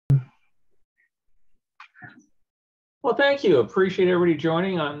Well, thank you. Appreciate everybody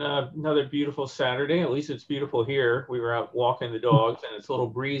joining on another beautiful Saturday. At least it's beautiful here. We were out walking the dogs and it's a little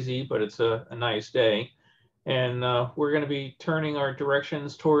breezy, but it's a nice day. And we're going to be turning our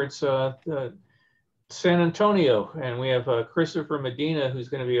directions towards San Antonio. And we have Christopher Medina, who's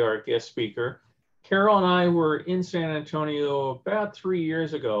going to be our guest speaker. Carol and I were in San Antonio about 3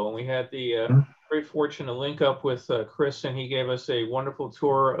 years ago, and we had the great fortune to link up with Chris, and he gave us a wonderful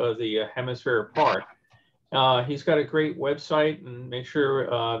tour of the HemisFair Park. He's got a great website, and make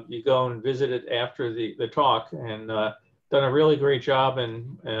sure you go and visit it after the talk, and done a really great job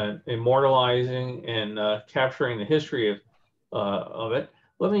in immortalizing and capturing the history of it.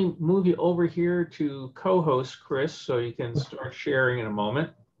 Let me move you over here to co-host Chris so you can start sharing in a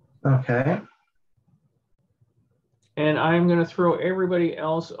moment. Okay. And I'm going to throw everybody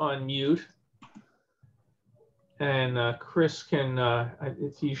else on mute. And Chris can,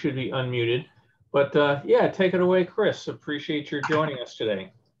 you should be unmuted. But yeah, take it away, Chris. Appreciate your joining us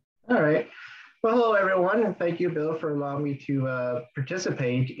today. All right. Well, hello, everyone. And thank you, Bill, for allowing me to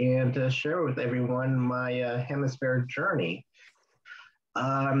participate and share with everyone my HemisFair journey.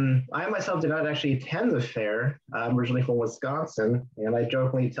 I myself did not actually attend the fair. I'm originally from Wisconsin, and I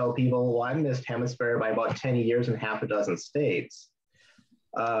jokingly tell people, well, I missed HemisFair by about 10 years in half a dozen states.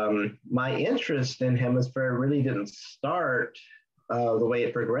 My interest in HemisFair really didn't start the way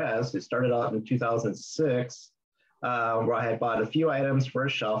it progressed. It started out in 2006, where I had bought a few items for a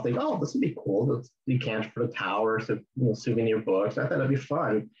shelf. They oh, this would be cool. You can't for the tower, so souvenir books. I thought it'd be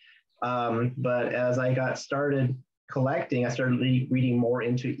fun. But as I got started collecting, I started reading more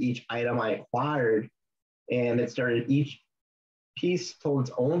into each item I acquired, and each piece told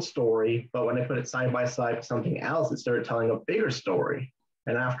its own story. But when I put it side by side with something else, it started telling a bigger story.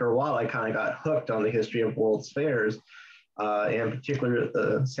 And after a while, I kind of got hooked on the history of World's Fairs. In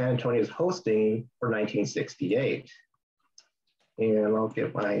particular, San Antonio's hosting for 1968. And I'll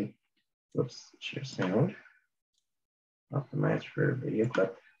get my, share sound, optimize for video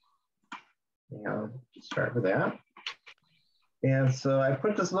clip. And I'll start with that. And so I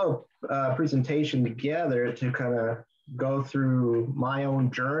put this little presentation together to kind of go through my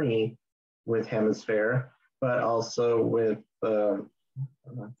own journey with HemisFair, but also with, there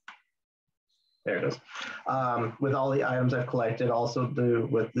it is. With all the items I've collected, also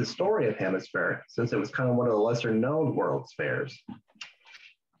with the story of HemisFair, since it was kind of one of the lesser known World's Fairs.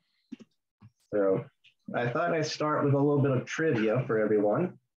 So I thought I'd start with a little bit of trivia for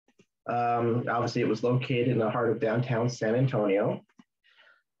everyone. Obviously, it was located in the heart of downtown San Antonio.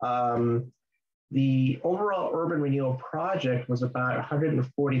 The overall urban renewal project was about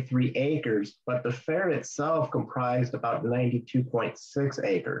 143 acres, but the fair itself comprised about 92.6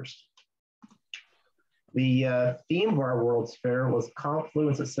 acres. The theme of our World's Fair was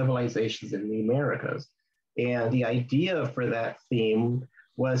Confluence of Civilizations in the Americas. And the idea for that theme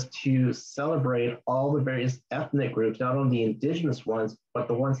was to celebrate all the various ethnic groups, not only the indigenous ones, but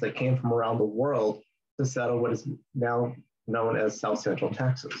the ones that came from around the world to settle what is now known as South Central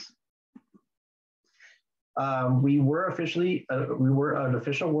Texas. We were an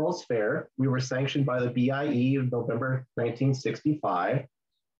official World's Fair. We were sanctioned by the BIE in November 1965.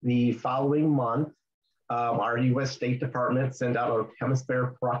 The following month, our U.S. State Department sent out a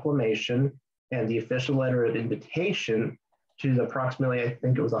HemisFair proclamation and the official letter of invitation to the approximately, I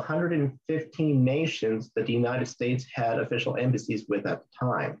think it was 115 nations that the United States had official embassies with at the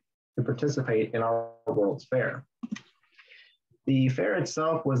time to participate in our World's Fair. The fair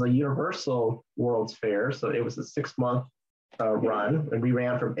itself was a universal World's Fair, so it was a 6-month run, and we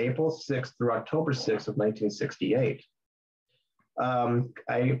ran from April 6th through October 6th of 1968. From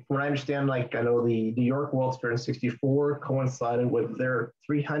what I understand, I know the New York World's Fair in 64 coincided with their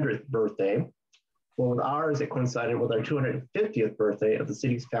 300th birthday. Well, with ours, it coincided with our 250th birthday of the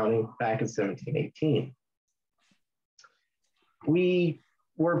city's founding back in 1718. We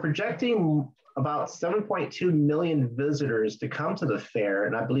were projecting about 7.2 million visitors to come to the fair,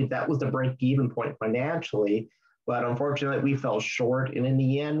 and I believe that was the break-even point financially, but unfortunately we fell short, and in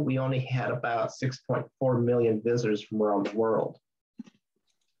the end, we only had about 6.4 million visitors from around the world.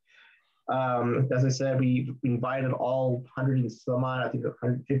 As I said, we invited all 100 and some odd, I think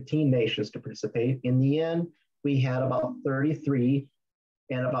 115 nations to participate. In the end, we had about 33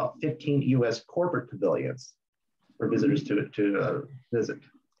 and about 15 US corporate pavilions for visitors to visit.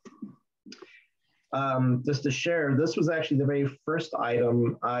 Just to share, this was actually the very first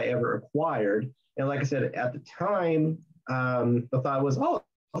item I ever acquired. And like I said, at the time, the thought was, oh,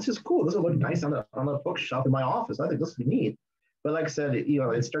 this is cool. This will look nice on a bookshelf in my office. I think this would be neat. But like I said,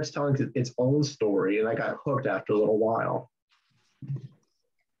 it starts telling its own story, and I got hooked after a little while.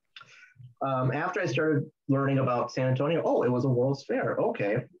 After I started learning about San Antonio, oh, it was a World's Fair.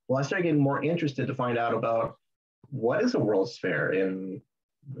 Okay. Well, I started getting more interested to find out about what is a World's Fair and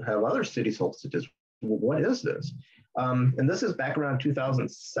have other cities hosted this. What is this? And this is back around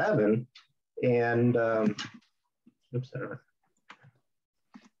 2007. And oops,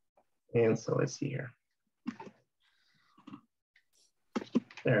 and so let's see here.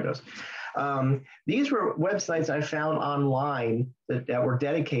 There it goes. These were websites I found online that were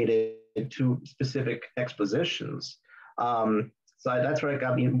dedicated to specific expositions. So that's where it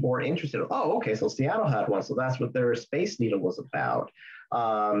got me more interested. Oh, okay, so Seattle had one. So that's what their Space Needle was about.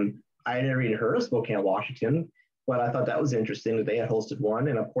 I had never even heard of Spokane, Washington, but I thought that was interesting that they had hosted one.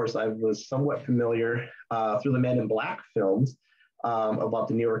 And of course, I was somewhat familiar through the Men in Black films about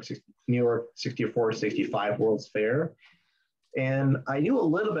the New York 64, 65 World's Fair. And I knew a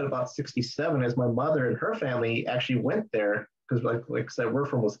little bit about 67 as my mother and her family actually went there because like I said, we're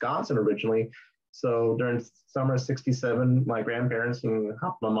from Wisconsin originally. So during summer of 67, my grandparents and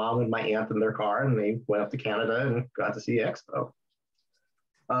my mom and my aunt in their car, and they went up to Canada and got to see Expo.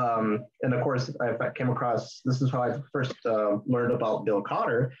 And of course, I came across, this is how I first learned about Bill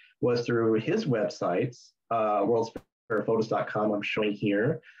Cotter, was through his websites, worldsfairphotos.com I'm showing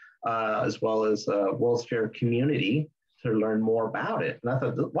here, as well as World's Fair Community to learn more about it. And I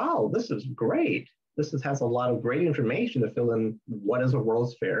thought, wow, this is great. This has a lot of great information to fill in what is a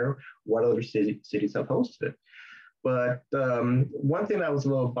World's Fair, what other cities have hosted it. But one thing I was a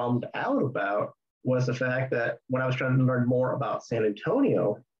little bummed out about was the fact that when I was trying to learn more about San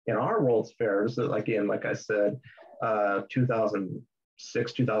Antonio in our World's Fairs, again, like I said,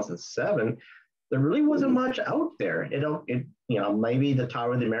 2006, 2007, there really wasn't much out there. Maybe the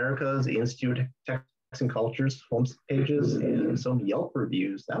Tower of the Americas, the Institute of Texas and Cultures home pages, and some Yelp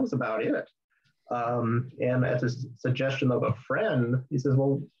reviews. That was about it. And at the suggestion of a friend, he says,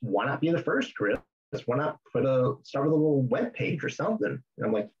 well, why not be the first, Chris? Why not start with a little web page or something? And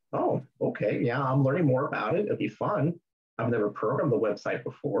I'm like, oh, okay, yeah, I'm learning more about it. It'll be fun. I've never programmed the website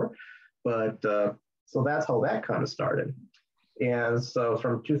before, but so that's how that kind of started. And so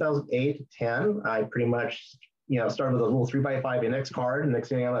from 2008 to 10, I pretty much, started with a little 3x5 index card, and next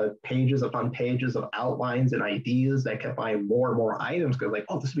thing I had pages upon pages of outlines and ideas. I kept buying more and more items because like,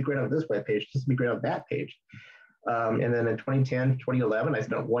 oh, this would be great on this web page. This would be great on that page. And then in 2010, 2011, I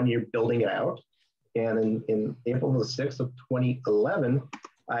spent 1 year building it out. And in April the 6th of 2011,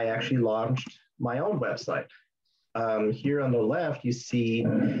 I actually launched my own website. Here on the left, you see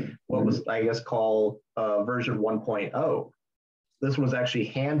what was, I guess, called version 1.0. This was actually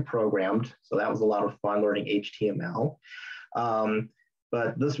hand programmed, so that was a lot of fun learning HTML.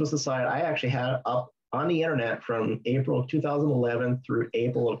 But this was the site I actually had up on the internet from April of 2011 through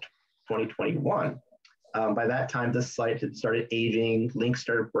April of 2021. By that time, this site had started aging, links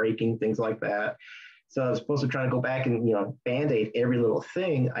started breaking, things like that. So I was supposed to try to go back and band-aid every little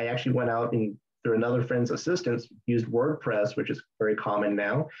thing. I actually went out and through another friend's assistance, used WordPress, which is very common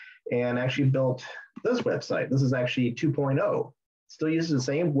now, and actually built this website. This is actually 2.0. Still uses the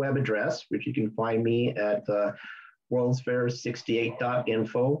same web address, which you can find me at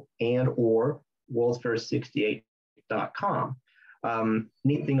worldsfair68.info and or worldsfair68.com.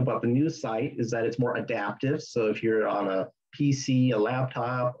 Neat thing about the new site is that it's more adaptive. So if you're on a PC, a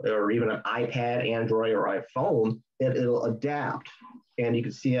laptop, or even an iPad, Android, or iPhone, it'll adapt. And you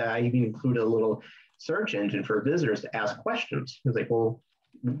can see I even included a little search engine for visitors to ask questions. It's like, well,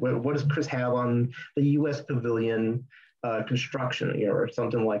 what does Chris have on the U.S. Pavilion construction, or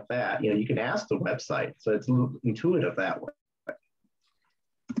something like that? You can ask the website. So it's a little intuitive that way.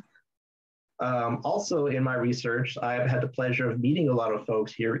 Also, in my research, I've had the pleasure of meeting a lot of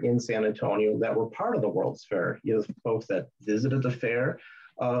folks here in San Antonio that were part of the World's Fair. Folks that visited the fair,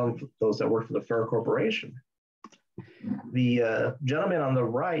 those that work for the Fair Corporation. The gentleman on the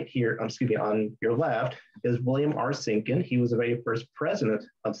right here, on your left, is William R. Sinkin. He was the very first president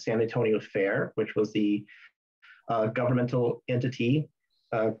of San Antonio Fair, which was the governmental entity,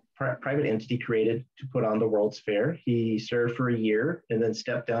 private entity created to put on the World's Fair. He served for a year and then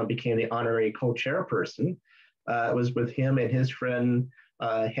stepped down, became the honorary co-chairperson. It was with him and his friend,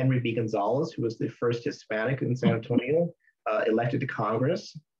 Henry B. Gonzalez, who was the first Hispanic in San Antonio, elected to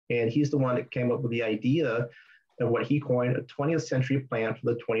Congress. And he's the one that came up with the idea of what he coined a 20th century plan for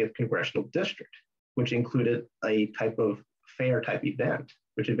the 20th Congressional District, which included a type of fair type event,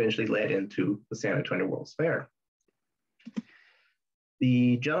 which eventually led into the San Antonio World's Fair.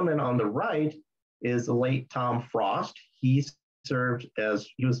 The gentleman on the right is the late Tom Frost. He served as,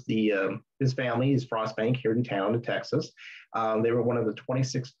 his family is Frost Bank here in town in Texas. They were one of the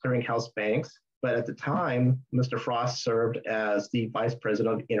 26 clearinghouse banks But at the time, Mr. Frost served as the Vice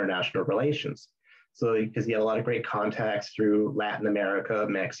President of International Relations. So, because he had a lot of great contacts through Latin America,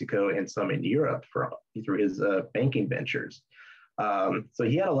 Mexico, and some in Europe through his banking ventures. So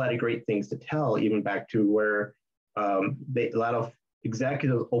he had a lot of great things to tell, even back to where a lot of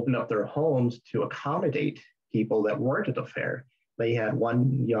executives opened up their homes to accommodate people that weren't at the fair. They had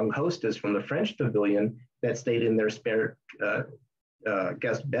one young hostess from the French pavilion that stayed in their spare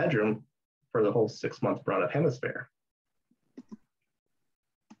guest bedroom for the whole 6-month run of HemisFair.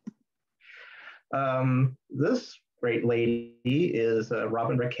 This great lady is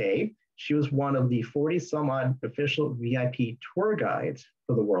Robin Riquet. She was one of the 40 some odd official VIP tour guides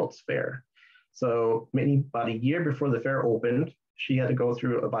for the World's Fair. So about a year before the fair opened, she had to go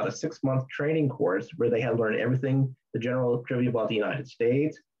through about a 6-month training course where they had learned everything, the general trivia about the United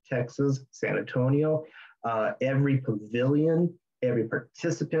States, Texas, San Antonio, every pavilion, every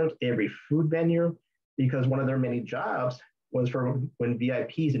participant, every food venue, because one of their many jobs was for when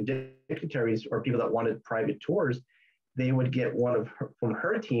VIPs and dignitaries or people that wanted private tours, they would get one from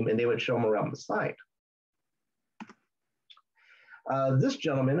her team and they would show them around the site. This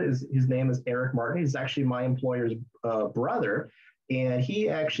gentleman, his name is Eric Martin. He's actually my employer's brother, and he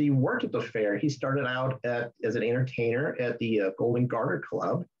actually worked at the fair. He started out as an entertainer at the Golden Garter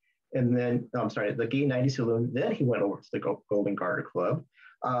Club, and then, the Gay 90 Saloon. Then he went over to the Golden Garter Club.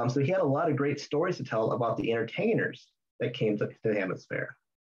 So he had a lot of great stories to tell about the entertainers that came to HemisFair.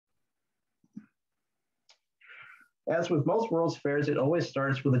 As with most World's Fairs, it always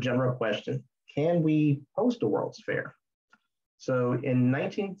starts with a general question: can we host a World's Fair? So in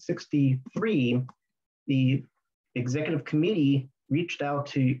 1963, the executive committee reached out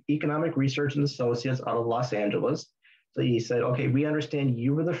to Economic Research and Associates out of Los Angeles. So he said, okay, we understand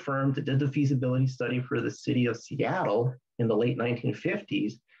you were the firm that did the feasibility study for the city of Seattle in the late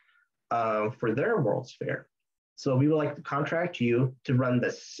 1950s for their World's Fair. So we would like to contract you to run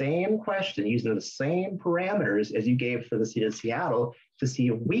the same question using the same parameters as you gave for the city of Seattle to see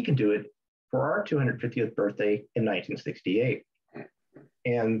if we can do it for our 250th birthday in 1968.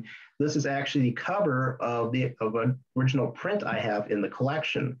 And this is actually the cover of an original print I have in the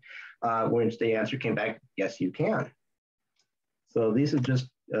collection, which the answer came back, yes, you can. So this is just,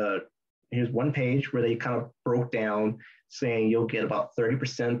 here's one page where they kind of broke down saying you'll get about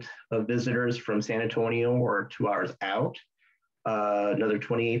 30% of visitors from San Antonio or 2 hours out, another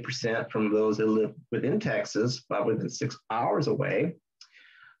 28% from those that live within Texas, but within 6 hours away.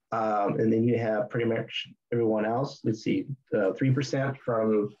 And then you have pretty much everyone else. Let's see, 3%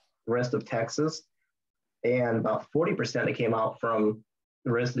 from the rest of Texas, and about 40% that came out from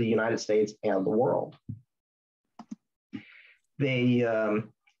the rest of the United States and the world. They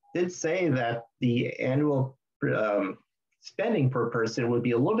did say that the annual spending per person would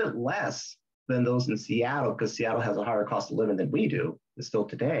be a little bit less than those in Seattle, because Seattle has a higher cost of living than we do still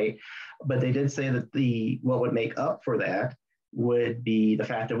today. But they did say that what would make up for that would be the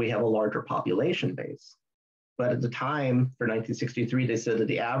fact that we have a larger population base. But at the time, for 1963, they said that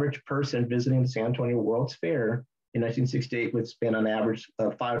the average person visiting the San Antonio World's Fair in 1968 would spend an average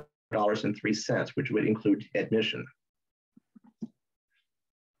of $5.03, which would include admission.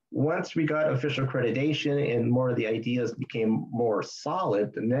 Once we got official accreditation and more of the ideas became more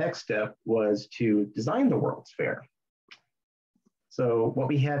solid, the next step was to design the World's Fair. So what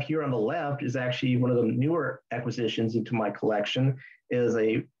we have here on the left is actually one of the newer acquisitions into my collection, is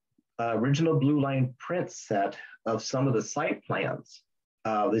a original blue line print set of some of the site plans.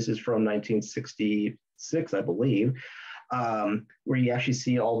 This is from 1966, I believe, where you actually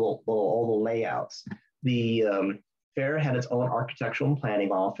see all the layouts. The fair had its own architectural and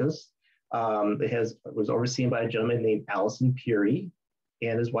planning office. It was overseen by a gentleman named Allison Peary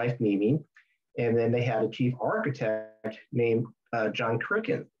and his wife Mimi. And then they had a chief architect named John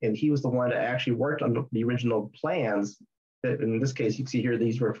Cricken, and he was the one that actually worked on the original plans. That in this case, you can see here,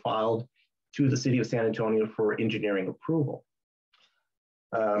 these were filed to the city of San Antonio for engineering approval.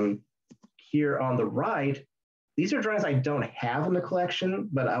 Here on the right, these are drawings I don't have in the collection,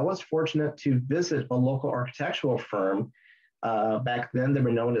 but I was fortunate to visit a local architectural firm. Back then, they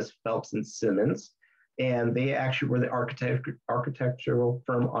were known as Phelps and Simmons, and they actually were the architectural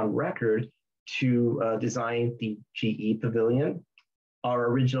firm on record to design the GE Pavilion, our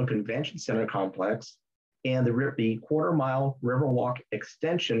original convention center complex, and the quarter-mile Riverwalk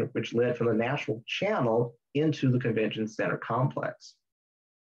extension, which led from the National Channel into the convention center complex.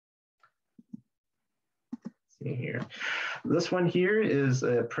 See here. This one here is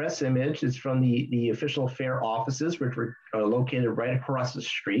a press image. It's from the official fair offices, which were located right across the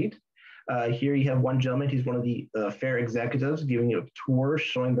street. Here you have one gentleman. He's one of the fair executives giving you a tour,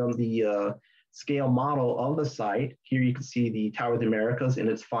 showing them the scale model of the site. Here you can see the Tower of the Americas in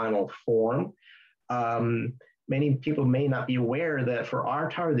its final form. Many people may not be aware that for our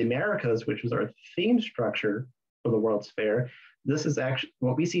Tower of the Americas, which was our theme structure for the World's Fair, this is actually,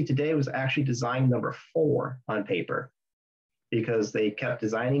 what we see today was actually design number 4 on paper, because they kept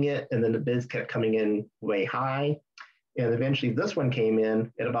designing it and then the bids kept coming in way high. And eventually this one came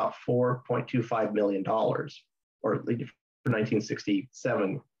in at about $4.25 million, or at least for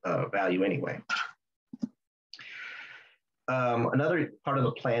 1967 value anyway. Another part of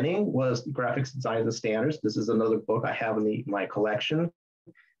the planning was the graphics design of the standards. This is another book I have in my collection.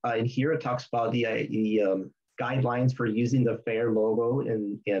 In here, it talks about the guidelines for using the fair logo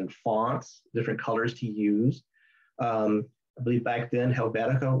in fonts, different colors to use. I believe back then,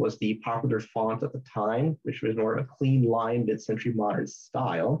 Helvetica was the popular font at the time, which was more of a clean line, mid-century modern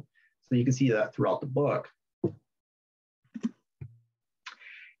style. So you can see that throughout the book.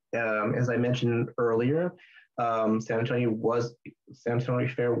 As I mentioned earlier, San Antonio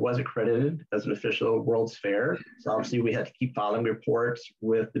Fair was accredited as an official World's Fair. So obviously we had to keep filing reports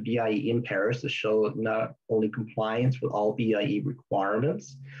with the BIE in Paris to show not only compliance with all BIE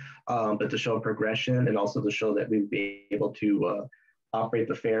requirements, but to show progression and also to show that we'd be able to operate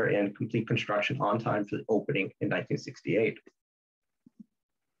the fair and complete construction on time for the opening in 1968.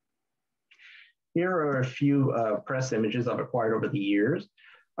 Here are a few press images I've acquired over the years.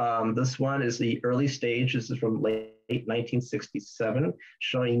 This one is the early stage. This is from late 1967,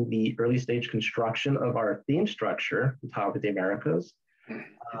 showing the early stage construction of our theme structure, the Tower of the Americas.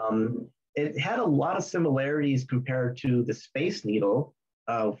 It had a lot of similarities compared to the Space Needle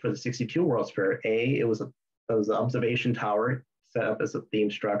for the 62 World's Fair. It was an observation tower set up as a theme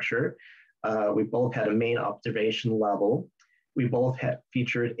structure. We both had a main observation level. We both had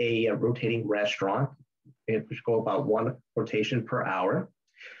featured a rotating restaurant, which go about 1 rotation per hour.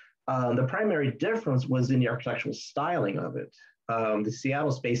 The primary difference was in the architectural styling of it. The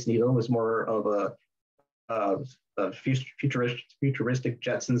Seattle Space Needle was more of a futuristic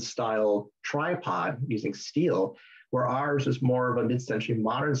Jetsons style tripod using steel, where ours is more of a mid-century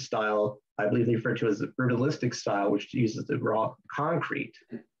modern style, I believe they refer to as the brutalistic style, which uses the raw concrete.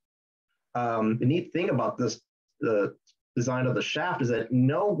 The neat thing about this, the design of the shaft, is that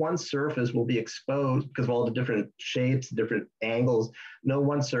no one surface will be exposed because of all the different shapes, different angles. No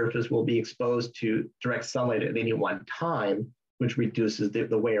one surface will be exposed to direct sunlight at any one time, which reduces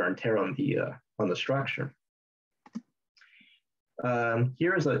the wear and tear on the structure.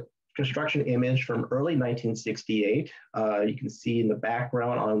 Here is a construction image from early 1968. You can see in the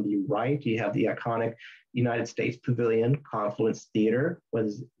background on the right, you have the iconic United States Pavilion Confluence Theater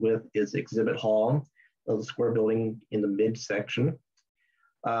with its exhibit hall, the square building in the midsection.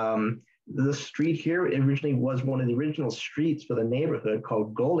 The street here originally was one of the original streets for the neighborhood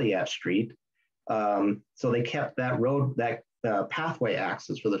called Goliath Street. So they kept that road, that pathway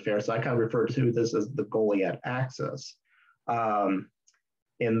access for the fair. So I kind of refer to this as the Goliath access.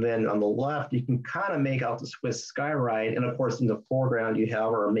 And then on the left, you can kind of make out the Swiss Sky Ride. And of course, in the foreground, you have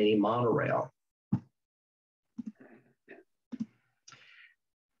our mini monorail.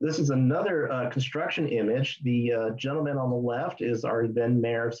 This is another construction image. The gentleman on the left is our then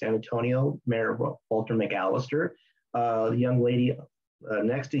mayor of San Antonio, Mayor Walter McAllister. The young lady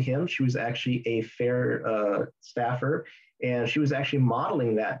next to him, she was actually a fair staffer, and she was actually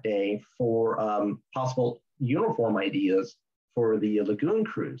modeling that day for possible uniform ideas for the Lagoon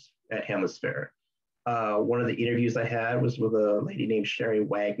Cruise at HemisFair. One of the interviews I had was with a lady named Sherry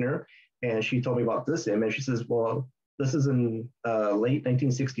Wagner, and she told me about this image. She says, well, this is in late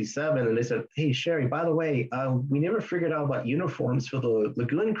 1967, and they said, hey, Sherry, by the way, we never figured out about uniforms for the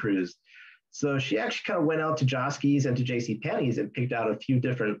Lagoon Cruise. So she actually kind of went out to Joske's and to JCPenney's and picked out a few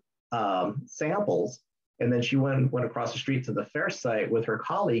different samples. And then she went across the street to the fair site with her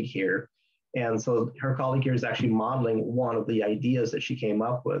colleague here. And so her colleague here is actually modeling one of the ideas that she came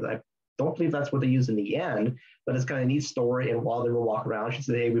up with. I don't believe that's what they used in the end, but it's kind of a neat story. And while they were walking around, she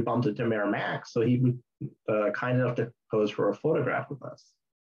said, hey, we bumped into Mayor Max. So he was kind enough to pose for a photograph with us.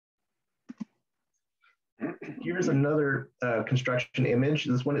 Here's another construction image.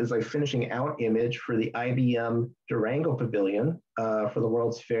 This one is a finishing out image for the IBM Durango Pavilion for the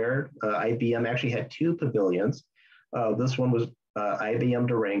World's Fair. IBM actually had 2 pavilions. This one was IBM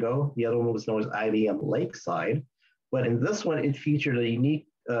Durango. The other one was known as IBM Lakeside. But in this one, it featured a unique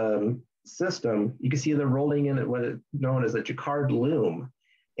system. You can see they're rolling in what is known as a Jacquard loom.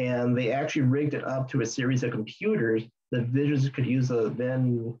 And they actually rigged it up to a series of computers that visitors could use a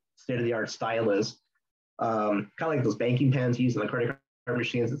then state-of-the-art stylus, kind of like those banking pens used in the credit card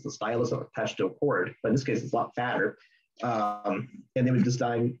machines. It's a stylus attached to a cord, but in this case, it's a lot fatter. And they would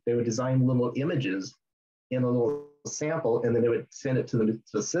design little images in a little sample, and then they would send it to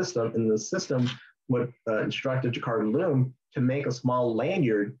the system, and the system would instruct the Jacquard loom to make a small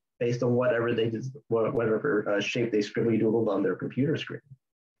lanyard based on whatever shape they scribbly doodled on their computer screen.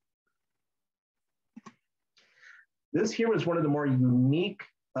 This here was one of the more unique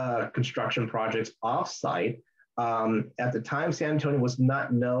construction projects offsite. At the time, San Antonio was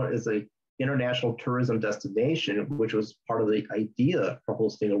not known as an international tourism destination, which was part of the idea for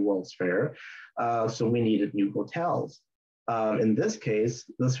hosting a World's Fair. So we needed new hotels. In this case,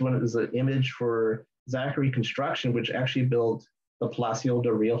 this one is an image for Zachary Construction, which actually built the Palacio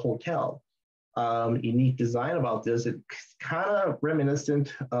del Rio Hotel. Unique design about this, it's kind of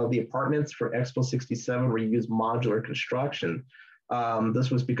reminiscent of the apartments for Expo 67 where you use modular construction.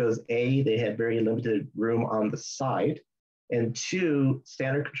 This was because A, they had very limited room on the site, and two,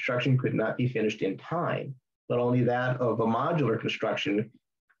 standard construction could not be finished in time. Not only that, of a modular construction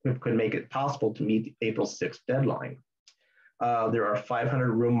could make it possible to meet the April 6th deadline. There are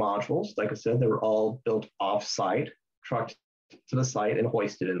 500 room modules. Like I said, they were all built off-site, trucked to the site and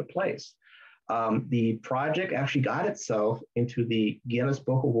hoisted into place. The project actually got itself into the Guinness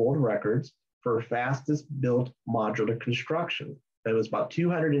Book of World Records for fastest built modular construction. It was about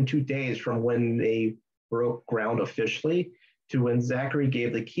 202 days from when they broke ground officially to when Zachary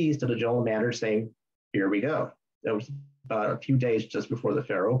gave the keys to the general manager saying, here we go. That was about a few days just before the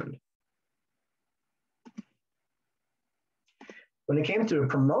fair opened. When it came to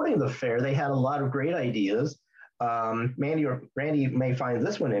promoting the fair, they had a lot of great ideas. Randy may find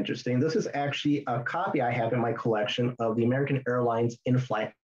this one interesting. This is actually a copy I have in my collection of the American Airlines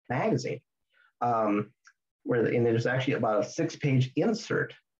in-flight magazine, and there's actually about a 6-page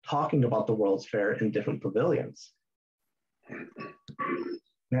insert talking about the World's Fair in different pavilions.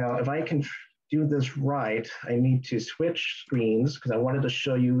 Now, if I can do this right, I need to switch screens because I wanted to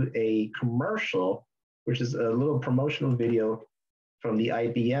show you a commercial, which is a little promotional video from the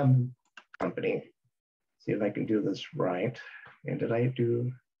IBM company. See if I can do this right. And did I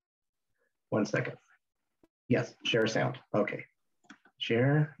do, 1 second. Yes, share sound, okay.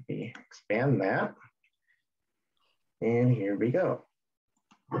 Share, expand that. And here we go.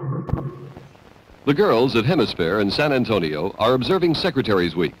 The girls at HemisFair in San Antonio are observing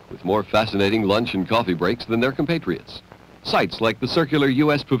Secretary's Week with more fascinating lunch and coffee breaks than their compatriots. Sights like the circular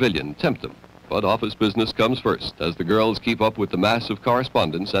U.S. Pavilion tempt them, but office business comes first as the girls keep up with the mass of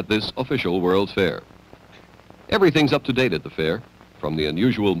correspondence at this official World's Fair. Everything's up to date at the fair, from the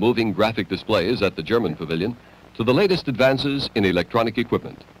unusual moving graphic displays at the German Pavilion to the latest advances in electronic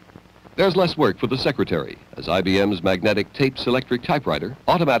equipment. There's less work for the secretary, as IBM's magnetic tapes electric typewriter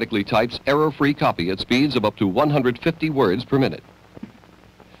automatically types error-free copy at speeds of up to 150 words per minute.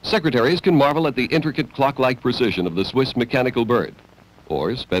 Secretaries can marvel at the intricate clock-like precision of the Swiss mechanical bird,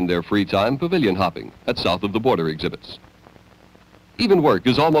 or spend their free time pavilion hopping at south of the border exhibits. Even work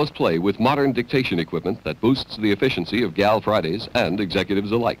is almost play with modern dictation equipment that boosts the efficiency of Gal Fridays and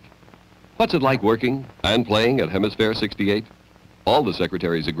executives alike. What's it like working and playing at HemisFair 68? All the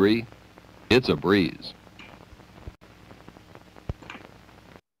secretaries agree, it's a breeze.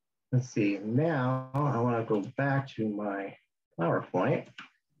 Let's see, now I want to go back to my PowerPoint.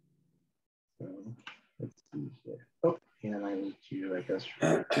 So let's see here. Oh, and I need to, I guess,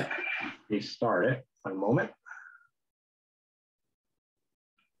 restart it. 1 moment.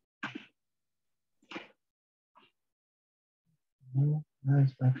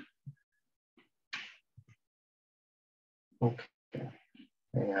 Okay.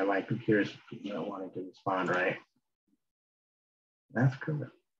 Yeah, my computer's not wanting to respond right. That's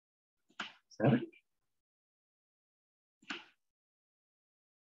correct. Is that it?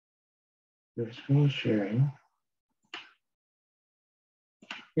 Your screen sharing.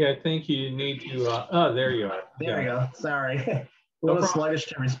 Yeah, I think you need to, oh, there you are. There we go, sorry. A little sluggish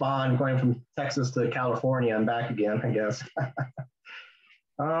to respond going from Texas to California and back again, I guess.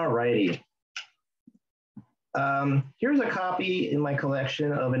 All righty. Here's a copy in my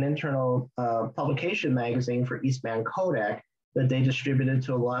collection of an internal publication magazine for Eastman Kodak that they distributed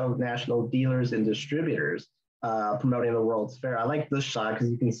to a lot of national dealers and distributors promoting the World's Fair. I like this shot because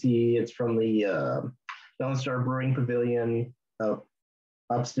you can see it's from the Lone Star Brewing Pavilion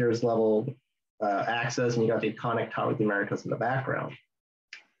upstairs level access, and you got the iconic Tower of the Americas in the background.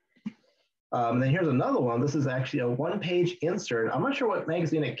 Then here's another one. This is actually a 1-page insert. I'm not sure what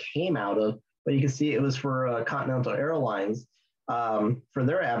magazine it came out of, but you can see it was for Continental Airlines for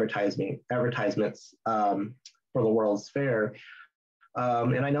their advertisements for the World's Fair.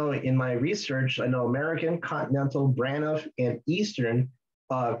 And I know in my research, I know American, Continental, Braniff, and Eastern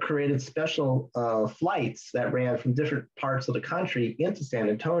created special flights that ran from different parts of the country into San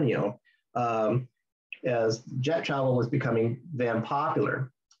Antonio, as jet travel was becoming then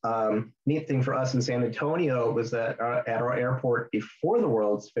popular. Neat thing for us in San Antonio was that at our airport before the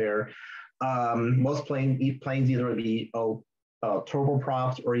World's Fair, most planes either would be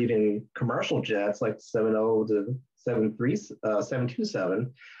turboprops or even commercial jets like 70 to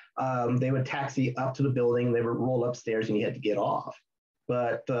 727. They would taxi up to the building, they would roll upstairs, and you had to get off.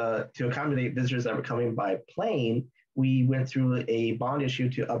 But to accommodate visitors that were coming by plane, we went through a bond issue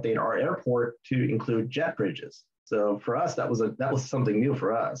to update our airport to include jet bridges. So for us, that was something new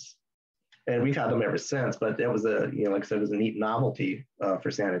for us, and we've had them ever since. But that was like I said, it was a neat novelty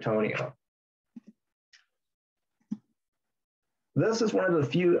for San Antonio. This is one of the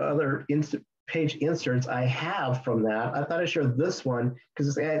few other page inserts I have from that. I thought I'd share this one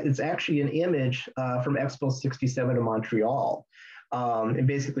because it's actually an image from Expo 67 in Montreal. And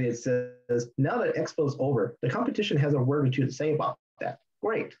basically it says, now that Expo's over, the competition has a word or two to say about that.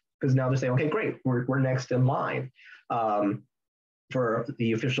 Great, because now they're saying, okay, great, we're next in line for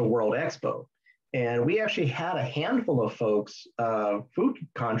the official World Expo. And we actually had a handful of folks, food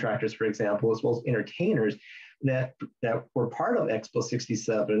contractors, for example, as well as entertainers that were part of Expo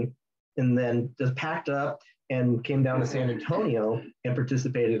 67 and then just packed up and came down to San Antonio and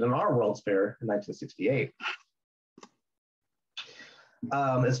participated in our World's Fair in 1968.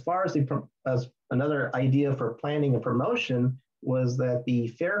 As far as another idea for planning and promotion was that the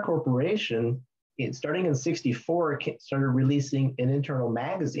Fair Corporation, starting in '64, started releasing an internal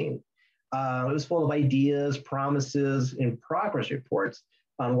magazine. It was full of ideas, promises, and progress reports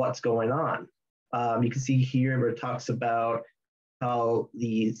on what's going on. You can see here where it talks about how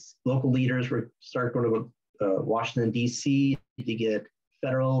these local leaders started going to Washington, D.C. to get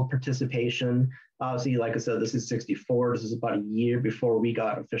federal participation. Obviously, like I said, this is '64. This is about a year before we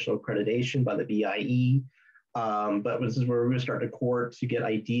got official accreditation by the BIE. But this is where we started to court to get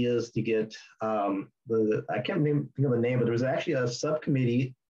ideas, to get, I can't think of the name, but there was actually a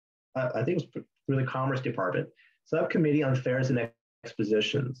subcommittee, I think it was through the Commerce Department, Subcommittee on Fairs and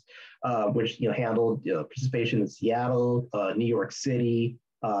Expositions, which handled participation in Seattle, New York City,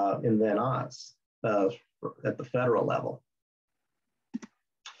 and then us at the federal level.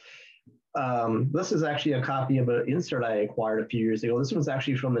 This is actually a copy of an insert I acquired a few years ago. This was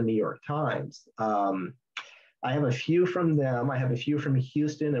actually from the New York Times. I have a few from them. I have a few from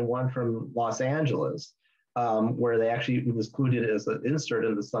Houston and one from Los Angeles, where they actually was included as an insert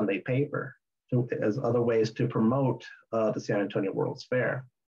in the Sunday paper as other ways to promote the San Antonio World's Fair.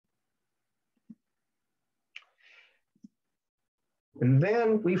 And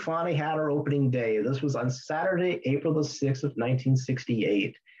then we finally had our opening day. This was on Saturday, April the 6th of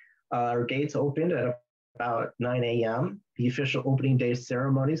 1968. Our gates opened at about 9 a.m. The official opening day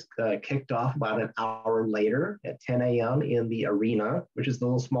ceremonies kicked off about an hour later at 10 a.m. in the arena, which is the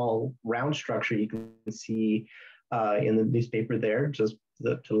little small round structure you can see in the newspaper there, just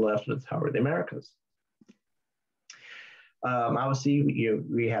to the left of the Tower of the Americas. Obviously,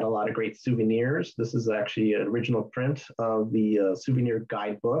 we had a lot of great souvenirs. This is actually an original print of the souvenir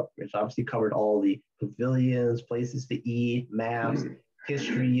guidebook, which obviously covered all the pavilions, places to eat, maps,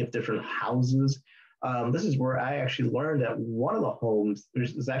 history of different houses. This is where I actually learned that one of the homes,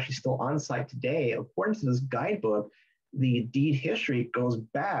 which is actually still on site today, according to this guidebook, the deed history goes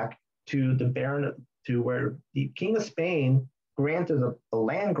back to where the King of Spain granted a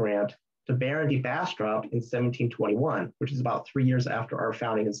land grant to Baron de Bastrop in 1721, which is about 3 years after our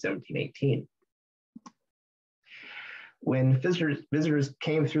founding in 1718. When visitors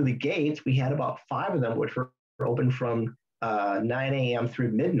came through the gates, we had about 5 of them, which were open from 9 a.m.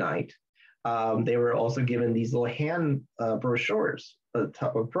 through midnight. They were also given these little hand brochures,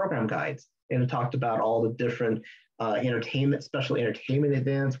 program guides, and it talked about all the different special entertainment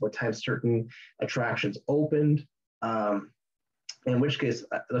events, what time certain attractions opened. In which case,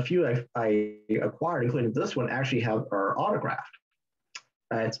 the few I acquired, including this one, actually are autographed.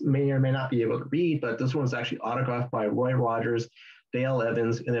 It may or may not be able to read, but this one was actually autographed by Roy Rogers, Dale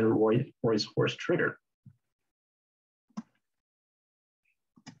Evans, and then Roy's horse Trigger.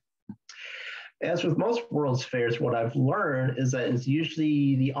 As with most World's Fairs, what I've learned is that it's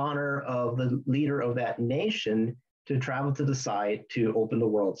usually the honor of the leader of that nation to travel to the site to open the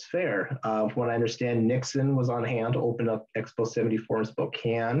World's Fair. From what I understand, Nixon was on hand to open up Expo 74 in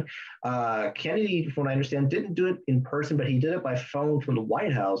Spokane. Kennedy, from what I understand, didn't do it in person, but he did it by phone from the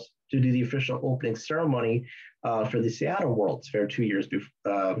White House to do the official opening ceremony for the Seattle World's Fair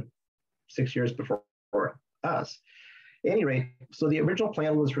 6 years before us. At any rate, so the original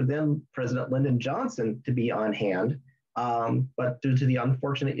plan was for then President Lyndon Johnson to be on hand But due to the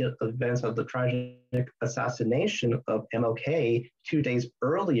unfortunate events of the tragic assassination of MLK 2 days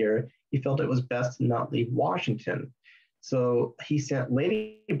earlier, he felt it was best to not leave Washington. So he sent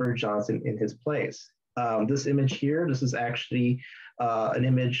Lady Bird Johnson in his place. This image here, this is actually an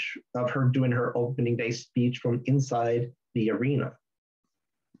image of her doing her opening day speech from inside the arena.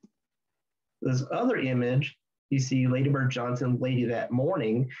 This other image, you see Lady Bird Johnson, lady that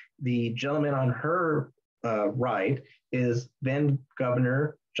morning. The gentleman on her right is then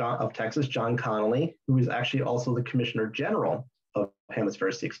Governor of Texas, John Connally, who is actually also the Commissioner General of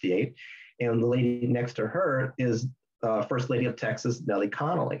HemisFair 68. And the lady next to her is First Lady of Texas, Nellie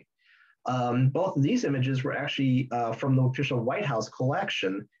Connolly. Both of these images were actually from the official White House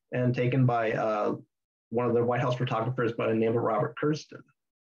collection and taken by one of the White House photographers by the name of Robert Kirsten.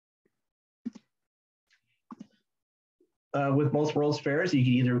 With most World's Fairs, you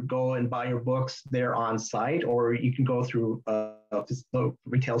can either go and buy your books there on site, or you can go through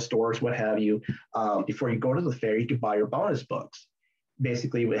retail stores, what have you. Before you go to the fair, you could buy your bonus books.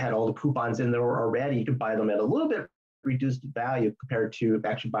 Basically, we had all the coupons in there already. You could buy them at a little bit reduced value compared to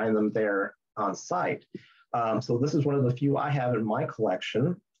actually buying them there on site. So this is one of the few I have in my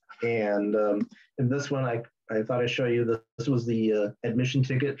collection. And in this one, I thought I'd show you this was the admission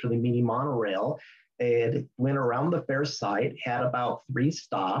ticket for the mini monorail. It went around the fair site, had about 3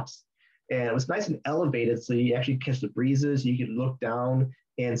 stops, and it was nice and elevated, so you actually catch the breezes. You could look down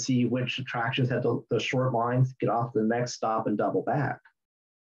and see which attractions had the short lines, get off the next stop and double back.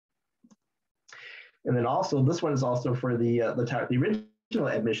 And then also, this one is also for the original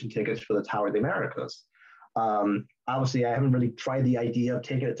admission tickets for the Tower of the Americas. Obviously, I haven't really tried the idea of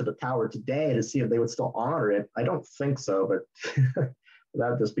taking it to the tower today to see if they would still honor it. I don't think so, but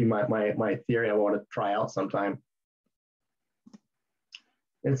that'd just be my theory. I want to try out sometime.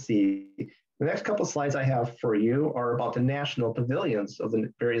 Let's see. The next couple of slides I have for you are about the national pavilions of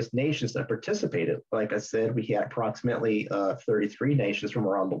the various nations that participated. Like I said, we had approximately 33 nations from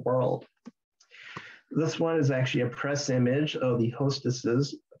around the world. This one is actually a press image of the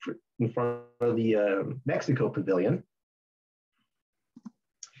hostesses in front of the Mexico pavilion.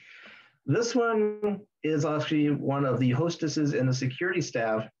 This one is actually one of the hostesses and the security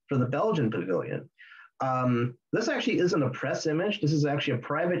staff for the Belgian pavilion. This actually isn't a press image. This is actually a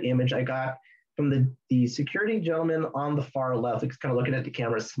private image I got from the security gentleman on the far left. He's kind of looking at the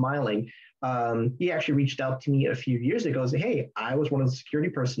camera, smiling. He actually reached out to me a few years ago and said, hey, I was one of the security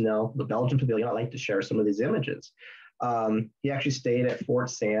personnel, the Belgian pavilion. I'd like to share some of these images. He actually stayed at Fort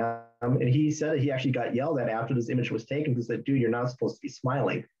Sam, and he said that he actually got yelled at after this image was taken because he said, dude, you're not supposed to be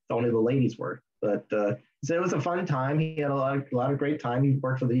smiling. Only the ladies were. But he said it was a fun time. He had a lot of great time. He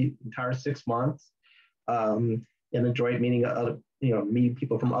worked for the entire 6 months and enjoyed meeting meeting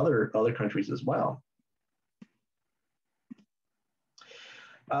people from other countries as well.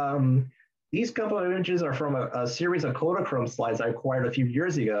 These couple of images are from a series of Kodachrome slides I acquired a few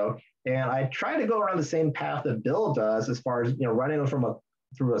years ago, and I try to go around the same path that Bill does, as far as running them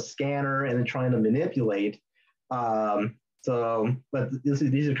through a scanner and then trying to manipulate. But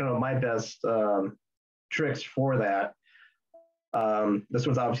these are kind of my best tricks for that. This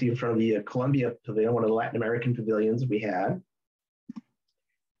one's obviously in front of the Colombia Pavilion, one of the Latin American pavilions we had.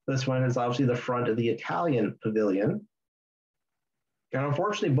 This one is obviously the front of the Italian Pavilion. And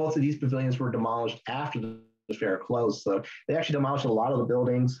unfortunately, both of these pavilions were demolished after the fair closed. So they actually demolished a lot of the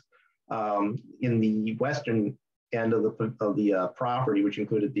buildings in the western end of the property, which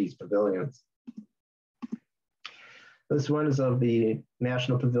included these pavilions. This one is of the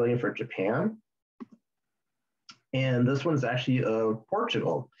National Pavilion for Japan. And this one is actually of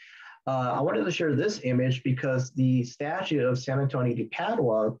Portugal. I wanted to share this image because the statue of San Antonio de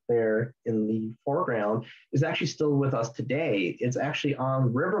Padua there in the foreground is actually still with us today. It's actually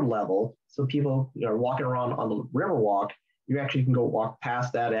on river level. So people are walking around on the river walk. You actually can go walk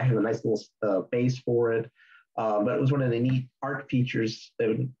past that. It has a nice little base for it. But it was one of the neat art features that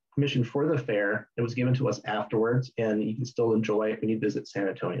was commissioned for the fair. It was given to us afterwards, and you can still enjoy it when you visit San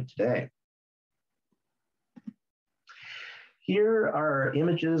Antonio today. Here are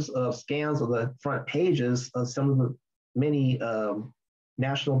images of scans of the front pages of some of the many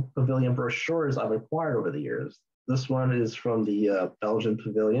National Pavilion brochures I've acquired over the years. This one is from the Belgian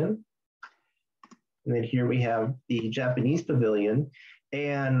Pavilion. And then here we have the Japanese Pavilion.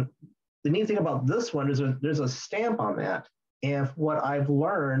 And the neat thing about this one is there's a stamp on that. And what I've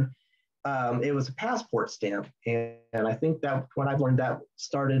learned, it was a passport stamp. And I think that what I've learned that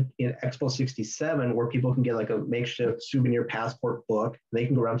started in Expo 67, where people can get like a makeshift souvenir passport book. They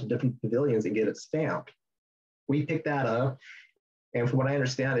can go around to different pavilions and get it stamped. We picked that up. And from what I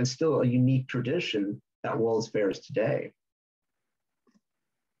understand, it's still a unique tradition at World's Fairs today.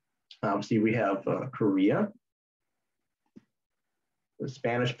 See, we have Korea, the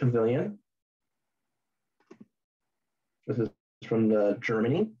Spanish Pavilion. This is from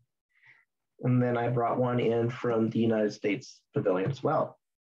Germany. And then I brought one in from the United States Pavilion as well.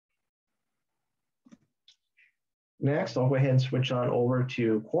 Next, I'll go ahead and switch on over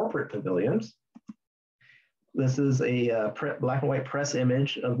to corporate pavilions. This is a black and white press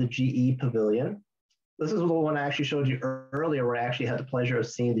image of the GE Pavilion. This is the one I actually showed you earlier, where I actually had the pleasure of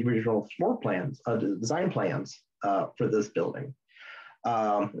seeing the original floor plans, the design plans for this building.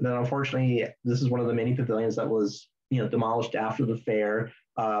 Then unfortunately, this is one of the many pavilions that was demolished after the fair,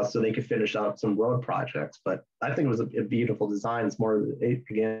 so they could finish out some road projects. But I think it was a beautiful design. It's more,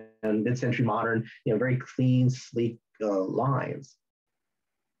 again, mid-century modern, very clean, sleek lines.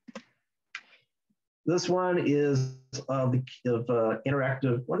 This one is of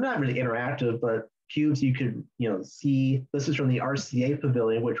interactive, well, not really interactive, but cubes you could see. This is from the RCA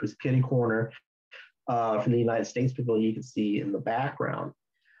Pavilion, which was kitty corner from the United States Pavilion. You can see in the background.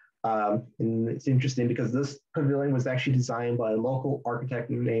 And it's interesting because this pavilion was actually designed by a local architect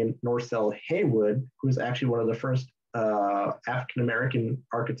named Norcell Haywood, who was actually one of the first African-American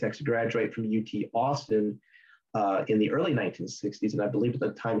architects to graduate from UT Austin in the early 1960s. And I believe at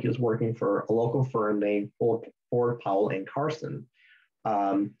the time he was working for a local firm named Ford, Powell, and Carson.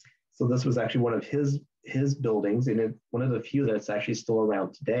 So this was actually one of his buildings, and one of the few that's actually still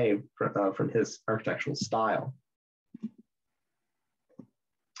around today from his architectural style.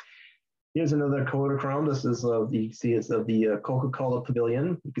 Here's another Kodachrome. This is the Coca-Cola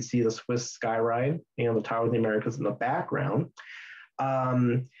Pavilion. You can see the Swiss Skyride and the Tower of the Americas in the background.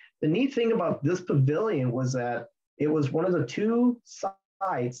 The neat thing about this pavilion was that it was one of the two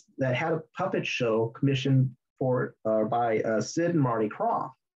sites that had a puppet show commissioned by Sid and Marty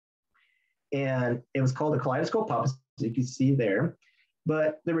Krofft. And it was called the Kaleidoscope Puppets, as you can see there.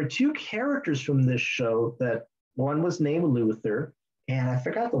 But there were two characters from this show that one was named Luther, and I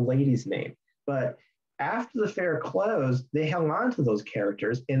forgot the lady's name. But after the fair closed, they hung on to those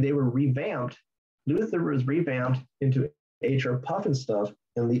characters and they were revamped. Luther was revamped into H.R. Pufnstuf,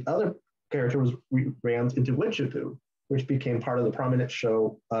 and the other character was revamped into Witchapoo, which became part of the prominent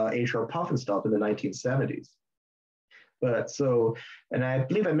show H.R. Pufnstuf in the 1970s. But so, and I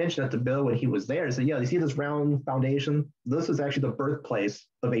believe I mentioned that to Bill when he was there. He said, yeah, you see this round foundation? This was actually the birthplace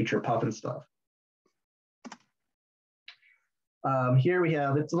of H.R. Pufnstuf. Here we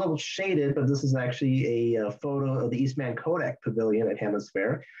have, it's a little shaded, but this is actually a photo of the Eastman Kodak Pavilion at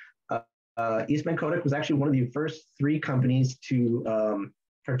HemisFair. Eastman Kodak was actually one of the first three companies to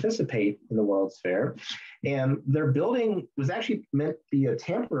participate in the World's Fair. And their building was actually meant to be a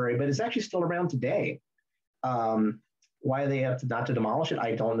temporary, but it's actually still around today. Why they have not to demolish it,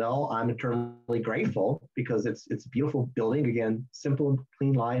 I don't know. I'm eternally grateful because it's a beautiful building. Again, simple,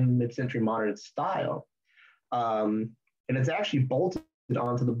 clean line, mid-century modern style. And it's actually bolted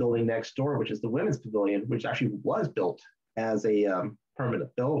onto the building next door, which is the Women's Pavilion, which actually was built as a permanent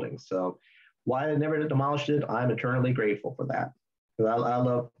building. So why I never demolished it, I'm eternally grateful for that.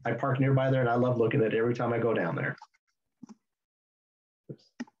 I park nearby there and I love looking at it every time I go down there.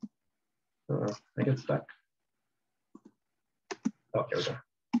 I get stuck. Oh, there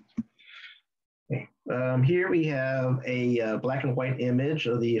we go. Okay. Here we have a black and white image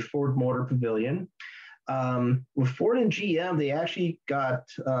of the Ford Motor Pavilion. With Ford and GM, they actually got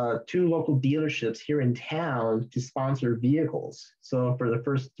two local dealerships here in town to sponsor vehicles. So for the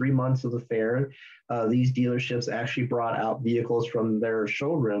first 3 months of the fair, these dealerships actually brought out vehicles from their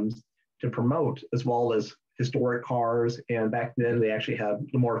showrooms to promote, as well as historic cars. And back then they actually had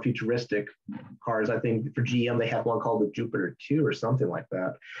the more futuristic cars. I think for GM, they had one called the Jupiter 2 or something like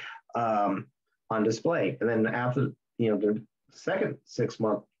that on display. And then after, the second 6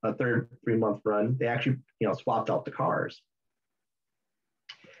 month, third 3 month run, they actually, swapped out the cars.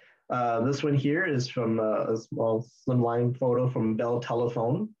 This one here is from a small slimline photo from Bell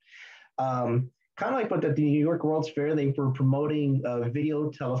Telephone. Kind of like what at the New York World's Fair, they were promoting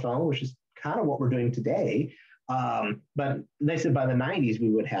video telephone, which is kind of what we're doing today. But they said by the 90s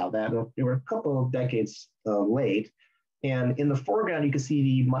we would have that. They were a couple of decades late. And in the foreground, you can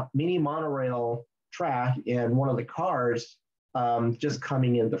see the mini monorail track and one of the cars just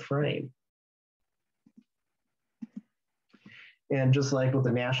coming into frame. And just like with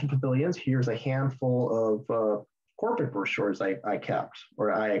the national pavilions, here's a handful of corporate brochures I kept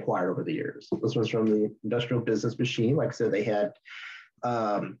or I acquired over the years. This was from the Industrial Business Machine. Like I said, they had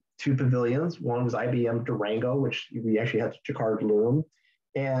two pavilions. One was IBM Durango, which we actually had the Jacquard Loom.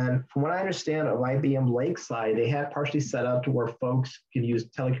 And from what I understand of IBM Lakeside, they had partially set up to where folks could use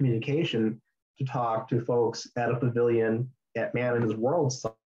telecommunication to talk to folks at a pavilion at Man and His World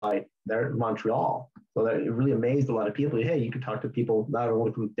site there in Montreal. So that it really amazed a lot of people. Hey, you can talk to people not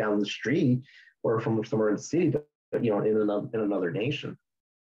only from down the street or from somewhere in the city, but in another nation.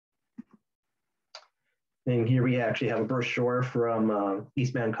 And here we actually have a brochure from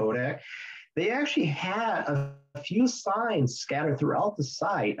Eastman Kodak. They actually had a few signs scattered throughout the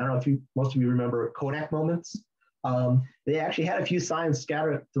site. I don't know if most of you remember Kodak Moments. They actually had a few signs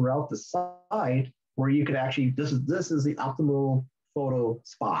scattered throughout the site where you could actually, this is the optimal photo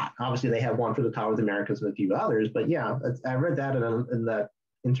spot. Obviously, they have one for the Tower of the Americas and a few others, but yeah, I read that in the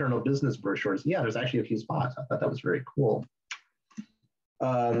internal business brochures. Yeah, there's actually a few spots. I thought that was very cool.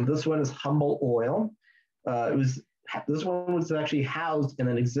 This one is Humboldt Oil. This one was actually housed in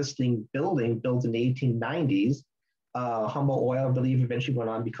an existing building built in the 1890s. Humboldt Oil, I believe, eventually went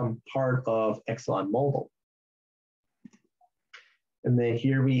on to become part of ExxonMobil. And then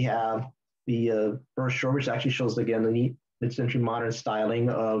here we have the brochure, which actually shows, again, the neat mid-century modern styling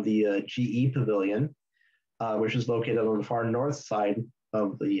of the GE Pavilion, which is located on the far north side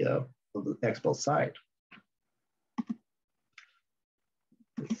of the expo site.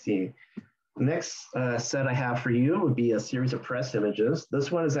 Let's see. The next set I have for you would be a series of press images.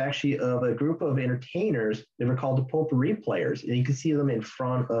 This one is actually of a group of entertainers. They were called the Potpourri Players, and you can see them in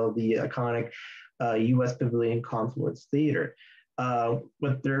front of the iconic U.S. Pavilion Confluence Theater.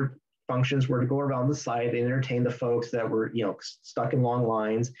 What their functions were to go around the site and entertain the folks that were, stuck in long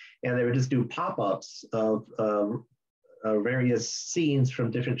lines, and they would just do pop-ups of various scenes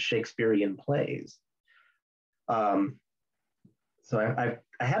from different Shakespearean plays. So I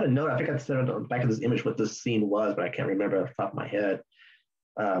had a note, I think I said on the back of this image what this scene was, but I can't remember off the top of my head.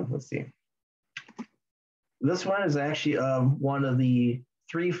 Let's see. This one is actually one of the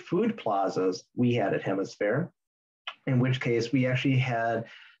 3 food plazas we had at HemisFair, in which case we actually had,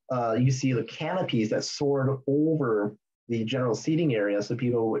 you see the canopies that soared over the general seating area so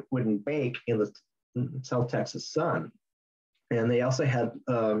people wouldn't bake in the South Texas sun. And they also had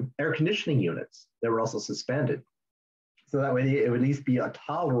air conditioning units that were also suspended. So that way it would at least be a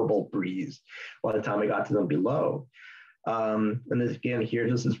tolerable breeze by the time we got to them below. And then again, here,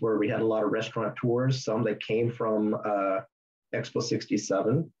 this is where we had a lot of restaurant tours, some that came from Expo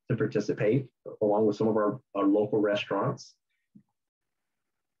 67 to participate, along with some of our local restaurants.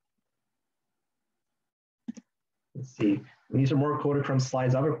 Let's see, and these are more Kodachrome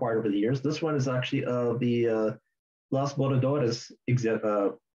slides I've acquired over the years. This one is actually of the Los Botadores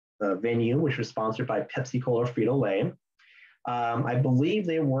venue, which was sponsored by Pepsi Cola Frito-Lay. I believe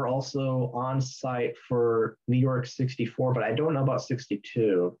they were also on site for New York 64, but I don't know about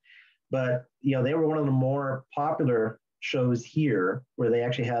 62. But they were one of the more popular shows here, where they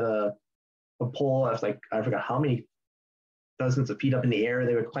actually had a pole that's like, I forgot how many dozens of feet up in the air.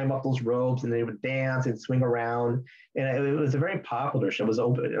 They would climb up those ropes and they would dance and swing around. And it was a very popular show. It was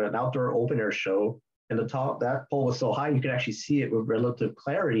an outdoor open air show. And that pole was so high, you could actually see it with relative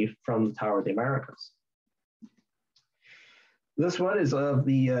clarity from the Tower of the Americas. This one is of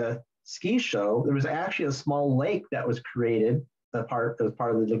the ski show. There was actually a small lake that was created as part of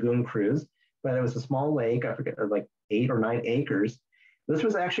the lagoon cruise, but it was a small lake, I forget, like 8 or 9 acres. This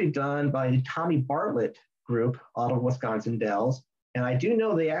was actually done by the Tommy Bartlett group out of Wisconsin Dells. And I do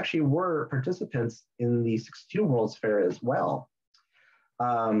know they actually were participants in the 62 World's Fair as well.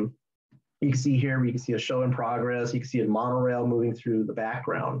 You can see here, we can see a show in progress. You can see a monorail moving through the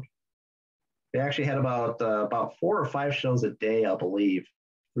background. They actually had about 4 or 5 shows a day, I believe,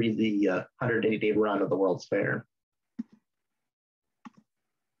 for the 180-day run of the World's Fair.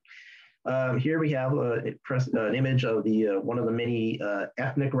 Here we have an image of one of the many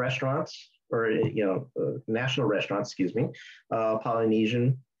ethnic restaurants, or national restaurants, excuse me,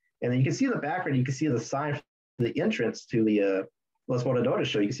 Polynesian. And then you can see in the background, you can see the sign for the entrance to the Los Botadores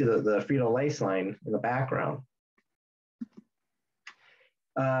show. You can see the Frito-Lay sign in the background.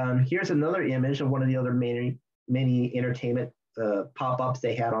 Here's another image of one of the other many entertainment pop-ups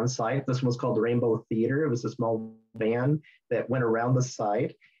they had on site. This one was called the Rainbow Theater. It was a small van that went around the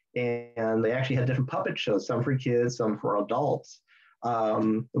site, and they actually had different puppet shows, some for kids, some for adults.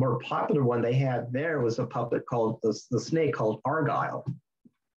 The more popular one they had there was a puppet called the snake called Argyle.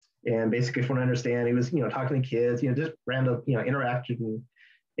 And basically, from what I understand, he was talking to kids, just random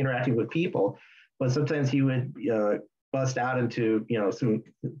interacting with people. But sometimes he would bust out into some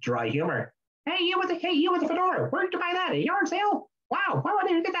dry humor. Hey, you with the fedora, where'd you buy that? A yard sale? Wow, why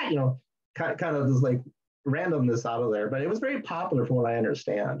did you get that? Kind of this like randomness out of there. But it was very popular from what I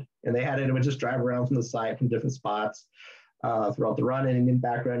understand. And they had it would just drive around from the site from different spots throughout the run. And in the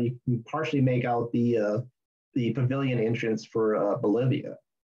background, you can partially make out the pavilion entrance for Bolivia.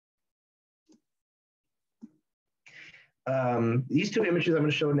 These two images I'm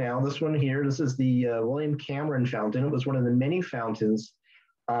going to show now, this one here, this is the William Cameron fountain. It was one of the many fountains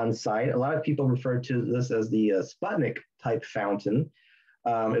on site. A lot of people refer to this as the Sputnik type fountain.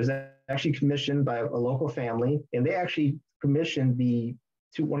 It was actually commissioned by a local family, and they actually commissioned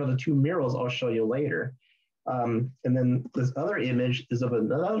one of the two murals I'll show you later. And then this other image is of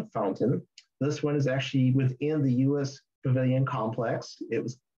another fountain. This one is actually within the U.S. Pavilion complex. It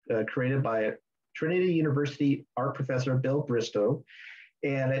was created by Trinity University art professor Bill Bristow,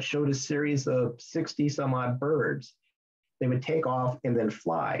 and it showed a series of 60 some odd birds. They would take off and then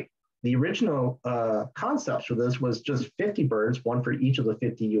fly. The original concept for this was just 50 birds, one for each of the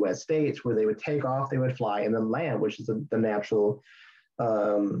 50 US states, where they would take off, they would fly, and then land, which is the natural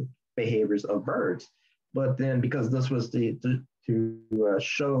behaviors of birds. But then because this was to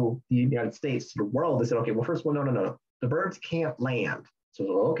show the United States to the world, they said, okay, well, first of all, no. The birds can't land. So,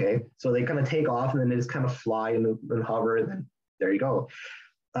 okay. So they kind of take off and then they just kind of fly and hover, and then there you go.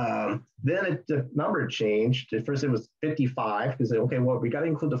 Then the number changed. At first it was 55 because okay, well, we got to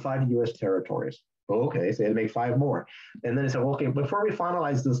include the 5 U.S. territories. Okay, so they had to make 5 more. And then they said, well, okay, before we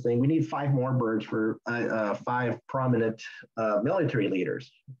finalize this thing, we need 5 more birds for 5 prominent military leaders.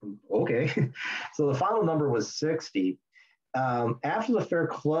 Okay, so the final number was 60. After the fair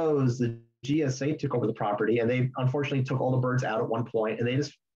closed, the GSA took over the property, and they unfortunately took all the birds out at one point, and they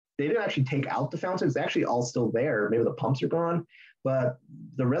didn't actually take out the fountain. It's actually all still there. Maybe the pumps are gone, but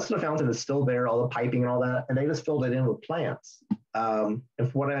the rest of the fountain is still there, all the piping and all that, and they just filled it in with plants. And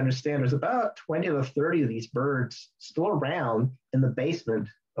from what I understand, there's about 20 to 30 of these birds still around in the basement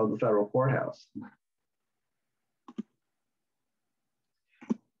of the federal courthouse.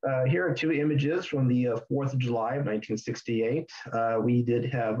 Here are 2 images from the 4th of July of 1968. We did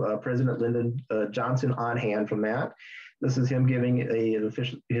have President Lyndon Johnson on hand from that. This is him giving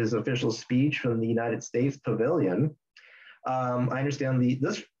his official speech from the United States Pavilion. I understand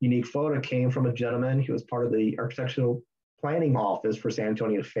this unique photo came from a gentleman who was part of the architectural planning office for San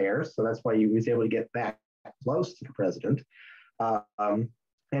Antonio Fair, so that's why he was able to get that close to the president. And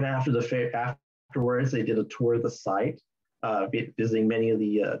after the fair, afterwards, they did a tour of the site, visiting many of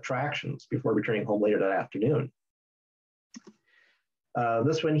the attractions before returning home later that afternoon.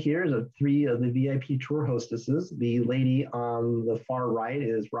 This one here is 3 of the VIP tour hostesses. The lady on the far right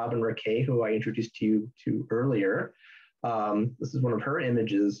is Robin Raquet, who I introduced you to earlier. This is one of her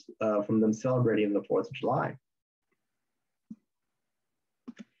images from them celebrating the 4th of July.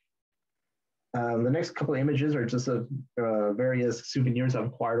 The next couple of images are just of various souvenirs I've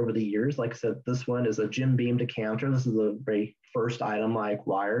acquired over the years. Like I said, this one is a Jim Beam decanter. This is the very first item I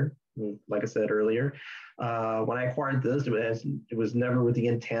acquired, like I said earlier. When I acquired this, it was never with the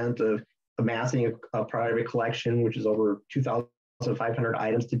intent of amassing a private collection, which is over 2,500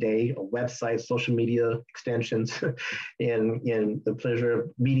 items today, a website, social media extensions, and the pleasure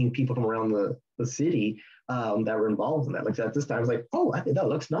of meeting people from around the city that were involved in that. Like at this time, I was like, oh, I think that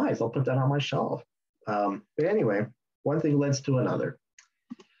looks nice. I'll put that on my shelf. But anyway, one thing leads to another.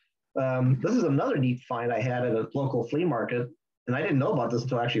 This is another neat find I had at a local flea market, and I didn't know about this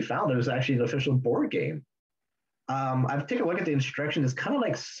until I actually found it. It was actually an official board game. I've taken a look at the instruction. It's kind of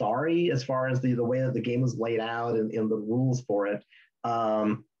like Sorry as far as the way that the game was laid out and the rules for it.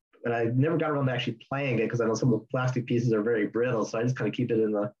 And I never got around to actually playing it because I know some of the plastic pieces are very brittle. So I just kind of keep it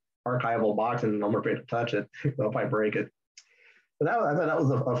in the archival box and I'm afraid to touch it if I break it. But I thought that was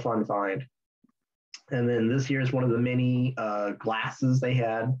a fun find. And then this here is one of the many glasses they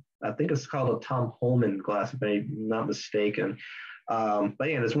had. I think it's called a Tom Holman glass, if I'm not mistaken. But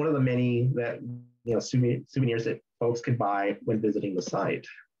yeah, it's one of the many that souvenirs that folks could buy when visiting the site.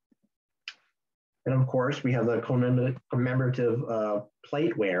 And of course, we have the commemorative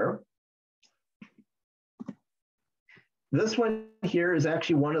plateware. This one here is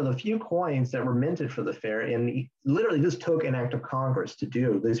actually one of the few coins that were minted for the fair, and literally this took an act of Congress to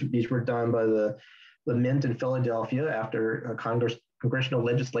do. These were done by the mint in Philadelphia after congressional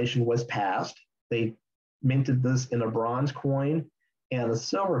legislation was passed. They minted this in a bronze coin and a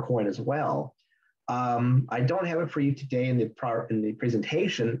silver coin as well. I don't have it for you today in the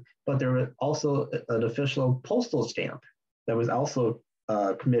presentation, but there was also an official postal stamp that was also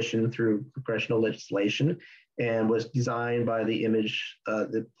commissioned through congressional legislation and was designed by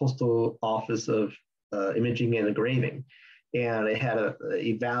the Postal Office of Imaging and Engraving. And it had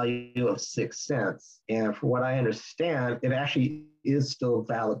a value of 6 cents. And from what I understand, it actually is still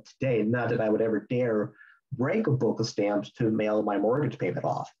valid today. Not that I would ever dare break a book of stamps to mail my mortgage payment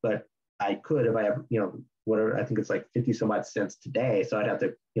off, but I could if I have, whatever, I think it's like 50 some odd cents today. So I'd have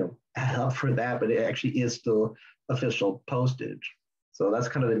to, add up for that, but it actually is still official postage. So that's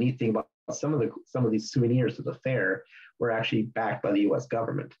kind of the neat thing about some of these souvenirs of the fair were actually backed by the U.S.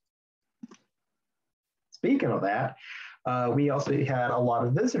 government. Speaking of that, we also had a lot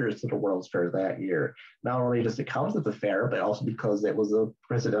of visitors to the World's Fair that year, not only just to come to the fair, but also because it was a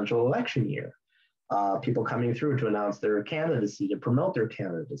presidential election year. People coming through to announce their candidacy, to promote their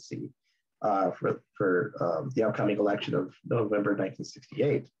candidacy for the upcoming election of November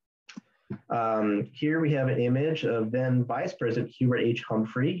 1968. Here we have an image of then Vice President Hubert H.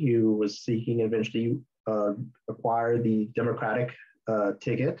 Humphrey, who was seeking eventually acquire the Democratic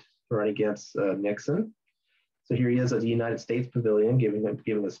ticket to run against Nixon. So here he is at the United States Pavilion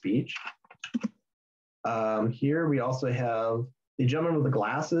giving a speech. Here we also have the gentleman with the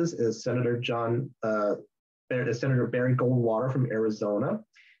glasses is Senator Barry Goldwater from Arizona,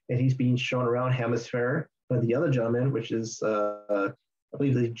 and he's being shown around HemisFair by the other gentleman, which is I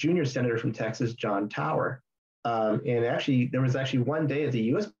believe the junior senator from Texas, John Tower. And actually, there was actually one day at the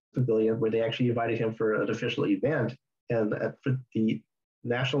U.S. Pavilion where they actually invited him for an official event, and for the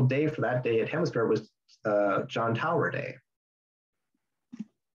national day for that day at HemisFair was John Tower Day.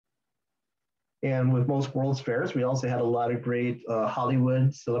 And with most World's Fairs, we also had a lot of great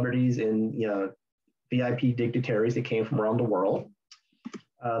Hollywood celebrities and VIP dignitaries that came from around the world.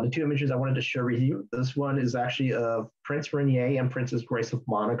 The two images I wanted to share with you, this one is actually of Prince Rainier and Princess Grace of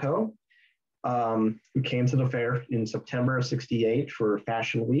Monaco, who came to the fair in September of '68 for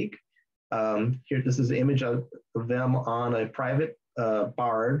Fashion Week. Here, this is an image of them on a private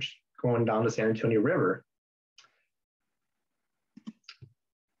barge going down the San Antonio River.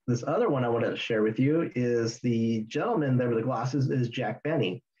 This other one I wanted to share with you is the gentleman there with the glasses is Jack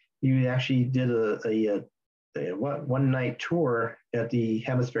Benny. He actually did a one-night tour at the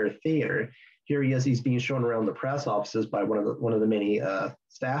HemisFair Theater. Here he is. He's being shown around the press offices by one of the many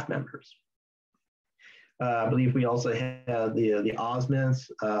staff members. I believe we also had the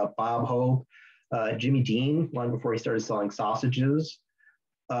Osmonds, Bob Hope, Jimmy Dean, long before he started selling sausages.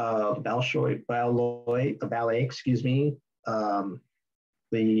 Ballet, excuse me.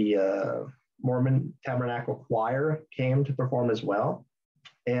 The Mormon Tabernacle Choir came to perform as well.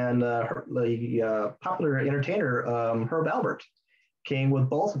 And the popular entertainer, Herb Alpert, came with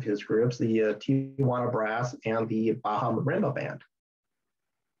both of his groups, the Tijuana Brass and the Baja Marimba Band.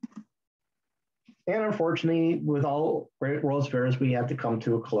 And unfortunately, with all great World's Fairs, we had to come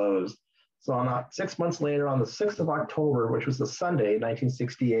to a close. So on 6 months later, on the 6th of October, which was a Sunday,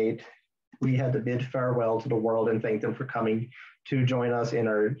 1968, we had to bid farewell to the world and thank them for coming to join us in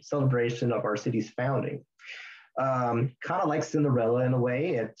our celebration of our city's founding. Kind of like Cinderella in a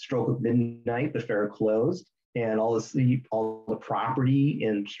way, at stroke of midnight, the fair closed, and all the property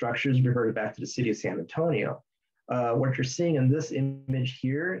and structures reverted back to the city of San Antonio. What you're seeing in this image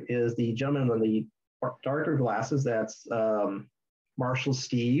here is the gentleman with the darker glasses. That's Marshall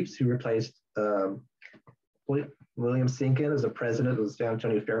Steves, who replaced William Sinkin as the president of the San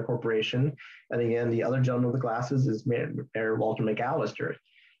Antonio Fair Corporation. And again, the other gentleman with the glasses is Mayor Walter McAllister.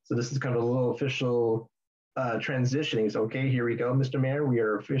 So this is kind of a little official transitioning. So, okay, here we go, Mr. Mayor. We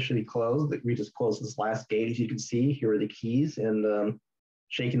are officially closed. We just closed this last gate, as you can see. Here are the keys, and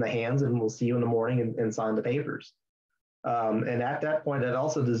shaking the hands, and we'll see you in the morning and sign the papers. And at that point, it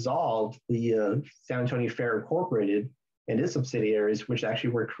also dissolved the San Antonio Fair Incorporated and its subsidiaries, which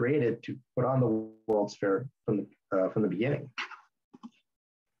actually were created to put on the World's Fair from the beginning.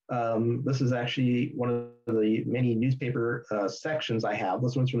 This is actually one of the many newspaper sections I have.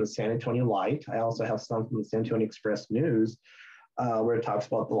 This one's from the San Antonio Light. I also have some from the San Antonio Express News, where it talks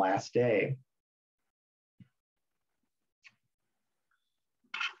about the last day.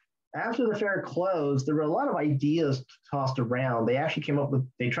 After the fair closed, there were a lot of ideas tossed around. They actually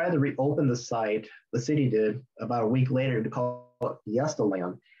they tried to reopen the site, the city did, about a week later, to call it Fiesta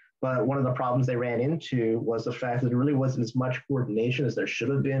Land. But one of the problems they ran into was the fact that there really wasn't as much coordination as there should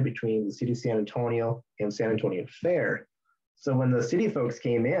have been between the city of San Antonio and San Antonio Fair. So when the city folks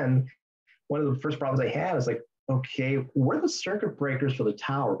came in, one of the first problems they had is like, okay, where are the circuit breakers for the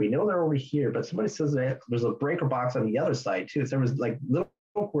tower? We know they're over here, but somebody says that there's a breaker box on the other side too. So there was like little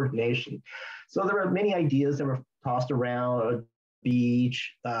coordination. So there were many ideas that were tossed around. A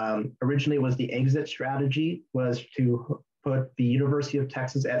beach. Originally, was the exit strategy was to put the University of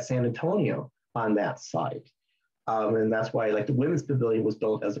Texas at San Antonio on that site. And that's why like the Women's Pavilion was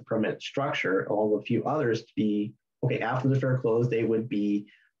built as a permanent structure, along with a few others to be, okay, after the fair closed, they would be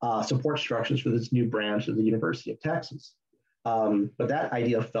support structures for this new branch of the University of Texas. But that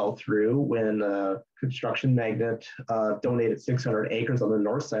idea fell through when construction magnate donated 600 acres on the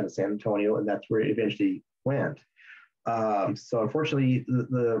north side of San Antonio, and that's where it eventually went. So unfortunately,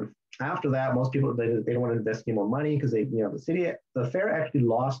 the After that, most people, they don't want to invest any more money because the fair actually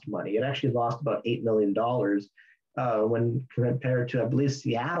lost money. It actually lost about $8 million when compared to, I believe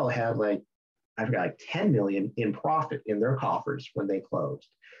Seattle had I forgot, like 10 million in profit in their coffers when they closed.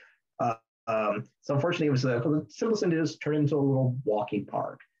 So unfortunately, it was the simplest thing to do is turn into a little walking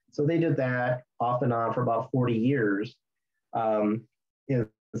park. So they did that off and on for about 40 years.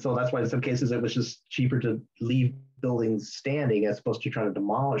 So that's why in some cases it was just cheaper to leave buildings standing as opposed to trying to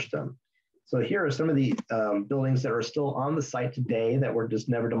demolish them. So here are some of the buildings that are still on the site today that were just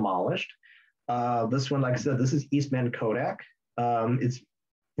never demolished. This one, like I said, this is Eastman Kodak. It's,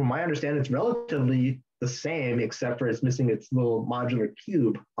 from my understanding, it's relatively the same, except for it's missing its little modular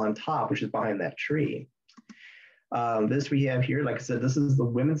cube on top, which is behind that tree. This we have here, like I said, this is the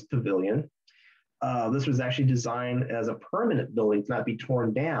Women's Pavilion. This was actually designed as a permanent building to not be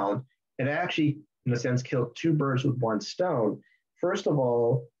torn down. It actually, in a sense, killed two birds with one stone. First of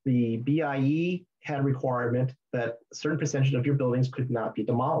all, the BIE had a requirement that a certain percentage of your buildings could not be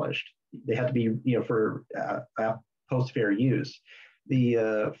demolished. They had to be, for post-fair use.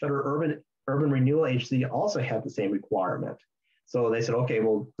 The Federal Urban Renewal Agency also had the same requirement. So they said, okay,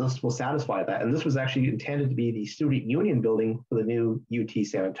 well, this will satisfy that. And this was actually intended to be the student union building for the new UT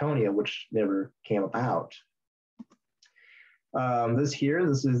San Antonio, which never came about. This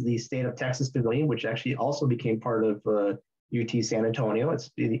is the State of Texas Pavilion, which actually also became part of UT San Antonio. It's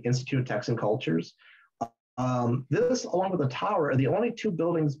the Institute of Texan Cultures. This, along with the tower, are the only two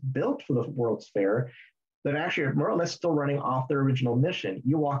buildings built for the World's Fair that actually are more or less still running off their original mission.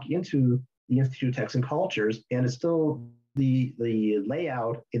 You walk into the Institute of Texan Cultures, and it's still the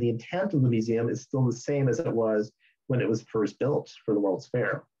layout and the intent of the museum is still the same as it was when it was first built for the World's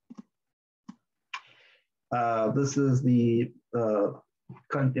Fair. This is it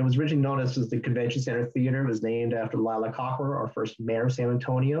was originally known as the Convention Center Theater. It was named after Lila Cocker, our first mayor of San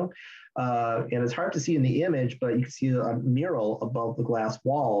Antonio. And it's hard to see in the image, but you can see a mural above the glass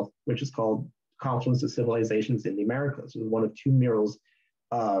wall, which is called Confluence of Civilizations in the Americas. It was one of two murals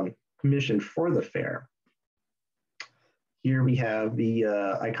commissioned for the fair. Here we have the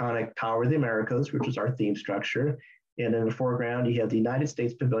iconic Tower of the Americas, which is our theme structure. And in the foreground, you have the United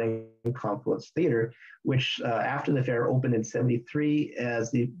States Pavilion Confluence Theater, which after the fair opened in '73 as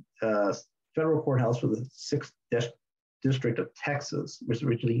the federal courthouse for the 6th District of Texas, which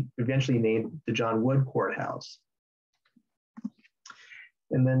was eventually named the John Wood Courthouse.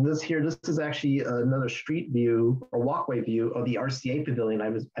 And then this is actually another street view or walkway view of the RCA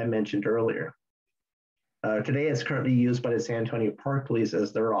Pavilion I mentioned earlier. Today, it's currently used by the San Antonio Park Police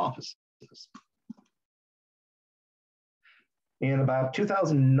as their offices. In about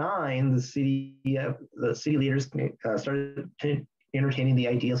 2009, the city leaders started entertaining the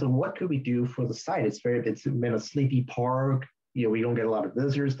ideas of what could we do for the site. It's been a sleepy park. We don't get a lot of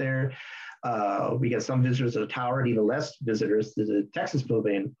visitors there. We get some visitors to the tower and even less visitors to the Texas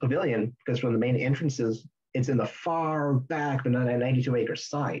Pavilion because from the main entrances, it's in the far back, but not a 92-acre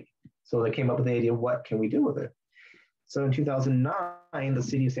site. So they came up with the idea, what can we do with it? So in 2009, the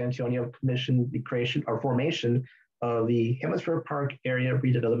city of San Antonio commissioned the creation or formation of the HemisFair Park Area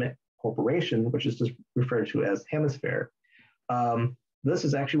Redevelopment Corporation, which is just referred to as HemisFair. This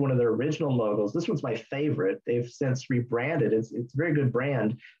is actually one of their original logos. This one's my favorite. They've since rebranded. It's a very good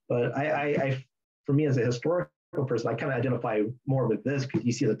brand, but for me as a historical person, I kind of identify more with this because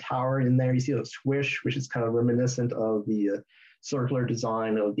you see the tower in there, you see the swish, which is kind of reminiscent of the circular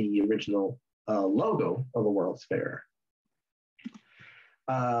design of the original logo of the World's Fair.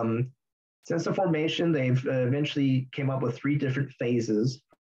 Since the formation, they've eventually came up with 3 different phases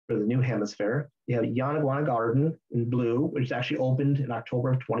for the new HemisFair. You have Yanaguana Garden in blue, which actually opened in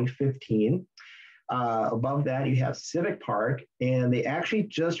October of 2015. Above that, you have Civic Park, and they actually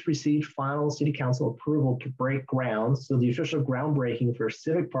just received final city council approval to break ground. So the official groundbreaking for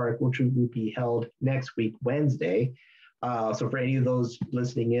Civic Park, which will be held next week, Wednesday. So for any of those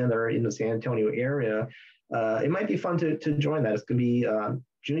listening in that are in the San Antonio area, it might be fun to join that. It's going to be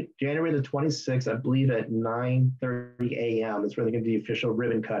January the 26th, I believe at 9:30 a.m. is where they're going to do the official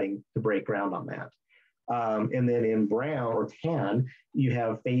ribbon cutting to break ground on that. And then in brown or tan, you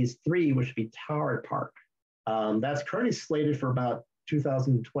have phase 3, which would be Tower Park. That's currently slated for about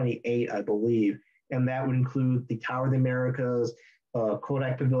 2028, I believe. And that would include the Tower of the Americas,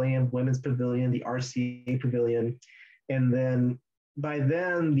 Kodak Pavilion, Women's Pavilion, the RCA Pavilion. And then by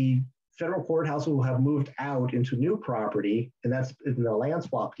then, the federal courthouse will have moved out into new property, and that's in the land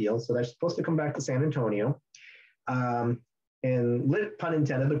swap deal. So that's supposed to come back to San Antonio. And pun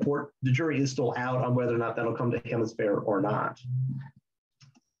intended, the jury is still out on whether or not that'll come to HemisFair or not.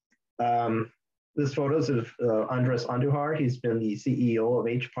 This photo is of Andres Andujar. He's been the CEO of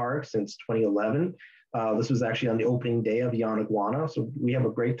H Park since 2011. This was actually on the opening day of Yanaguana. So we have a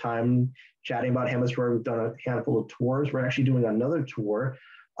great time chatting about HemisFair. We've done a handful of tours. We're actually doing another tour,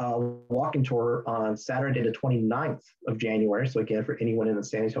 walking tour on Saturday, the 29th of January. So again, for anyone in the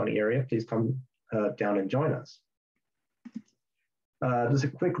San Antonio area, please come down and join us. Just a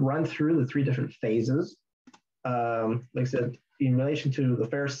quick run through the 3 different phases. Like I said, in relation to the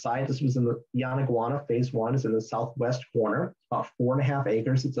fair site, this was in the Yanaguana. Phase 1 is in the southwest corner, about 4.5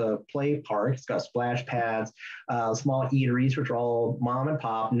 acres. It's a play park. It's got splash pads, small eateries, which are all mom and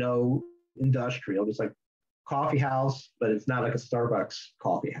pop, no industrial, just like coffee house, but it's not like a Starbucks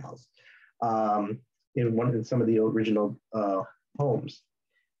coffee house. In some of the original homes.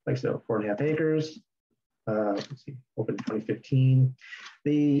 Like so, 4.5 acres. Let's see, opened in 2015.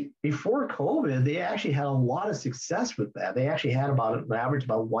 Before COVID, they actually had a lot of success with that. They actually had about an average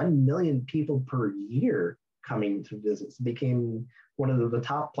about 1 million people per year coming to visit. It became one of the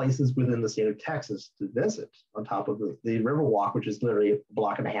top places within the state of Texas to visit, on top of the Riverwalk, which is literally a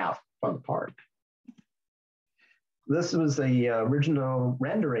block and a half from the park. This was the original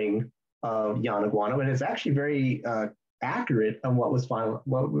rendering of Yanaguana, and it's actually very accurate on what was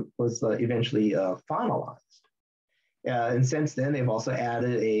eventually finalized. And since then, they've also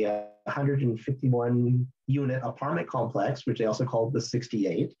added a 151 unit apartment complex, which they also call the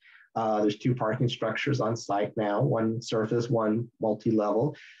 68. There's 2 parking structures on site now, one surface, one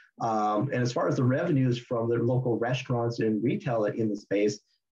multi-level. And as far as the revenues from the local restaurants and retail in the space,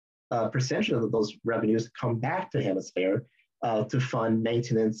 percentage of those revenues come back to HemisFair to fund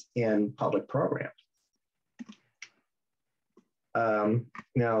maintenance and public programs.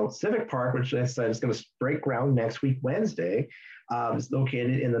 Now, Civic Park, which I said is going to break ground next week, Wednesday, is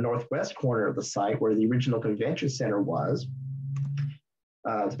located in the northwest corner of the site where the original convention center was.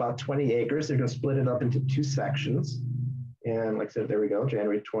 It's about 20 acres. They're going to split it up into 2 sections. And like I said, there we go,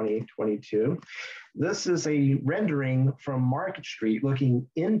 January 2022. This is a rendering from Market Street looking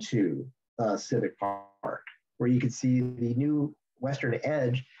into Civic Park, where you can see the new western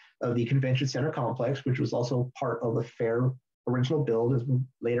edge of the convention center complex, which was also part of the fair original build, is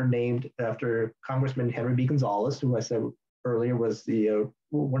later named after Congressman Henry B. Gonzalez, who I said earlier was the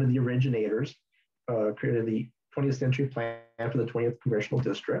one of the originators, created the 20th century plan for the 20th Congressional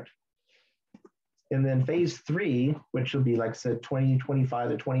District. And then phase 3, which will be, like I said, 2025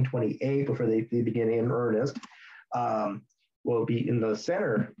 to 2028 before they begin in earnest, will be in the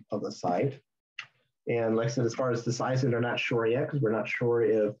center of the site. And like I said, as far as the sizing, they're not sure yet, because we're not sure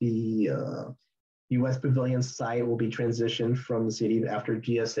if the U.S. Pavilion site will be transitioned from the city after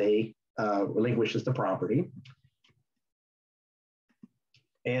GSA relinquishes the property.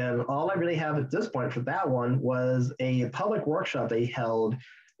 And all I really have at this point for that one was a public workshop they held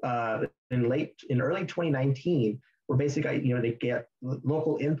in early 2019, where basically, they get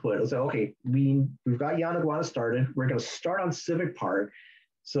local input. It was like, okay, we've got Yanaguana started. We're going to start on Civic Park.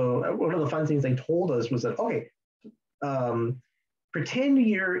 So one of the fun things they told us was that, okay, pretend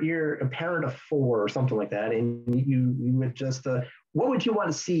you're a parent of 4 or something like that, and you would just, what would you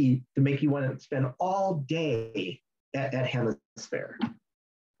want to see to make you want to spend all day at HemisFair?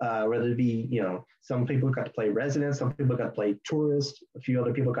 Whether it be, some people got to play residents, some people got to play tourists, a few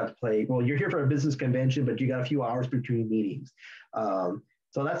other people got to play, well, you're here for a business convention, but you got a few hours between meetings. So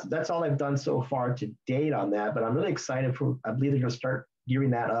that's all I've done so far to date on that, but I'm really excited I believe they're going to start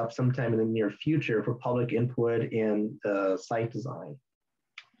gearing that up sometime in the near future for public input and site design.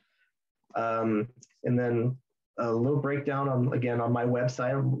 And then a little breakdown on my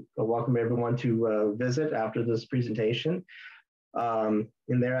website. I welcome everyone to visit after this presentation.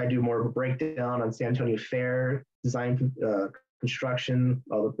 In there, I do more of a breakdown on San Antonio Fair, design, construction,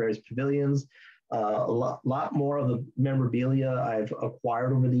 all the various pavilions, a lot more of the memorabilia I've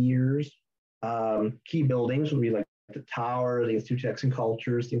acquired over the years. Key buildings will be like the tower, the Institute of Texan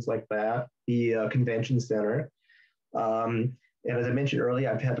Cultures, things like that, the convention center. And as I mentioned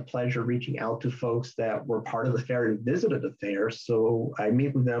earlier, I've had the pleasure of reaching out to folks that were part of the fair and visited the fair. So I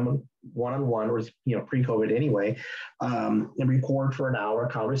meet with them one-on-one, or pre-COVID anyway, and record for an hour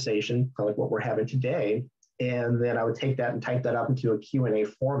conversation, kind of like what we're having today. And then I would take that and type that up into a Q&A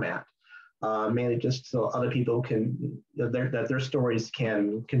format, mainly just so other people can, that their stories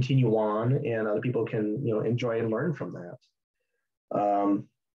can continue on and other people can, enjoy and learn from that.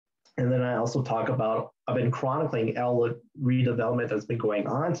 And then I also talk about, I've been chronicling all redevelopment that's been going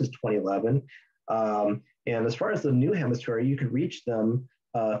on since 2011. And as far as the new HemisFair, you can reach them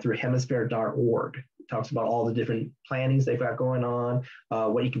through hemisfair.org. It talks about all the different plannings they've got going on,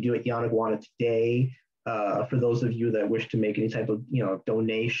 what you can do at Yanaguana today, For those of you that wish to make any type of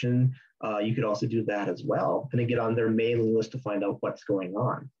donation, you could also do that as well, and then get on their mailing list to find out what's going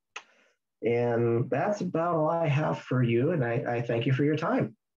on. And that's about all I have for you, and I thank you for your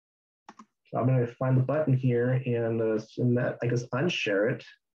time. So I'm going to find the button here and I guess unshare it.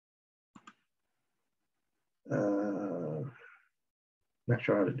 Not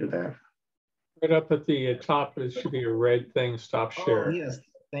sure how to do that. Right up at the top, there should be a red thing, stop share. Oh, yes,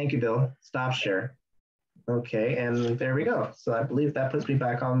 thank you, Bill. Stop share. Okay, and there we go. So I believe that puts me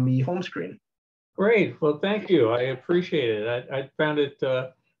back on the home screen. Great. Well, thank you. I appreciate it. I found it,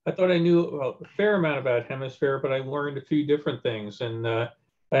 I thought I knew a fair amount about HemisFair, but I learned a few different things. And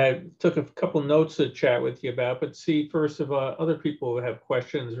I took a couple notes to chat with you about, but see first if other people have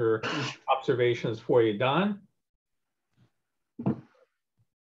questions or observations for you. Don?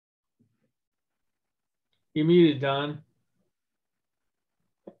 You muted, Don.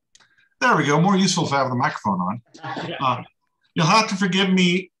 There we go. More useful to have the microphone on. You'll have to forgive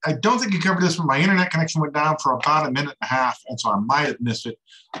me. I don't think you covered this, but my internet connection went down for about a minute and a half, and so I might have missed it.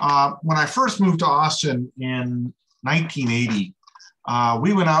 When I first moved to Austin in 1980,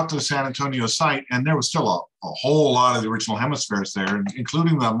 we went out to the San Antonio site, and there was still a whole lot of the original HemisFairs there,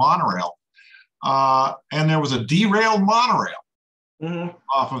 including the monorail. And there was a derailed monorail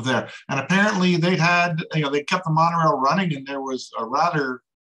off of there. And apparently they kept the monorail running, and there was a rather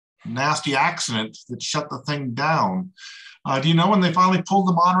nasty accident that shut the thing down. Do you know when they finally pulled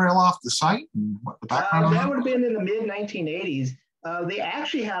the monorail off the site and what the background? That would have been in the mid 1980s. They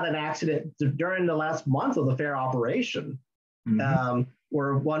actually had an accident during the last month of the fair operation,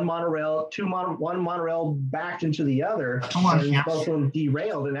 where one monorail backed into the other, and both of them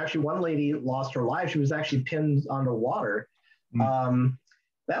derailed. And actually, one lady lost her life. She was actually pinned underwater.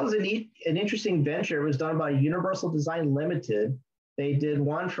 That was an interesting venture. It was done by Universal Design Limited. They did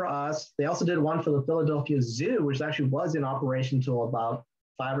one for us. They also did one for the Philadelphia Zoo, which actually was in operation until about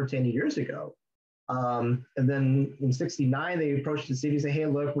 5 or 10 years ago. And then in '69, they approached the city and said, hey,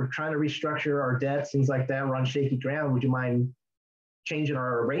 look, we're trying to restructure our debts, things like that. We're on shaky ground. Would you mind changing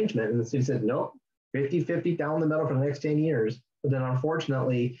our arrangement? And the city said, nope, 50-50 down the middle for the next 10 years. But then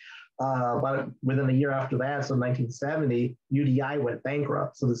unfortunately, but within a year after that, so 1970, UDI went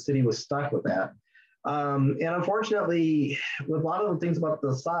bankrupt. So the city was stuck with that. And unfortunately, with a lot of the things about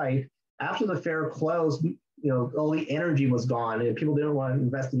the site, after the fair closed, all the energy was gone and people didn't want to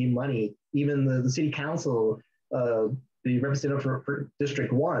invest any money. Even the city council, the representative for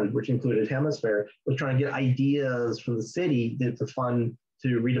District 1, which included HemisFair, was trying to get ideas from the city to fund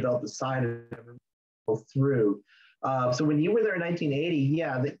to redevelop the site and go through. So when you were there in 1980,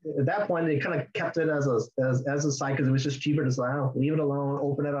 at that point, they kind of kept it as a site because it was just cheaper to say, oh, leave it alone,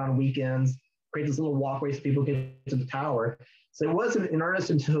 open it on weekends, create this little walkway so people get to the tower. So it wasn't in earnest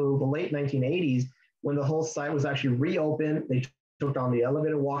until the late 1980s when the whole site was actually reopened. They took on the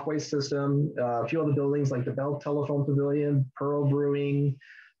elevated walkway system, a few other buildings like the Bell Telephone Pavilion, Pearl Brewing.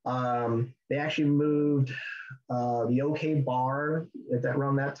 They actually moved the OK Bar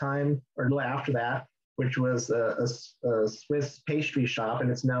around that time, or a little after that, which was a Swiss pastry shop,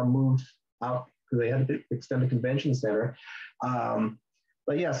 and it's now moved out because they had to extend the convention center.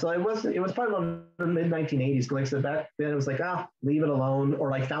 But yeah, so it was probably the mid 1980s. Like I said, back then it was like, leave it alone, or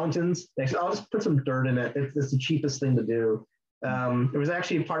like fountains. They said, I'll just put some dirt in it. It's the cheapest thing to do. It was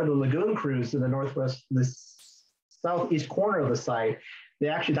actually part of the lagoon cruise in the northwest, the southeast corner of the site.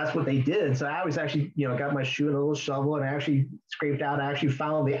 That's what they did. So I was actually, got my shoe and a little shovel, and I actually scraped out. I actually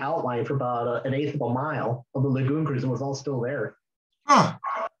found the outline for about an eighth of a mile of the lagoon cruise. It was all still there. Huh.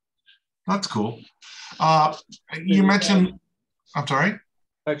 That's cool. You mentioned, I'm sorry.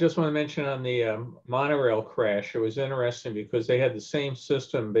 I just want to mention on the monorail crash, it was interesting because they had the same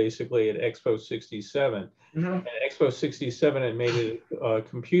system basically at Expo 67. And Expo 67 had made it a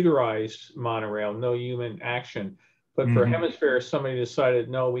computerized monorail, no human action. But for HemisFair, somebody decided,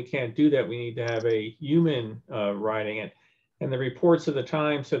 no, we can't do that. We need to have a human riding it. And the reports of the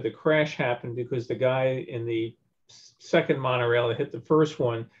time said the crash happened because the guy in the second monorail that hit the first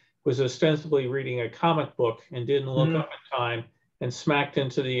one was ostensibly reading a comic book and didn't look up in time and smacked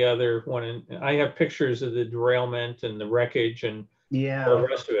into the other one. And I have pictures of the derailment and the wreckage and the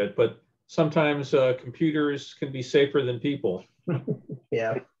rest of it. But sometimes computers can be safer than people.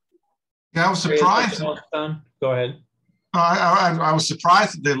 Yeah, I was surprised. Go ahead. I was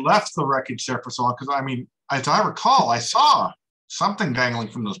surprised that they left the wreckage there for so long because, I mean, as I recall, I saw something dangling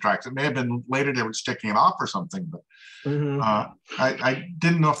from those tracks. It may have been later they were sticking it off or something, but I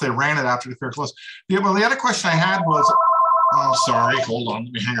didn't know if they ran it after the fair closed. The other question I had was, oh, sorry, hold on,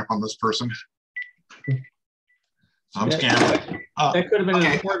 let me hang up on this person. I'm scamming. That could have been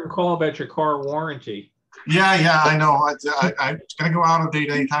an important call about your car warranty. Yeah, I know. It's going to go out of date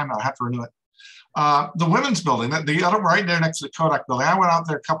anytime now. I have to renew it. The women's building, the other right there next to the Kodak building. I went out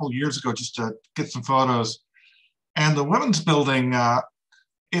there a couple of years ago just to get some photos. And the women's building,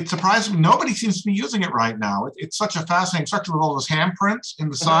 it surprised me. Nobody seems to be using it right now. It's such a fascinating structure with all those handprints in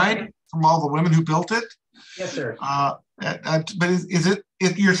the side from all the women who built it. Yes, sir. But is it,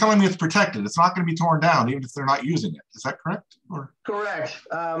 you're telling me it's protected? It's not going to be torn down even if they're not using it. Is that correct? Or? Correct.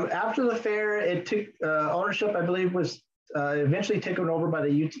 After the fair, it took ownership, I believe, was eventually taken over by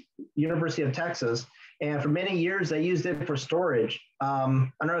the University of Texas. And for many years, they used it for storage. I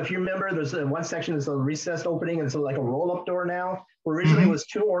don't know if you remember, there's one section that's a recessed opening, and it's like a roll-up door now. Originally, it was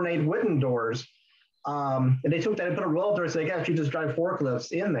two ornate wooden doors. And they took that and put a roll-up door, so they could actually just drive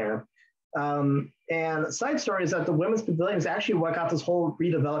forklifts in there. And side story is that the women's pavilion is actually what got this whole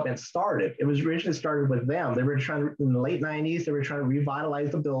redevelopment started. It was originally started with them. They were trying to, in the late 90s, they were trying to revitalize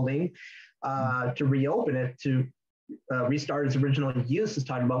the building, to reopen it, to restart its original use, is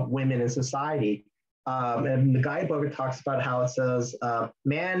talking about women in society. And the guidebook, it talks about how it says,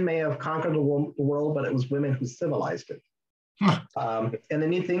 man may have conquered the world, but it was women who civilized it. And the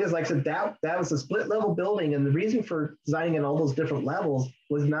neat thing is, like I said, that was a split level building. And the reason for designing in all those different levels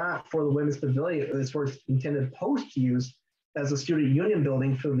was not for the women's pavilion. It was for its intended post use as a student union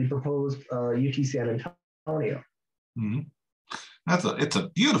building for the proposed UT San Antonio. Mm-hmm. It's a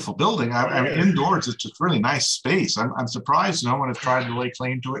beautiful building. I mean, indoors, it's just really nice space. I'm surprised no one has tried to lay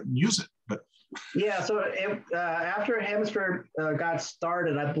claim to it and use it. But yeah, so after HemisFair got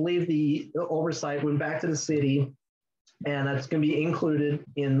started, I believe the oversight went back to the city, and that's going to be included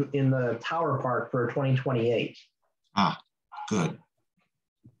in the Tower Park for 2028. Ah, good.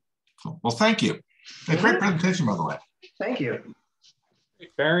 Cool. Well, thank you. A great presentation, by the way. Thank you.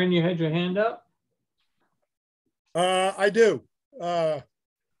 Baron, you had your hand up? I do. Let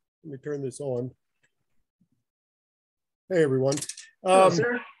me turn this on. Hey, everyone. Hello,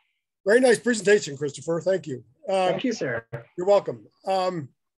 sir. Very nice presentation, Christopher. Thank you. Thank you, sir. You're welcome. I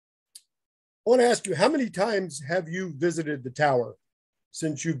want to ask you, how many times have you visited the tower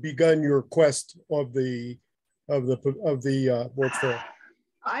since you've begun your quest of the World's Fair?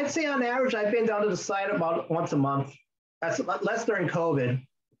 I'd say on average, I've been down to the site about once a month. That's less during COVID,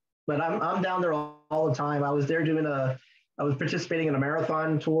 but I'm down there all the time. I was there I was participating in a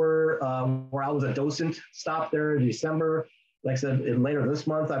marathon tour where I was a docent. Stopped there in December. Like I said, later this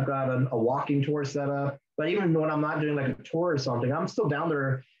month, I've got a walking tour set up. But even when I'm not doing like a tour or something, I'm still down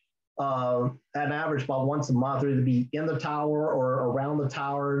there at an average about once a month, either be in the tower or around the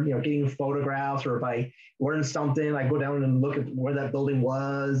tower, getting photographs, or if I learn something, I go down and look at where that building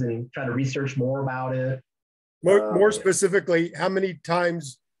was and try to research more about it. More specifically, how many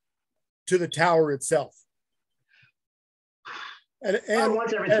times to the tower itself? And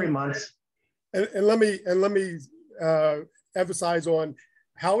once every 3 months. And let me emphasize on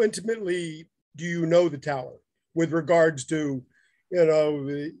how intimately do you know the tower with regards to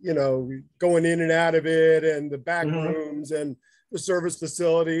going in and out of it, and the back rooms and the service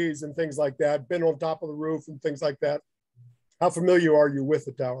facilities and things like that, been on top of the roof and things like that. How familiar are you with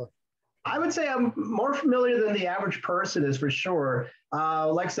the tower? I would say I'm more familiar than the average person is, for sure.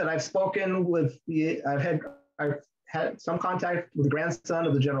 Like I said, I've had some contact with the grandson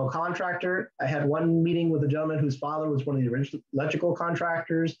of the general contractor. I had one meeting with a gentleman whose father was one of the original electrical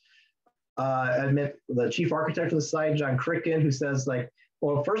contractors. I met the chief architect of the site, John Cricken, who says,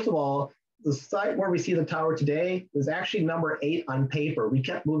 well, first of all, the site where we see the tower today was actually number 8 on paper. We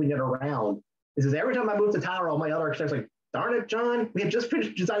kept moving it around. He says, every time I move the tower, all my other architects are like, darn it, John, we had just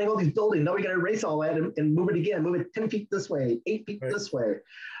finished designing all these buildings. Now we got to erase all that and move it again, move it 10 feet this way, 8 feet this way.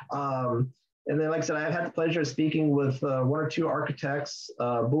 And then, like I said, I've had the pleasure of speaking with 1 or 2 architects.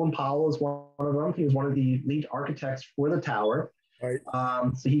 Boone Powell is one of them. He was one of the lead architects for the tower. Right.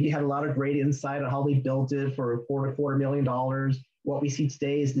 So he had a lot of great insight on how they built it for $4.25 million. What we see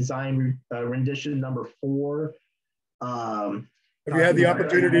today is design rendition number 4. Have you had the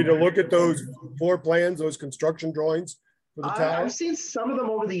opportunity to look at those floor plans, those construction drawings for the tower? I've seen some of them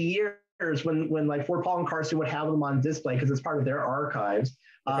over the years when like Fort Paul and Carson would have them on display because it's part of their archives.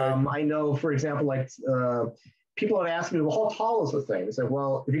 Okay. I know, for example, people have asked me, well, how tall is the thing? I said,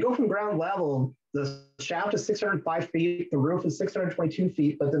 well, if you go from ground level, the shaft is 605 feet, the roof is 622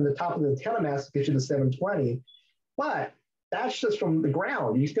 feet, but then the top of the antenna mast gets you to 720. But that's just from the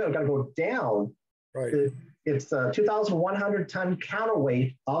ground. You still got to go down. Right. It's a 2,100 ton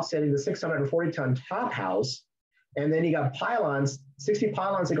counterweight offsetting the 640 ton top house. And then you got pylons, 60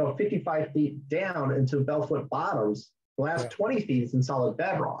 pylons that go 55 feet down into Belfoot bottoms. The last 20 feet is in solid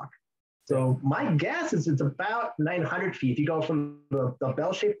bedrock. So my guess is it's about 900 feet. You go from the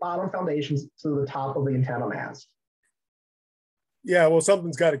bell-shaped bottom foundations to the top of the antenna mast. Yeah, well,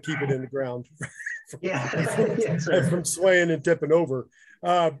 something's got to keep it in the ground from swaying and tipping over.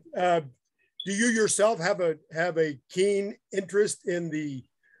 Do you yourself have a keen interest in the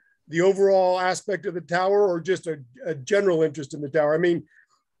overall aspect of the tower, or just a general interest in the tower? I mean,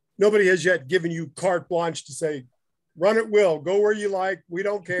 nobody has yet given you carte blanche to say, run at will, go where you like, we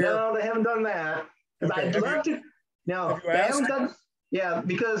don't care. No, they haven't done that. Okay. I'd love to. No, they haven't done. Yeah,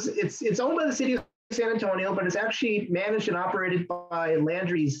 because it's owned by the city of San Antonio, but it's actually managed and operated by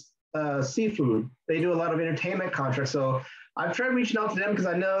Landry's Seafood. They do a lot of entertainment contracts. So I've tried reaching out to them because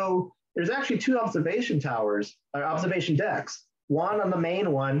I know there's actually 2 observation towers, or observation decks, one on the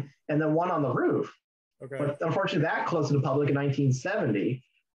main one and then one on the roof. Okay. But unfortunately, that closed to the public in 1970.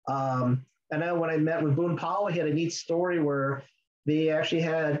 I know when I met with Boone Powell, he had a neat story where they actually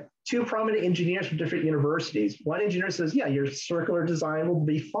had 2 prominent engineers from different universities. One engineer says, yeah, your circular design will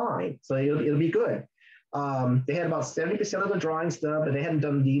be fine. So it'll be good. They had about 70% of the drawings done, but they hadn't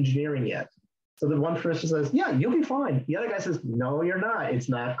done the engineering yet. So the one person says, yeah, you'll be fine. The other guy says, no, you're not. It's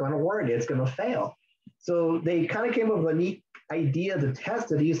not going to work. It's going to fail. So they kind of came up with a neat idea to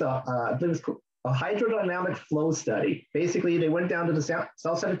test it. They used I believe it's a hydrodynamic flow study. Basically, they went down to the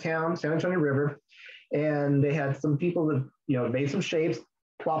south side of town, San Antonio River, and they had some people that made some shapes,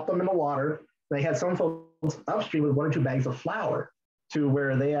 plopped them in the water. They had some folks upstream with 1 or 2 bags of flour, to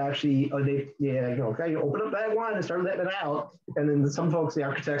where they actually okay, you open up bag 1 and start letting it out, and then some folks, the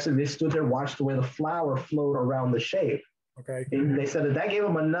architects, they stood there, watched the way the flour flowed around the shape. Okay. And they said that gave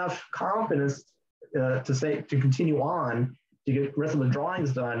them enough confidence to continue on, to get the rest of the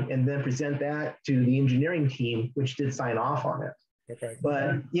drawings done, and then present that to the engineering team, which did sign off on it. Okay.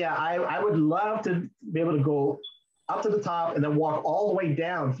 But yeah, I would love to be able to go up to the top and then walk all the way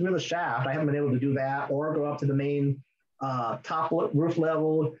down through the shaft. I haven't been able to do that, or go up to the main top roof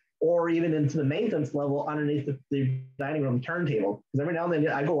level, or even into the maintenance level underneath the dining room turntable. Because every now and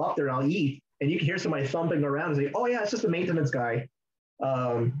then I go up there and I'll eat, and you can hear somebody thumping around and say, oh yeah, it's just a maintenance guy,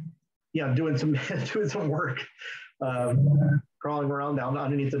 doing some work. Crawling around down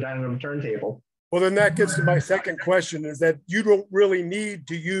underneath the dining room turntable. Well, then that gets to my second question, is that you don't really need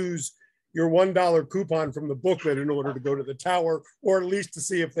to use your $1 coupon from the booklet in order to go to the tower, or at least to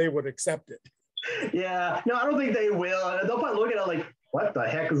see if they would accept it. Yeah, no, I don't think they will. They'll probably look at it like, what the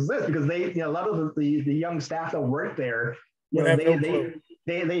heck is this? Because they, a lot of the young staff that work there, they're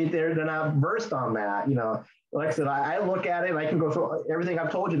not versed on that. Like I said, I look at it and I can go through everything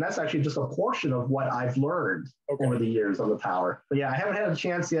I've told you, and that's actually just a portion of what I've learned over the years on the tower. But yeah, I haven't had a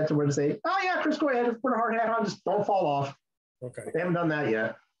chance yet to say, oh yeah, Chris, go ahead, just put a hard hat on, just don't fall off. Okay. They haven't done that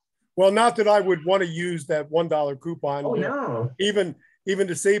yet. Well, not that I would want to use that $1 coupon. Oh, no. Even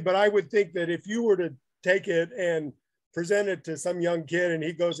to see, but I would think that if you were to take it and present it to some young kid, and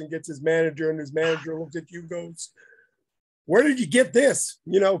he goes and gets his manager, and his manager looks at you and goes, where did you get this?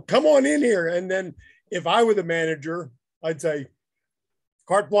 Come on in here. And then if I were the manager, I'd say,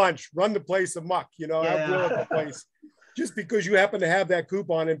 carte blanche, run the place amok, outgrow the place. Just because you happen to have that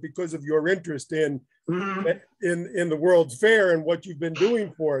coupon, and because of your interest in the World's Fair and what you've been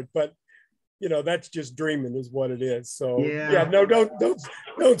doing for it. But that's just dreaming, is what it is. So yeah, no,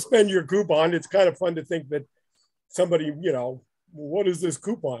 don't spend your coupon. It's kind of fun to think that somebody, what is this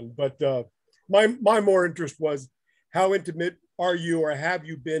coupon? But my more interest was, how intimate are you, or have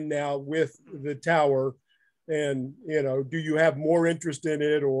you been now with the tower? And, do you have more interest in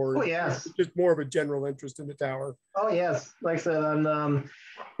it, or just more of a general interest in the tower? Oh, yes. Like I said,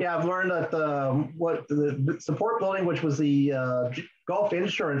 I've learned that the support building, which was the Gulf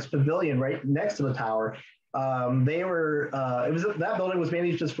Insurance Pavilion right next to the tower, that building was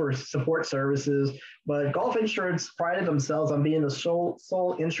mainly just for support services, but Gulf Insurance prided themselves on being the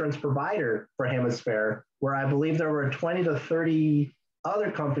sole insurance provider for HemisFair, where I believe there were 20 to 30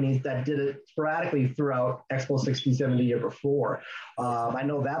 other companies that did it sporadically throughout Expo 67 the year before. I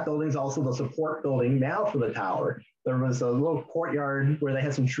know that building is also the support building now for the tower. There was a little courtyard where they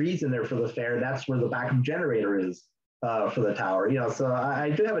had some trees in there for the fair. That's where the backup generator is for the tower. So I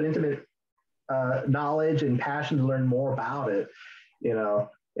do have an intimate knowledge and passion to learn more about it. And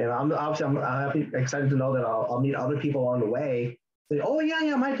I'm happy, excited to know that I'll meet other people along the way. Say, oh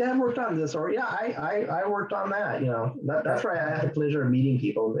yeah, my dad worked on this, or yeah, I worked on that. That's why I had the pleasure of meeting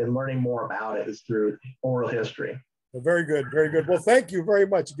people and learning more about it, is through oral history. Well, very good, very good. Well, thank you very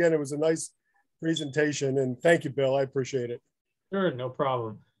much. Again, it was a nice presentation, and thank you, Bill. I appreciate it. Sure, no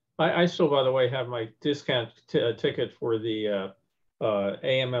problem. I still, by the way, have my discount ticket for the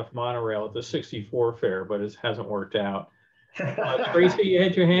AMF monorail at the 64 fair, but it hasn't worked out. Tracy, you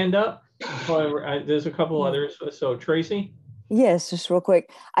had your hand up? Well, there's a couple others. So Tracy? Yes, just real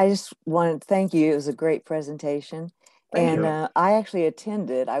quick. I just wanted to thank you. It was a great presentation. Thank And you. I actually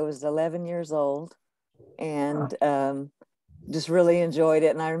attended. I was 11 years old and just really enjoyed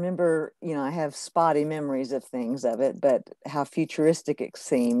it. And I remember, I have spotty memories of things of it, but how futuristic it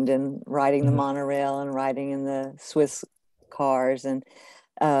seemed, and riding the monorail and riding in the Swiss cars and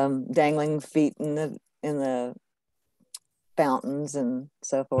dangling feet in the fountains and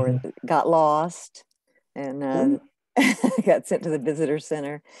so forth. Got lost and got sent to the visitor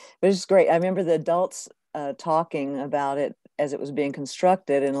center. But it was great. I remember the adults talking about it as it was being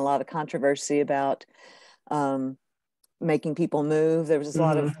constructed, and a lot of controversy about making people move. There was just a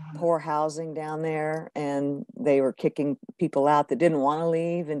lot of poor housing down there, and they were kicking people out that didn't want to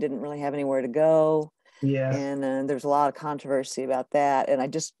leave and didn't really have anywhere to go. Yes. And there's a lot of controversy about that. And I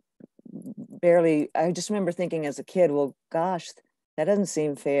just remember thinking as a kid, well, gosh, that doesn't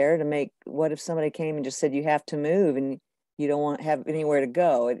seem fair to make. What if somebody came and just said you have to move and you don't want to have anywhere to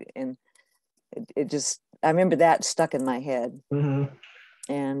go? It just, I remember that stuck in my head.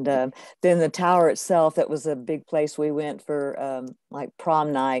 And then the tower itself, that was a big place we went for like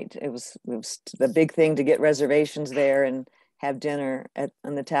prom night. It was the big thing to get reservations there and have dinner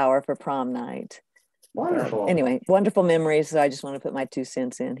on the tower for prom night. Wonderful. But anyway, wonderful memories. So I just want to put my 2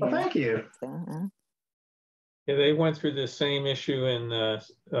 cents in here. Well, thank you. So, Yeah, they went through the same issue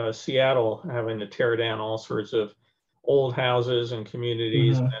in Seattle, having to tear down all sorts of old houses and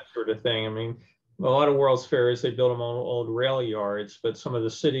communities and that sort of thing. I mean, a lot of World's Fairs, they build them on old rail yards, but some of the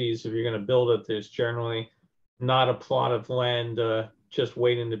cities, if you're going to build it, there's generally not a plot of land just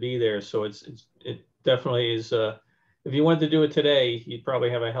waiting to be there. So it definitely is. If you wanted to do it today, you'd probably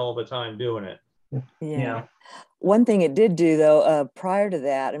have a hell of a time doing it. Yeah. One thing it did do, though, prior to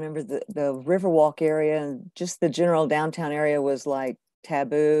that, I remember the Riverwalk area and just the general downtown area was like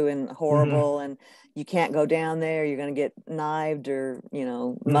taboo and horrible, and you can't go down there. You're going to get knifed or,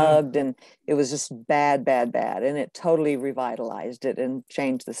 mugged. And it was just bad, bad, bad. And it totally revitalized it and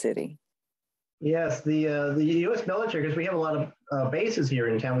changed the city. Yes, the U.S. military, because we have a lot of bases here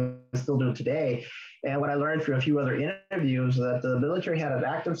in town, we still do today. And what I learned through a few other interviews, that the military had an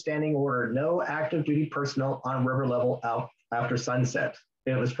active standing order: no active duty personnel on river level out after sunset.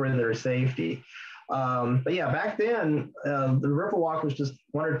 It was for their safety. But yeah, back then, the Riverwalk was just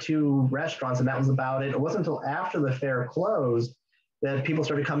 1 or 2 restaurants, and that was about it. It wasn't until after the fair closed that people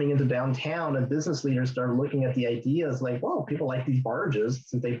started coming into downtown, and business leaders started looking at the ideas like, whoa, people like these barges,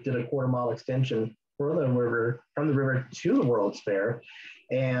 since they did a 1/4-mile extension for the river, from the river to the World's Fair.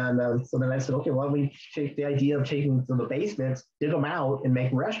 And so then I said, okay, why don't we take the idea of taking the basements, dig them out, and make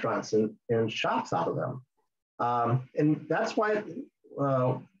restaurants and shops out of them. And that's why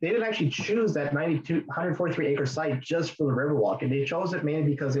they didn't actually choose that 143-acre site just for the Riverwalk. And they chose it mainly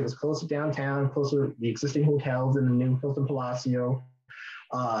because it was close to downtown, close to the existing hotels in the new Hilton Palacio,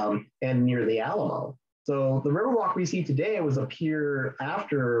 and near the Alamo. So the Riverwalk we see today was a pure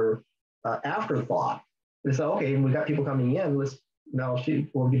afterthought. They said, okay, we got people coming in, we'll be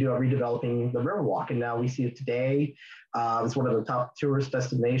redeveloping the Riverwalk. And now we see it today. It's one of the top tourist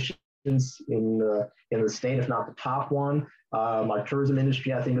destinations in the state, if not the top one. Our tourism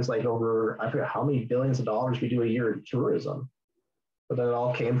industry, I think, is like over, I forget how many billions of dollars we do a year in tourism. But that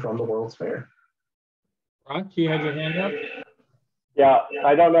all came from the World's Fair. Rock, you had your hand up? Yeah,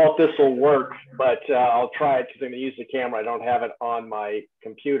 I don't know if this will work, but I'll try it because I'm going to use the camera. I don't have it on my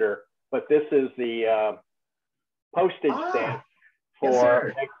computer. But this is the postage stamp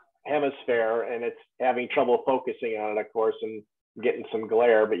for HemisFair, and it's having trouble focusing on it, of course, and getting some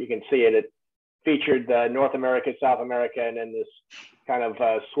glare, but you can see it. It featured North America, South America, and then this kind of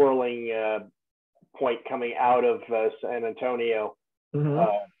swirling point coming out of San Antonio,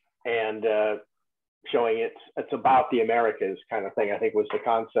 and showing it's about the Americas kind of thing, I think was the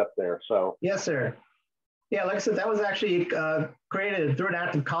concept there. So yes, sir. Yeah, like I said, that was actually created through an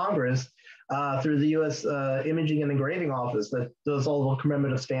act of Congress through the U.S. Imaging and Engraving Office that does all the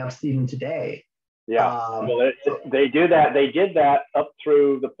commemorative stamps even today. Yeah, well, they do that. They did that up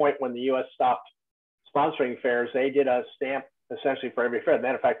through the point when the U.S. stopped sponsoring fairs. They did a stamp essentially for every fair. As a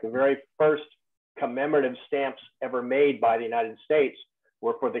matter of fact, the very first commemorative stamps ever made by the United States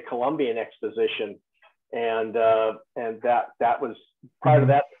were for the Columbian Exposition, and that was prior to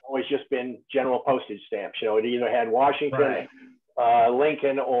that. Always just been general postage stamps. You know, it either had Washington,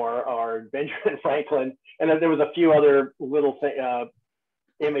 Lincoln, or Benjamin Franklin, and then there was a few other little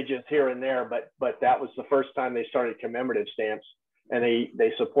images here and there, but that was the first time they started commemorative stamps, and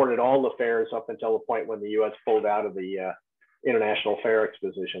they supported all the fairs up until the point when the U.S. pulled out of the International Fair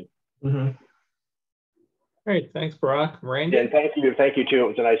Exposition. Great. Thanks, Brock. Randy? And thank you too. It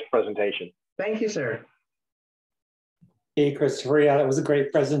was a nice presentation. Thank you, sir. Hey, Christopher. Yeah, that was a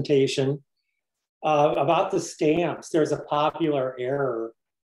great presentation. About the stamps, there's a popular error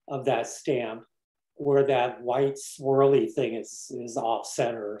of that stamp where that white swirly thing is off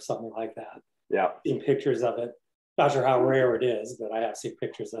center or something like that. Yeah. Seen pictures of it. Not sure how rare it is, but I have seen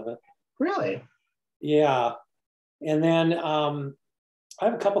pictures of it. Really? Yeah. And then I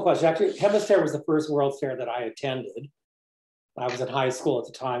have a couple questions. Actually, HemisFair was the first World's Fair that I attended. I was in high school at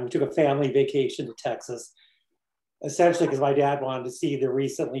the time. We took a family vacation to Texas, essentially because my dad wanted to see the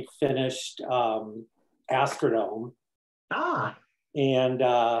recently finished Astrodome. Ah. And,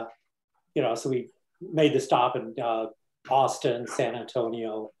 so we made the stop in Austin, San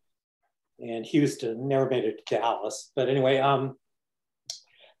Antonio, and Houston. Never made it to Dallas. But anyway, I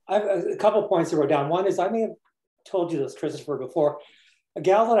have a couple points I wrote down. One is, I may have told you this, Christopher, before. A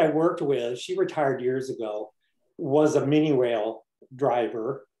gal that I worked with, she retired years ago, was a mini rail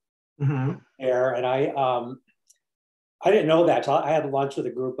driver there. And I didn't know that till I had lunch with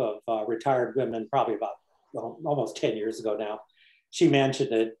a group of retired women, probably about almost 10 years ago now. She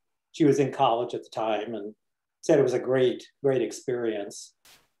mentioned it. She was in college at the time and said it was a great, great experience.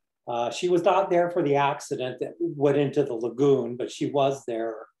 She was not there for the accident that went into the lagoon, but she was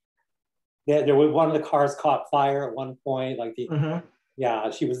there. There was one of the cars caught fire at one point, like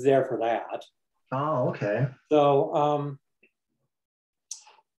yeah, she was there for that. Oh, okay. So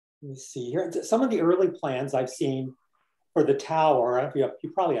let me see here. Some of the early plans I've seen for the tower,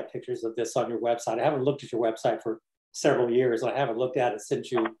 you probably have pictures of this on your website. I haven't looked at your website for several years. I haven't looked at it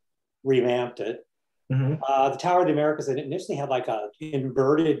since you revamped it. The Tower of the Americas, it initially had like a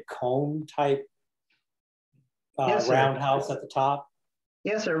inverted cone type roundhouse at the top.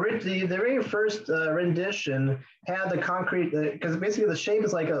 Yes, sir. The very first rendition had the concrete, because basically the shape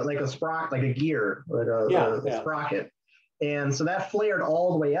is like a sprocket, like a gear, like a sprocket. And so that flared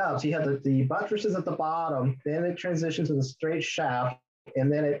all the way up. So you had the buttresses at the bottom, then it transitioned to the straight shaft,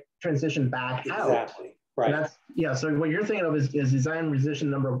 and then it transitioned back out. Exactly. Right. And so what you're thinking of is design rendition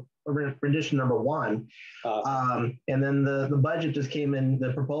number one. And then the budget just came in,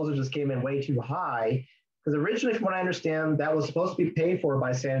 the proposal just came in way too high. Because originally, from what I understand, that was supposed to be paid for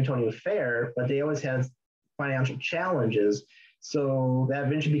by San Antonio Fair, but they always had financial challenges. So that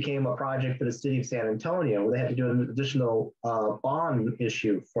eventually became a project for the city of San Antonio, where they had to do an additional bond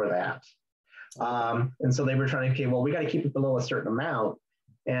issue for that. And so they were trying to, okay, well, we got to keep it below a certain amount.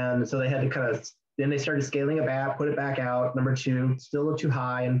 And so they had to then they started scaling it back, put it back out. Number 2, still too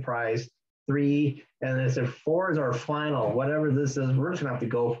high in price. 3, and they said 4 is our final, whatever this is, we're just gonna have to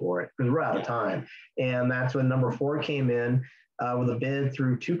go for it because we're out of time. And that's when number 4 came in with a bid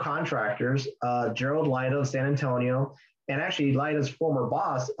through 2 contractors, Gerald Lida of San Antonio, and actually Lida's former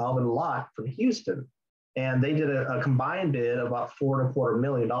boss, Alvin Lott from Houston. And they did a combined bid of about $4.25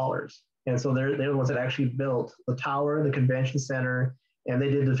 million. And so they're the ones that actually built the tower, the convention center, and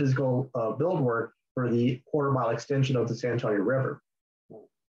they did the physical build work for the quarter-mile extension of the San Antonio River.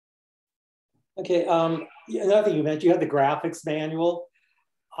 Okay, another thing you mentioned, you had the graphics manual.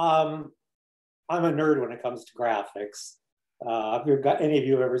 I'm a nerd when it comes to graphics. Any of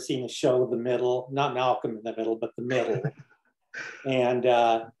you have ever seen the show The Middle? Not Malcolm in the Middle, but The Middle. And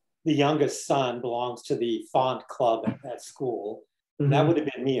the youngest son belongs to the font club at school. That would have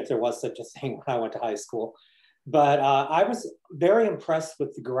been me if there was such a thing when I went to high school. But I was very impressed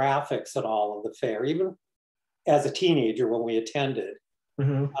with the graphics at all of the fair, even as a teenager when we attended.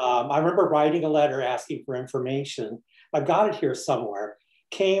 I remember writing a letter asking for information. I've got it here somewhere.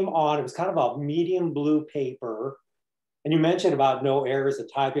 Came on, it was kind of a medium blue paper. And you mentioned about no errors in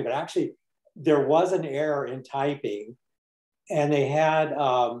typing, but actually there was an error in typing. And they had,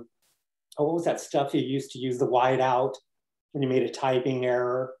 what was that stuff you used to use, the whiteout, when you made a typing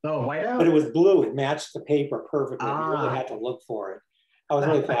error? Oh, whiteout? But it was blue, it matched the paper perfectly. You really had to look for it. I was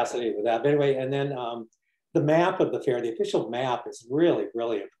really fascinated with that. But anyway, and then the map of the fair, the official map is really,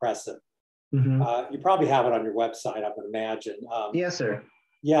 really impressive. You probably have it on your website, I would imagine. Yes, sir.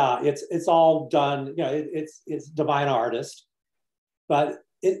 Yeah, it's all done, it's Divine Artist, but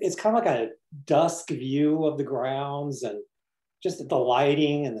it's kind of like a dusk view of the grounds and just the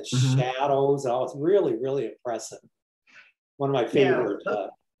lighting and the shadows. Oh, it's really, really impressive. One of my favorite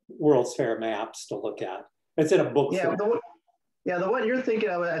World's Fair maps to look at. It's in a book. Yeah, the one you're thinking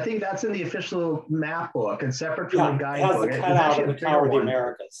of, I think that's in the official map book and separate from the guidebook. It has the cutout of the Tower of the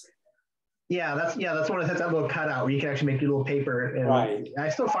Americas. Yeah, that's one that has that little cutout where you can actually make your little paper. And I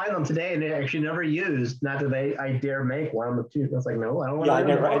still find them today, and they're actually never used. Not that I dare make one of the two. I was like, no, I don't want to. I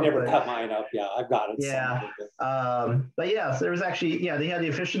never cut mine up. Yeah, I've got it. Yeah, but yeah, so there was actually they had the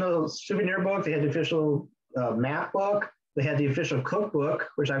official souvenir book. They had the official map book. They had the official cookbook,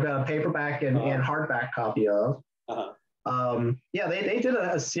 which I've got a paperback and hardback copy of. Yeah, they did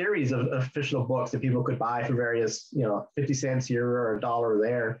a series of official books that people could buy for various, 50 cents here or $1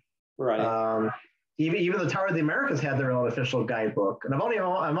 there. Right. Even the Tower of the Americas had their own official guidebook, and I've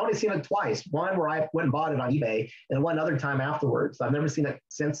only seen it twice. One where I went and bought it on eBay, and one other time afterwards. I've never seen it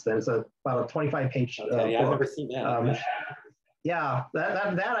since then. It's about a 25-page Okay, book. I've never seen that. Yeah,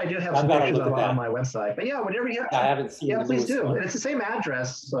 that I do have some pictures of on my website. But yeah, whenever you have, I haven't seen. Yeah, please do. And it's the same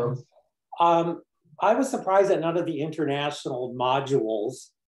address. So, I was surprised that none of the international modules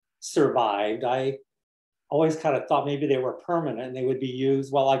survived. I always kind of thought maybe they were permanent and they would be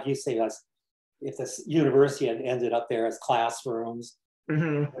used. Well, like you say, if this university had ended up there as classrooms,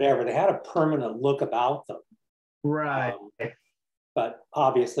 whatever, they had a permanent look about them. Right. But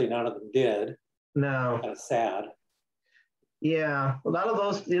obviously none of them did. No. Kind of sad. Yeah, a lot of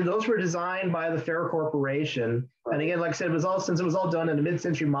those were designed by the Fair Corporation. Right. And again, like I said, since it was all done in a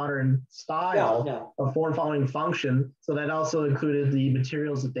mid-century modern style of form following function, so that also included the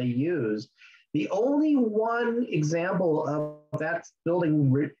materials that they used. The only one example of that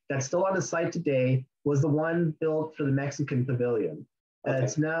building that's still on the site today was the one built for the Mexican Pavilion. Okay.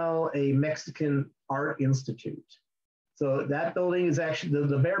 It's now a Mexican Art Institute. So that building is actually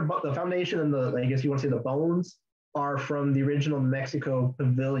the foundation and I guess you want to say the bones are from the original Mexico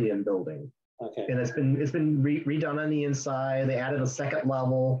Pavilion building. Okay. And it's been redone on the inside. They added a second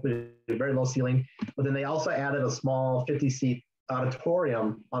level with a very low ceiling, but then they also added a small 50-seat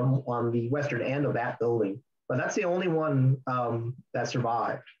auditorium on the western end of that building. But that's the only one that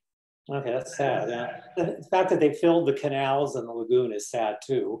survived. Okay, that's sad. Yeah. The fact that they filled the canals and the lagoon is sad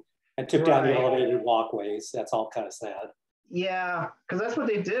too, and took down the elevated walkways. That's all kind of sad. Yeah, because that's what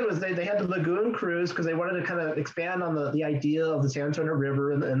they did was they had the lagoon cruise because they wanted to kind of expand on the idea of the San Antonio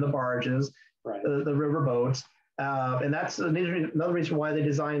River and the barges, the river boats. And that's another reason why they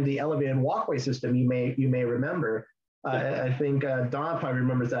designed the elevated walkway system. You may remember. I think Don probably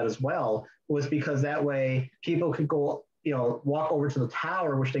remembers that as well. Was because that way people could go, walk over to the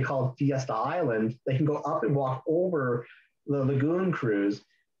tower, which they call Fiesta Island. They can go up and walk over the lagoon cruise.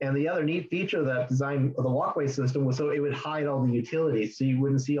 And the other neat feature of that design of the walkway system was so it would hide all the utilities, so you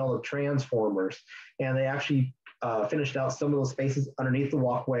wouldn't see all the transformers. And they actually finished out some of those spaces underneath the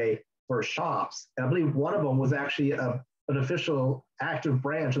walkway for shops. And I believe one of them was actually an official active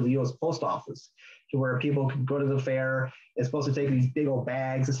branch of the U.S. Post Office, to where people could go to the fair. It's supposed to take these big old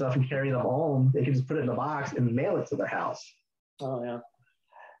bags and stuff and carry them home. They could just put it in a box and mail it to their house. Oh, yeah.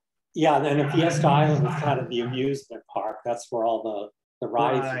 Yeah, and then Fiesta Island was kind of the amusement park. That's where all the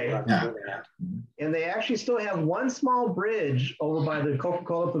rides were. And they actually still have one small bridge over by the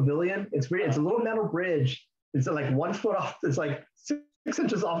Coca-Cola Pavilion. It's a little metal bridge. It's like 1 foot off. It's like 6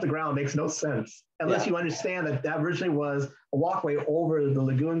 inches off the ground. Makes no sense unless you understand that originally was a walkway over the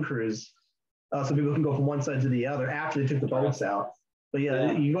lagoon cruise, so people can go from one side to the other after they took the boats out. But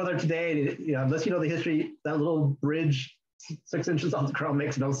you go there today, and, unless you know the history, that little bridge 6 inches off the ground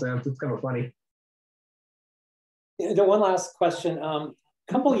makes no sense. It's kind of funny. The one last question. A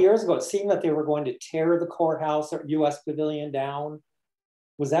couple of years ago, it seemed that they were going to tear the courthouse or U.S. Pavilion down.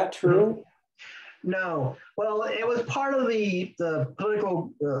 Was that true? No. Well, it was part of the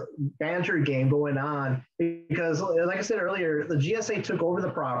political banter game going on because, like I said earlier, the GSA took over the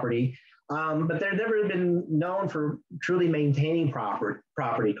property, but they've never been known for truly maintaining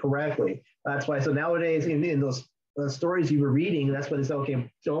property correctly. That's why. So nowadays, in those stories you were reading, that's why they said,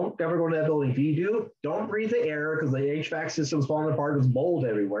 okay, don't ever go to that building. If you do, don't breathe the air because the HVAC system's falling apart. There's mold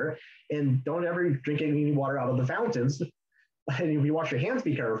everywhere. And don't ever drink any water out of the fountains. And if you wash your hands,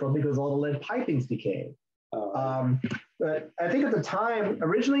 be careful because all the lead piping's decaying. But I think at the time,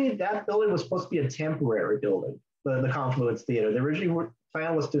 originally that building was supposed to be a temporary building, the Confluence Theater. The original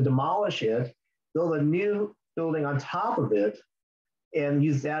plan was to demolish it, build a new building on top of it, and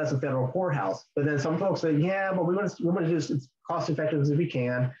use that as a federal courthouse. But then some folks said, yeah, but we want to do this as cost effective as we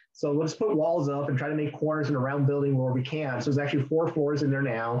can. So let's put walls up and try to make corners in a round building where we can. So there's actually 4 floors in there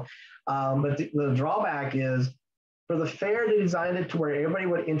now. But the drawback is for the fair, they designed it to where everybody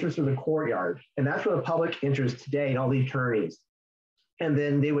would enter through the courtyard. And that's where the public enters today and all the attorneys. And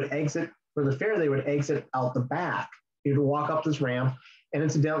then they would exit, for the fair, they would exit out the back. You would walk up this ramp. And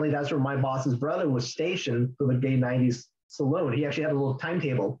incidentally, that's where my boss's brother was stationed for the gay 90s saloon. He actually had a little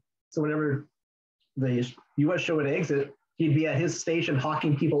timetable. So whenever the U.S. show would exit, he'd be at his station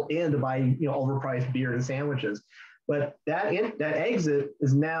hawking people in to buy, overpriced beer and sandwiches. But that exit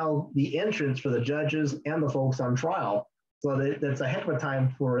is now the entrance for the judges and the folks on trial. So that's a heck of a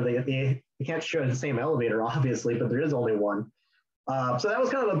time for they can't share the same elevator, obviously, but there is only one. So that was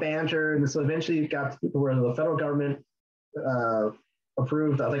kind of a banter. And so eventually it got to where the federal government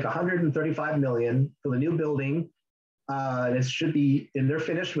approved, I think, 135 million for the new building. And it should be, and they're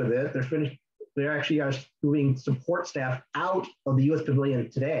finished with it. They're finished. They actually are moving support staff out of the U.S. Pavilion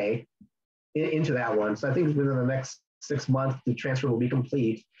today into that one. So I think within the next 6 months, the transfer will be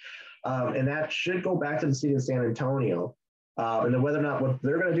complete. And that should go back to the city of San Antonio. And then whether or not what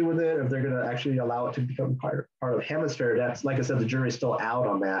they're going to do with it, or if they're going to actually allow it to become part of HemisFair, that's, like I said, the jury's still out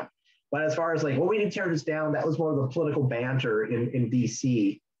on that. But as far as like, well, we need to tear this down, that was more of the political banter in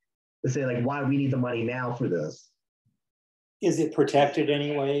DC to say like, why we need the money now for this. Is it protected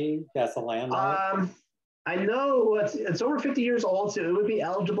anyway? That's a landmark? I know it's over 50 years old, so it would be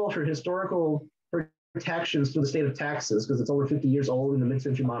eligible for historical protections through the state of Texas because it's over 50 years old in the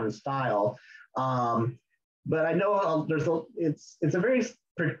mid-century modern style. But I know it's a very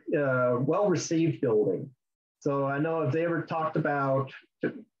well-received building. So I know if they ever talked about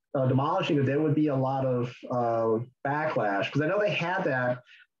demolishing it, there would be a lot of backlash because I know they had that.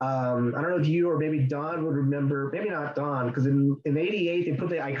 I don't know if you or maybe Don would remember, maybe not Don, because in 88, they put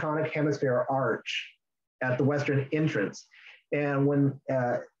the iconic HemisFair arch at the western entrance. And when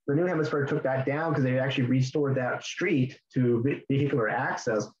the new HemisFair took that down because they actually restored that street to vehicular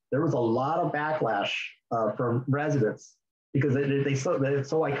access, there was a lot of backlash from residents because it's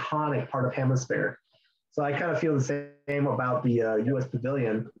so iconic part of HemisFair. So I kind of feel the same about the U.S.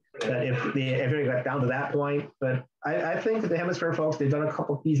 Pavilion, that if it got down to that point. But I think that the HemisFair folks, they've done a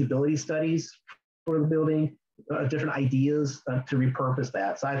couple of feasibility studies for the building, different ideas to repurpose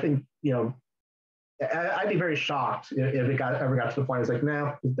that. So I think, I'd be very shocked if it ever got to the point it's like,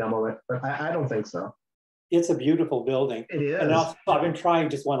 no, just demo it. But I don't think so. It's a beautiful building. It is. And also, I've been trying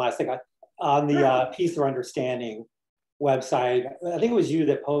just one last thing. On the Peace or Understanding website, I think it was you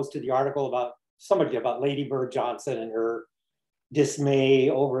that posted the article about somebody about Lady Bird Johnson and her dismay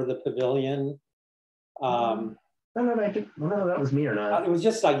over the pavilion. I don't know if that was me or not. It was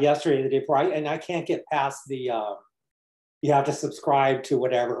just like yesterday, the day before, and I can't get past the, you have to subscribe to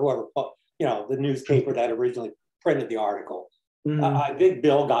whoever, the newspaper that originally printed the article. Big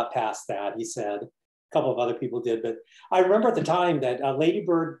Bill got past that, he said. A couple of other people did, but I remember at the time that Lady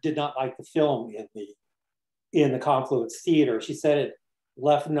Bird did not like the film in the Confluence Theater. She said it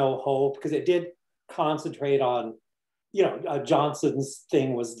left no hope because it did concentrate on, Johnson's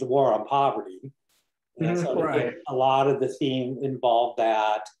thing was the war on poverty. And so right. A lot of the theme involved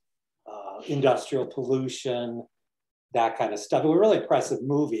that, industrial pollution, that kind of stuff. It was a really impressive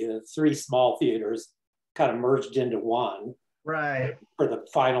movie. The 3 small theaters kind of merged into one, right, for the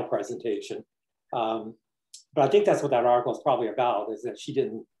final presentation. But I think that's what that article is probably about, is that she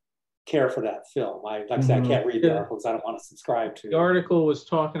didn't care for that film. Like I said, I can't read the articles. I don't want to subscribe to. The article was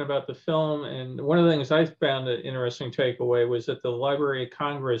talking about the film, and one of the things I found an interesting takeaway was that the Library of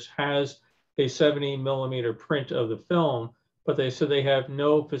Congress has a 70mm print of the film, but they said they have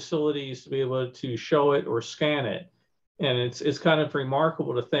no facilities to be able to show it or scan it. And it's kind of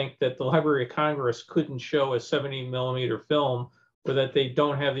remarkable to think that the Library of Congress couldn't show a 70mm film, or that they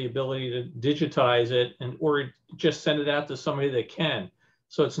don't have the ability to digitize it or just send it out to somebody that can.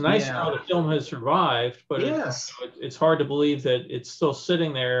 So it's nice how the film has survived, but it's hard to believe that it's still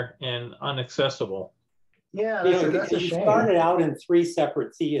sitting there and inaccessible. Yeah, that's a shame. It started out in 3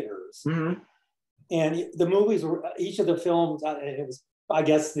 separate theaters. And the movies were, each of the films, it was, I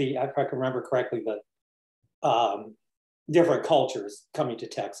guess if I can remember correctly, the different cultures coming to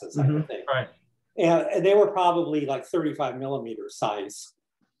Texas, I would think. Right. And they were probably like 35mm size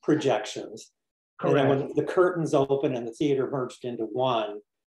projections. Correct. And then when the curtains opened and the theater merged into one,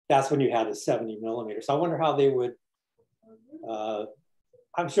 that's when you had the 70mm. So I wonder how they would,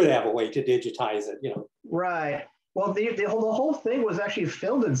 I'm sure they have a way to digitize it, Right. Well, the whole thing was actually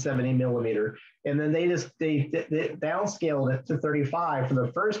filmed in 70mm, and then they downscaled it to 35 for the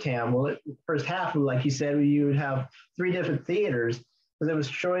first half. Well, first half, like you said, you would have 3 different theaters because it was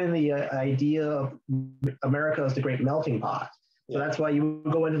showing the idea of America as the great melting pot. So that's why you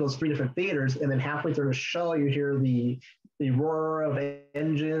would go into those 3 different theaters, and then halfway through the show, you hear the roar of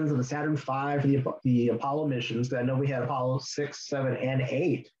engines of the Saturn V for the Apollo missions. I know we had Apollo 6, 7, and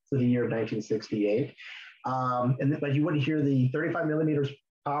 8 for the year of 1968. But you wouldn't hear the 35mm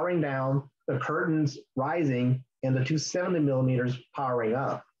powering down, the curtains rising, and the 2 70mm powering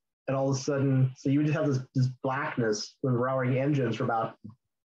up. And all of a sudden, so you would just have this blackness with roaring engines for about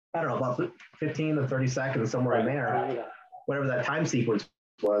 15 to 30 seconds, somewhere in there, whatever that time sequence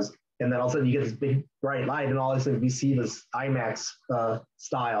was. And then all of a sudden you get this big bright light, and all of a sudden we see this IMAX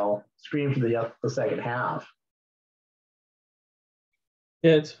style screen for the second half.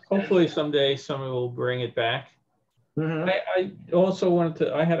 Yeah, it's hopefully someday somebody will bring it back. I also wanted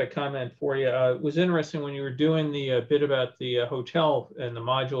to, I had a comment for you. It was interesting when you were doing the bit about the hotel and the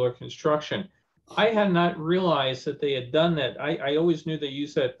modular construction. I had not realized that they had done that. I always knew they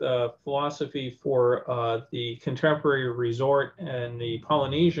used that philosophy for the contemporary resort and the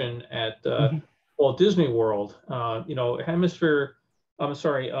Polynesian at Walt Disney World. You know, HemisFair, I'm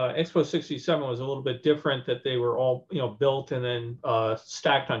sorry, Expo 67 was a little bit different, that they were all, you know, built and then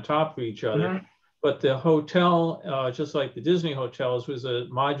stacked on top of each other. But the hotel, just like the Disney hotels, was a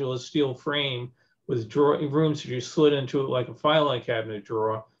modular steel frame with rooms that you slid into like a filing cabinet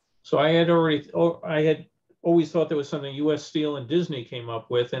drawer. So I had always thought there was something U.S. Steel and Disney came up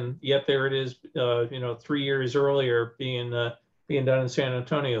with, and yet there it is, you know, 3 years earlier being done in San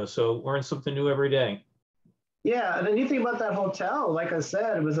Antonio. So learn something new every day. Yeah, and the neat thing about that hotel, like I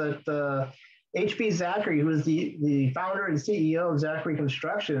said, it was at H.P. Zachary, who was the founder and CEO of Zachary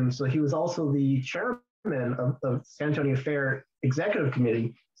Construction. So he was also the chairman of the San Antonio Fair Executive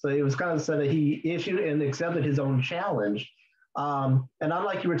Committee. So it was kind of said that he issued and accepted his own challenge. And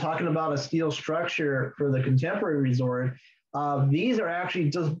unlike you were talking about a steel structure for the contemporary resort, these are actually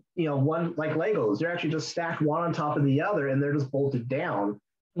just, you know, one like Legos. They're actually just stacked one on top of the other, and they're just bolted down.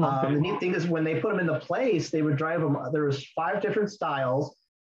 The neat thing is when they put them into place, they would drive them. There was 5 different styles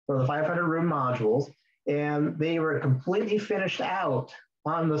for the 500 room modules, and they were completely finished out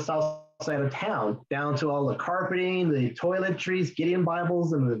on the south side of town, down to all the carpeting, the toiletries, Gideon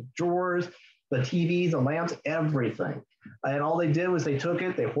Bibles, and the drawers, the TVs, the lamps, everything. And all they did was they took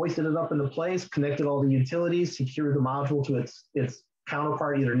it, they hoisted it up into place, connected all the utilities, secured the module to its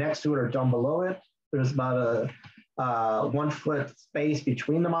counterpart either next to it or down below it. There's about a 1 foot space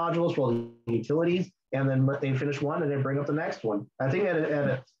between the modules for all the utilities. And then they finish one and then bring up the next one. I think at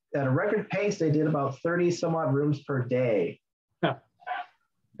a record pace, they did about 30 some odd rooms per day. Yeah.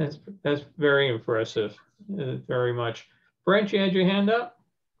 That's very impressive, very much. Brent, you had your hand up?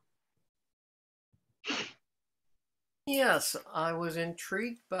 Yes, I was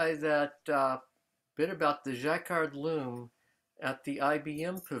intrigued by that bit about the Jacquard loom at the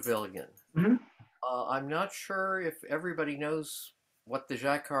IBM Pavilion. I'm not sure if everybody knows what the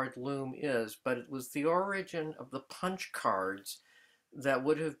Jacquard loom is, but it was the origin of the punch cards that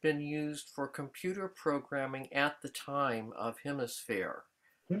would have been used for computer programming at the time of HemisFair.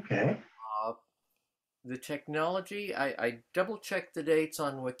 Okay. The technology, I double-checked the dates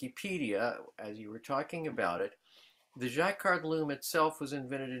on Wikipedia as you were talking about it. The Jacquard loom itself was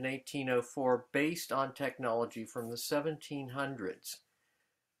invented in 1804 based on technology from the 1700s.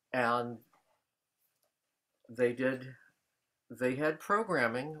 And they had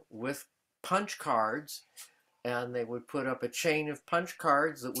programming with punch cards, and they would put up a chain of punch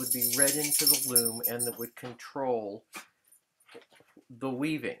cards that would be read into the loom and that would control the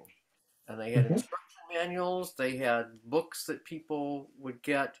weaving. And they had instruction manuals, they had books that people would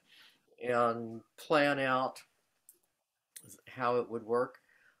get and plan out how it would work.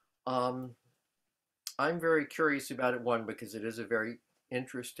 I'm very curious about it, one, because it is a very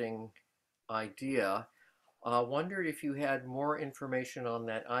interesting idea. Wondered if you had more information on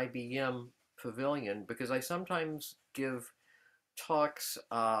that IBM Pavilion, because I sometimes give talks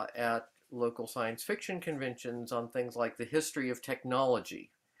at local science fiction conventions on things like the history of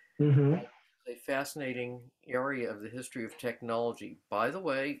technology. A fascinating area of the history of technology. By the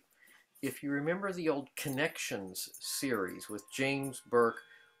way, if you remember the old Connections series with James Burke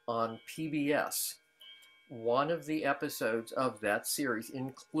on PBS, one of the episodes of that series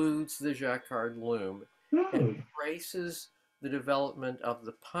includes the Jacquard loom and traces the development of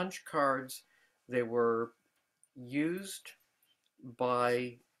the punch cards. They were used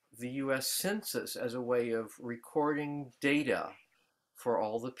by the US Census as a way of recording data for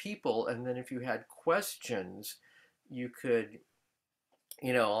all the people. And then if you had questions, you could,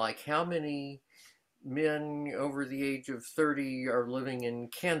 you know, like how many men over the age of 30 are living in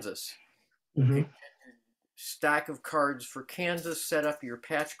Kansas? You could get your stack of cards for Kansas, set up your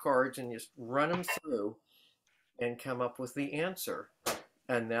patch cards, and just run them through and come up with the answer.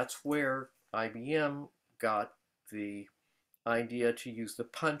 And that's where IBM got the idea to use the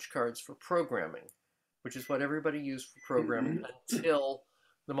punch cards for programming, which is what everybody used for programming until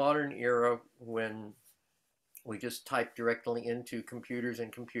the modern era, when we just type directly into computers,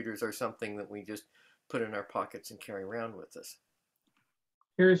 and computers are something that we just put in our pockets and carry around with us.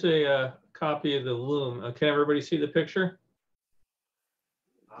 Here's a copy of the loom. Can everybody see the picture?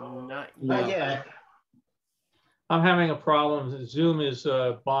 Not yet. I'm having a problem. Zoom is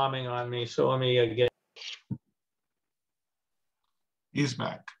bombing on me, so let me get. He's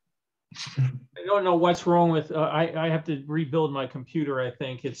back. I don't know what's wrong with, I have to rebuild my computer, I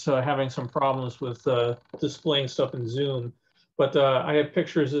think. It's having some problems with displaying stuff in Zoom. But I have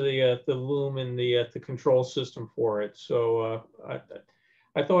pictures of the loom and the control system for it. So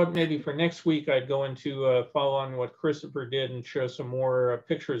I thought maybe for next week I'd go into follow on what Christopher did and show some more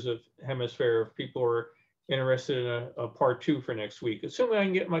pictures of HemisFair if people are interested in a part 2 for next week, assuming I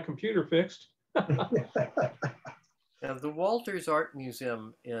can get my computer fixed. Now, the Walters Art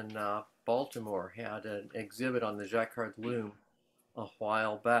Museum in Baltimore had an exhibit on the Jacquard loom a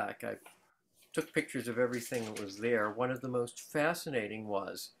while back. I took pictures of everything that was there. One of the most fascinating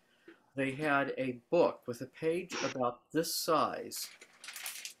was they had a book with a page about this size,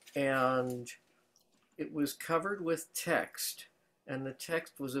 and it was covered with text, and the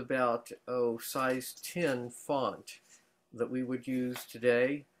text was about, size 10 font that we would use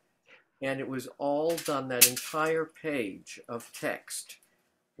today. And it was all done, that entire page of text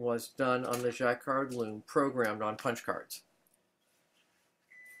was done on the Jacquard loom, programmed on punch cards.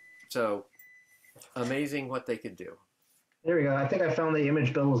 So amazing what they could do. There we go. I think I found the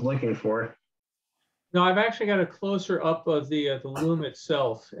image Bill was looking for. No, I've actually got a closer up of the loom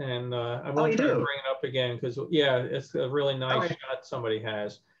itself, and I won't try to bring it up again because, yeah, it's a really nice shot somebody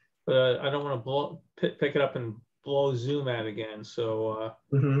has, but I don't want to pick it up and blow Zoom out again. So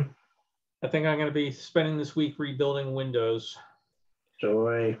I think I'm going to be spending this week rebuilding Windows.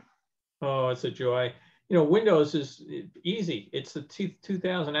 Joy. Oh, it's a joy. You know, Windows is easy. It's the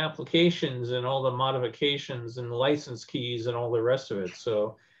 2000 applications and all the modifications and license keys and all the rest of it.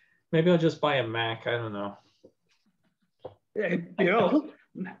 So maybe I'll just buy a Mac. I don't know. Bill,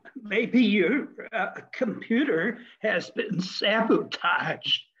 maybe your computer has been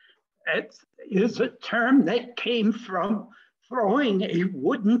sabotaged. It is a term that came from throwing a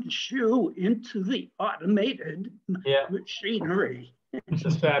wooden shoe into the automated machinery. It's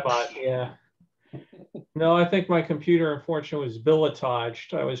a sabot, yeah. No, I think my computer, unfortunately, was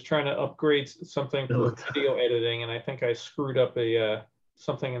billotaged. I was trying to upgrade something for video editing, and I think I screwed up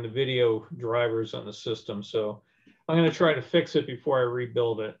something in the video drivers on the system. So I'm going to try to fix it before I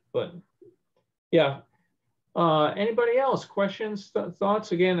rebuild it. But yeah. Anybody else? Questions,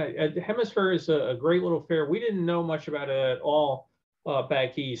 thoughts? Again, HemisFair is a great little fair. We didn't know much about it at all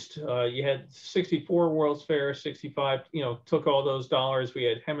back east. You had 64 World's Fair, 65, took all those dollars. We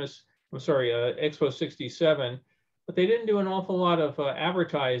had Expo 67, but they didn't do an awful lot of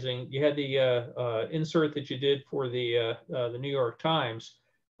advertising. You had the insert that you did for the New York Times,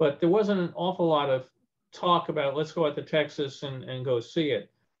 but there wasn't an awful lot of talk about let's go out to Texas and go see it.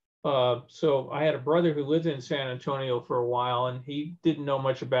 So I had a brother who lived in San Antonio for a while, and he didn't know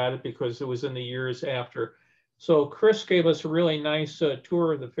much about it because it was in the years after. So Chris gave us a really nice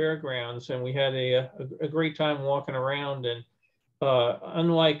tour of the fairgrounds, and we had a great time walking around. And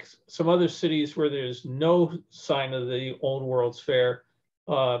unlike some other cities where there's no sign of the old World's Fair,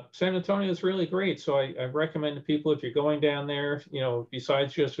 San Antonio is really great. So I recommend to people, if you're going down there,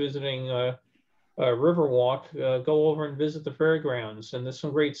 besides just visiting Riverwalk, go over and visit the fairgrounds. And there's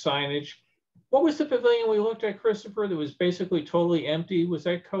some great signage. What was the pavilion we looked at, Christopher, that was basically totally empty? Was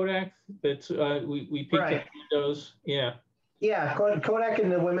that Kodak that we peeked at the windows? Yeah. Yeah, Kodak in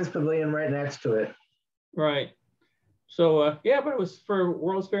the women's pavilion right next to it. Right. So yeah, but it was for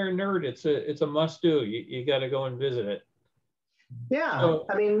World's Fair nerd. It's a must do. You got to go and visit it. Yeah, so,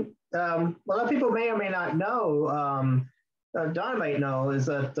 I mean, a lot of people may or may not know. Don might know is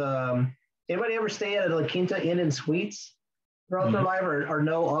that anybody ever stay at a La Quinta Inn and Suites throughout their life or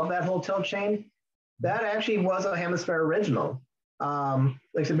know of that hotel chain? That actually was a HemisFair original. Like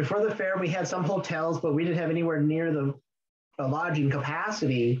I said, before the fair, we had some hotels, but we didn't have anywhere near the lodging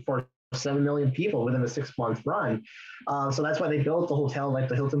capacity for 7 million people within a 6-month run. So that's why they built the hotel like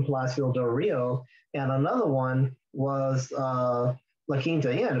the Hilton Palacio del Rio. And another one was La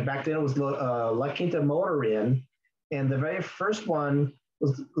Quinta Inn. Back then it was La Quinta Motor Inn. And the very first one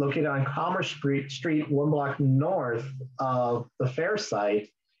was located on Commerce Street, 1 block north of the fair site.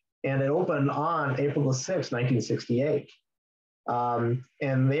 And it opened on April the 6th, 1968.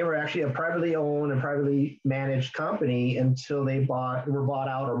 And they were actually a privately owned and privately managed company until they were bought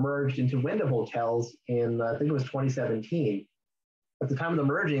out or merged into Wyndham Hotels in, I think it was 2017. At the time of the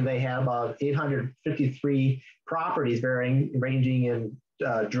merging, they had about 853 properties ranging in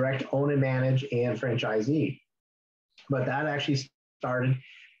direct own and manage and franchisee. But that actually started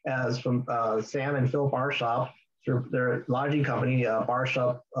as from Sam and Phil Barshop through their lodging company,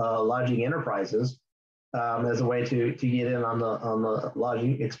 Barshop Lodging Enterprises, as a way to get in on the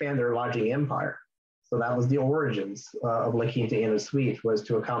lodging, expand their lodging empire. So that was the origins of La Quinta Inn and Suites, was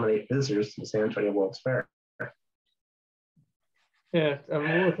to accommodate visitors to the San Antonio World's Fair. Yeah,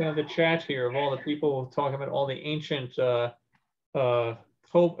 I'm looking at the chat here of all the people talking about all the ancient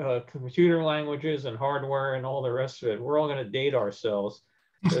computer languages and hardware and all the rest of it. We're all going to date ourselves.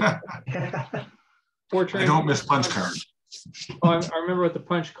 I don't miss punch cards. Oh, I remember with the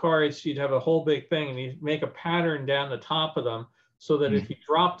punch cards, you'd have a whole big thing and you'd make a pattern down the top of them so that if you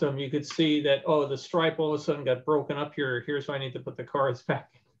dropped them, you could see that, oh, the stripe all of a sudden got broken up here. Here's why I need to put the cards back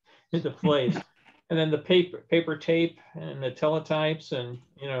into place. And then the paper tape and the teletypes and,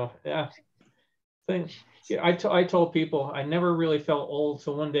 you know, yeah, things. Yeah, I told people I never really felt old.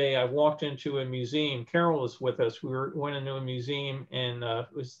 So one day I walked into a museum. Carol was with us. We went into a museum and it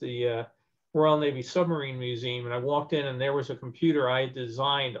was the Royal Navy Submarine Museum. And I walked in and there was a computer I had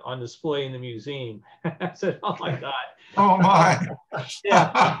designed on display in the museum. I said, oh my God. Oh my.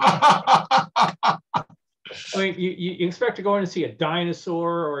 Yeah. I mean, you expect to go in and see a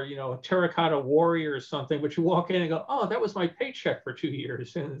dinosaur or, you know, a terracotta warrior or something, but you walk in and go, oh, that was my paycheck for 2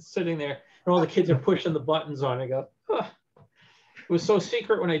 years. And it's sitting there and all the kids are pushing the buttons on it. I go, oh. It was so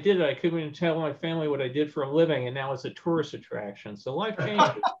secret when I did it. I couldn't even tell my family what I did for a living. And now it's a tourist attraction. So life changes.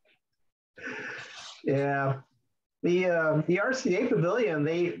 Yeah. The RCA Pavilion,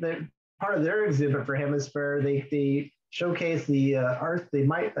 they part of their exhibit for HemisFair, they showcase the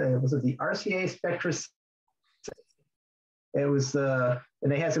was it the RCA Spectra. It was and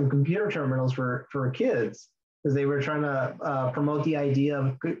they had some computer terminals for kids because they were trying to promote the idea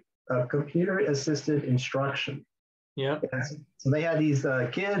of computer assisted instruction. Yeah. So they had these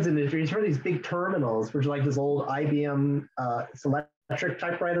kids and these big terminals, which are like this old IBM electric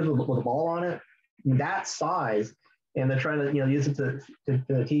typewriters with a ball on it, that size, and they're trying to use it to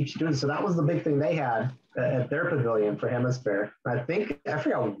teach students. So that was the big thing they had at their pavilion for HemisFair. I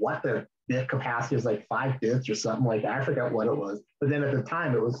forgot what the bit capacity was, like 5 bits or something like that. I forgot what it was, but then at the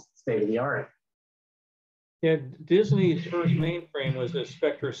time it was state of the art. Yeah, Disney's first mainframe was a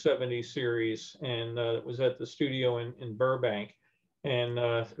Spectra 70 series, and it was at the studio in Burbank. And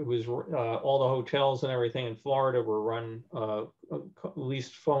it was all the hotels and everything in Florida were run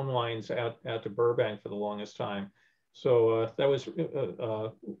leased phone lines out to Burbank for the longest time. So that was,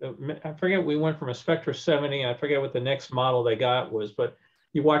 I forget, we went from a Spectra 70, I forget what the next model they got was, but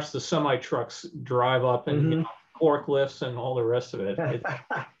you watch the semi trucks drive up and forklifts and all the rest of it.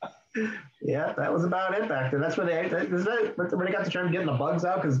 Yeah, that was about it back then. That's when they got the term getting the bugs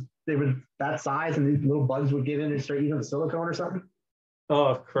out, because they were that size and these little bugs would get in and start eating the silicone or something.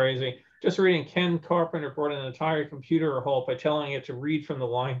 Oh, crazy. Just reading, Ken Carpenter brought an entire computer home by telling it to read from the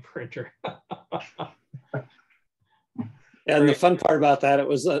line printer. And the fun part about that, it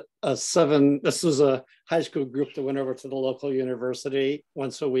was this was a high school group that went over to the local university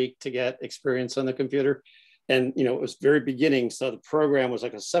once a week to get experience on the computer. And, it was very beginning. So the program was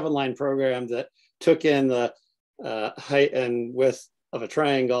like a 7-line program that took in the height and width of a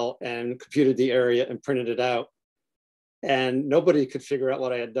triangle and computed the area and printed it out. And nobody could figure out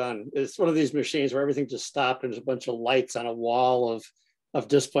what I had done. It's one of these machines where everything just stopped and there's a bunch of lights on a wall of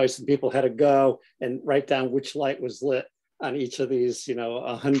displays, and people had to go and write down which light was lit on each of these,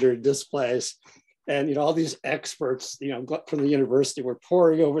 100 displays. And, all these experts, from the university were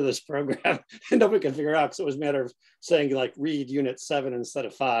poring over this program and nobody could figure it out. So it was a matter of saying, like, read unit 7 instead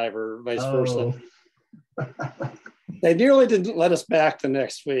of 5 or vice versa. They nearly didn't let us back the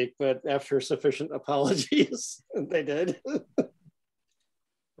next week, but after sufficient apologies, they did. So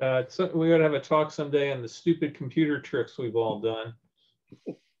we got to have a talk someday on the stupid computer tricks we've all done.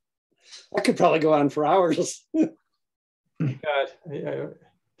 I could probably go on for hours.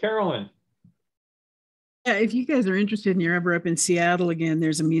 Carolyn. Yeah, if you guys are interested and you're ever up in Seattle again,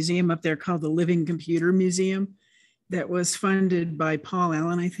 there's a museum up there called the Living Computer Museum that was funded by Paul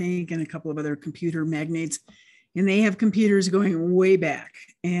Allen, I think, and a couple of other computer magnates. And they have computers going way back.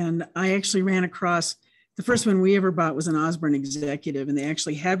 And I actually ran across, the first one we ever bought was an Osborne Executive, and they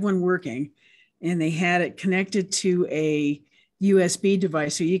actually had one working, and they had it connected to a USB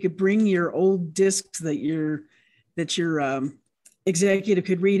device. So you could bring your old discs that your executive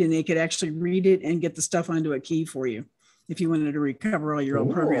could read, and they could actually read it and get the stuff onto a key for you if you wanted to recover all your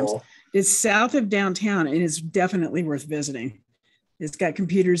old programs. It's south of downtown, and it's definitely worth visiting. It's got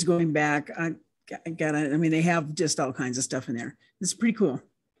computers going back. They have just all kinds of stuff in there. It's pretty cool.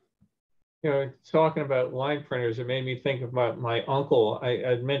 Talking about line printers, it made me think of my uncle.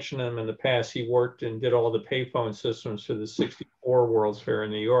 I'd mentioned him in the past. He worked and did all the payphone systems for the '64 World's Fair in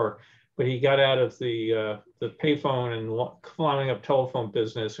New York. But he got out of the payphone and climbing up telephone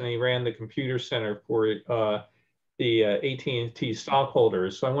business, and he ran the computer center for the AT&T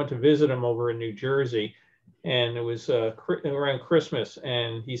stockholders. So I went to visit him over in New Jersey, and it was around Christmas.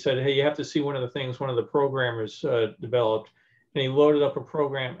 And he said, "Hey, you have to see one of the things one of the programmers developed." and he loaded up a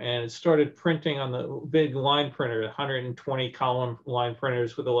program and it started printing on the big line printer, 120 column line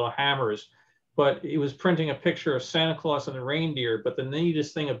printers with the little hammers. But he was printing a picture of Santa Claus and the reindeer. But the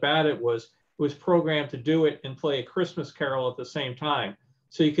neatest thing about it was programmed to do it and play a Christmas carol at the same time.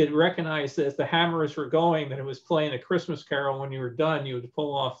 So you could recognize that as the hammers were going, that it was playing a Christmas carol. When you were done, you would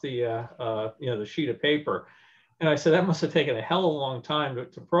pull off the the sheet of paper. And I said, that must have taken a hell of a long time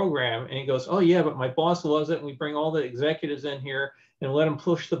to program. And he goes, oh yeah, but my boss loves it. And we bring all the executives in here and let them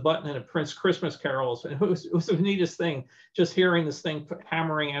push the button and it prints Christmas carols. And it was the neatest thing, just hearing this thing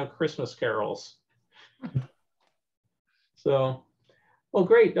hammering out Christmas carols. So, well,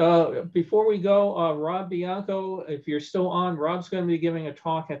 great. Before we go, Rob Bianco, if you're still on, Rob's going to be giving a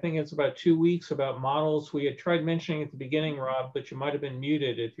talk. I think it's about 2 weeks about models. We had tried mentioning at the beginning, Rob, but you might have been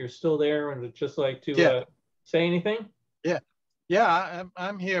muted. If you're still there and would just like to say anything? Yeah,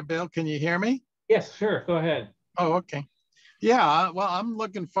 I'm here, Bill. Can you hear me? Yes, sure. Go ahead. Oh, okay. Yeah, well, I'm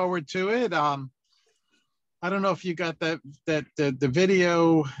looking forward to it. I don't know if you got the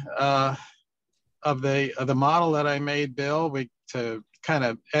video of the model that I made, Bill. To kind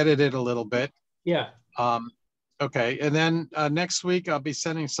of edit it a little bit. Yeah. Okay, and then next week I'll be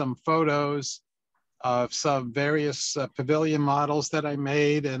sending some photos of some various pavilion models that I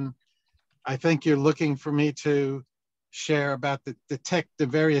made, and I think you're looking for me to share about the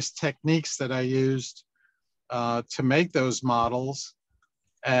various techniques that I used to make those models.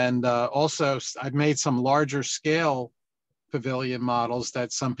 And also I've made some larger scale pavilion models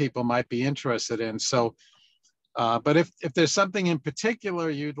that some people might be interested in. So, but if there's something in particular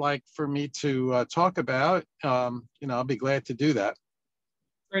you'd like for me to talk about, I'll be glad to do that.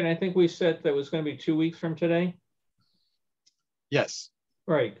 Great. I think we said that was going to be 2 weeks from today. Yes.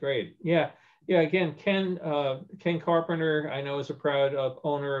 Right. Great. Yeah. Yeah. Again, Ken Carpenter, I know, is a proud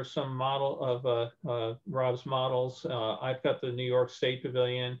owner of some model of Rob's models. I've got the New York State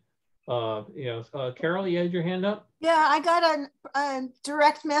Pavilion. Carol, you had your hand up? Yeah, I got a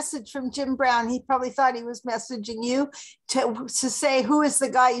direct message from Jim Brown. He probably thought he was messaging you to say who is the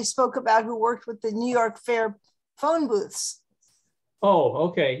guy you spoke about who worked with the New York Fair phone booths. Oh,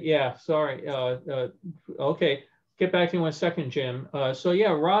 okay. Yeah, sorry. Okay. Get back to you in 1 second, Jim. So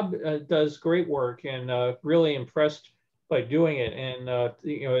yeah, Rob does great work and really impressed by doing it. And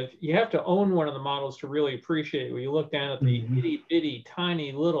you have to own one of the models to really appreciate it. When you look down at the itty bitty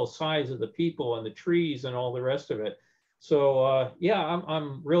tiny little size of the people and the trees and all the rest of it. So yeah,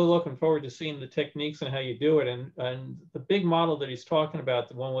 I'm really looking forward to seeing the techniques and how you do it. And the big model that he's talking about,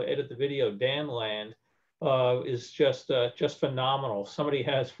 the one we'll edit the video, Danland, is just phenomenal. Somebody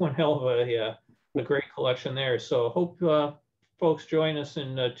has one hell of a great collection there. So hope folks join us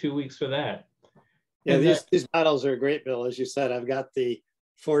in 2 weeks for that. Yeah, these models are great, Bill. As you said, I've got the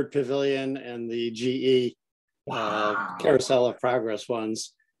Ford Pavilion and the GE Carousel of Progress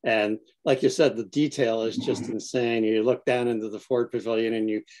ones. And like you said, the detail is just insane. You look down into the Ford Pavilion and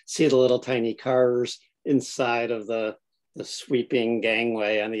you see the little tiny cars inside of the sweeping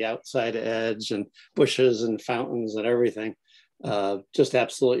gangway on the outside edge, and bushes and fountains and everything. Just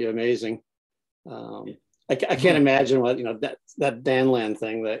absolutely amazing. I can't imagine what, that Danland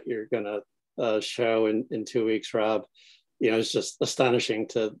thing that you're going to show in 2 weeks, Rob. It's just astonishing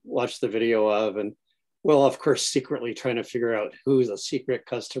to watch the video of. And we'll, of course, secretly trying to figure out who the secret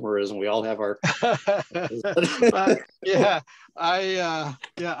customer is, and we all have our.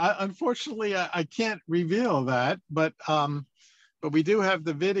 Unfortunately, I can't reveal that, but we do have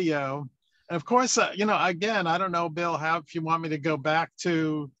the video, and of course, again, I don't know, Bill, if you want me to go back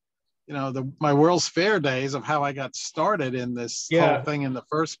to, my World's Fair days of how I got started in this whole thing in the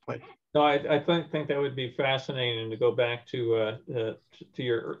first place. No, I think that would be fascinating to go back to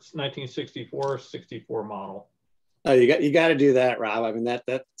your 1964 model. Oh, you got to do that, Rob. I mean,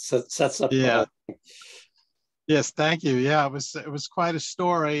 that sets up. Yeah. Yes, thank you. Yeah, it was quite a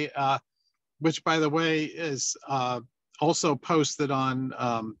story, which, by the way, is also posted on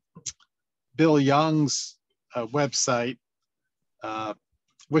Bill Young's website,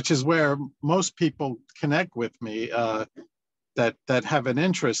 which is where most people connect with me. That have an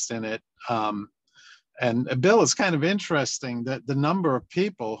interest in it. And Bill, it's kind of interesting that the number of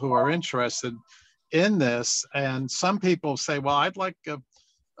people who are interested in this, and some people say, well, I'd like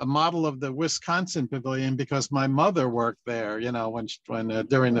a model of the Wisconsin Pavilion because my mother worked there, when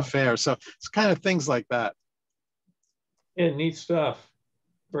during the fair. So it's kind of things like that. Yeah, neat stuff.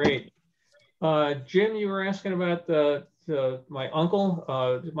 Great. Jim, you were asking about my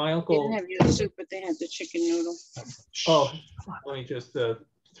uncle. My uncle didn't have your soup, but they had the chicken noodle. Oh, let me just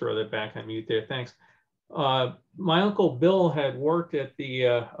throw that back on mute there. Thanks. my uncle Bill had worked at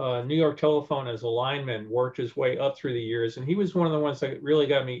the New York Telephone as a lineman, worked his way up through the years, and he was one of the ones that really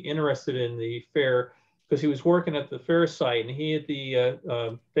got me interested in the fair because he was working at the fair site, and he had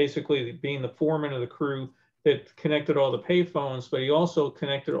the basically being the foreman of the crew that connected all the payphones, but he also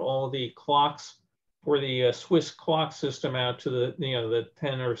connected all the clocks for the Swiss clock system out to the the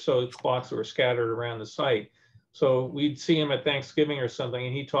 10 or so clocks that were scattered around the site. So we'd see him at Thanksgiving or something,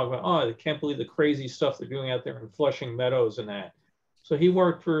 and he'd talk about, oh, I can't believe the crazy stuff they're doing out there in Flushing Meadows and that. So he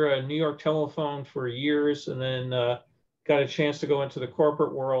worked for New York Telephone for years, and then got a chance to go into the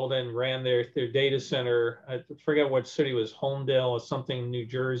corporate world and ran their data center. I forget what city it was, Holmdel or something, New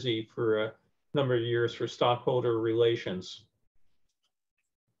Jersey, for a number of years for stockholder relations.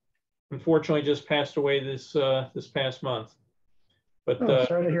 Unfortunately, just passed away this past month. But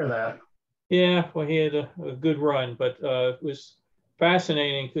sorry to hear that. Yeah, well, he had a good run, but it was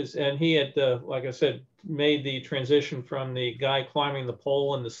fascinating because, and he had, like I said, made the transition from the guy climbing the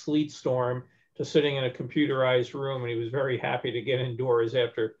pole in the sleet storm to sitting in a computerized room, and he was very happy to get indoors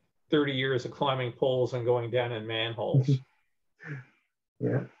after 30 years of climbing poles and going down in manholes.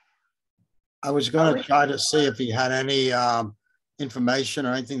 Yeah. I was going to try to see if he had any information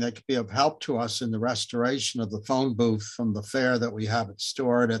or anything that could be of help to us in the restoration of the phone booth from the fair that we have it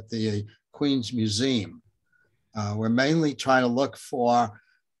stored at the Queens Museum. We're mainly trying to look for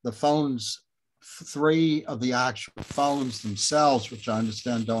the phones, 3 of the actual phones themselves, which I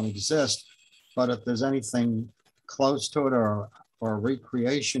understand don't exist, but if there's anything close to it or a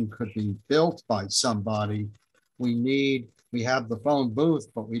recreation could be built by somebody, we have the phone booth,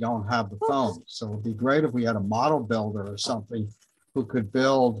 but we don't have the phone. So it'd be great if we had a model builder or something who could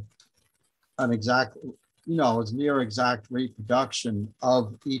build an exact, as near exact reproduction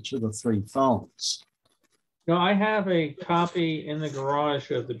of each of the 3 phones. No, I have a copy in the garage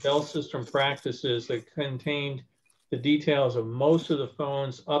of the Bell System practices that contained the details of most of the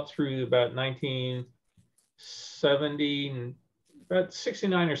phones up through about 1970, about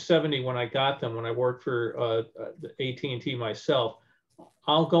 69 or 70 when I got them, when I worked for AT&T myself.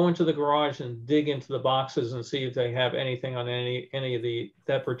 I'll go into the garage and dig into the boxes and see if they have anything on any of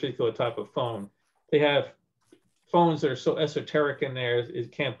that particular type of phone. They have phones that are so esoteric in there, you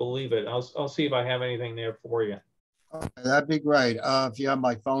can't believe it. I'll see if I have anything there for you. Okay, that'd be great. If you have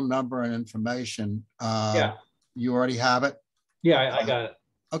my phone number and information, yeah. You already have it? Yeah, I got it.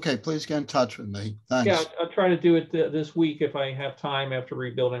 Okay, please get in touch with me. Thanks. Yeah, I'll try to do it this week if I have time after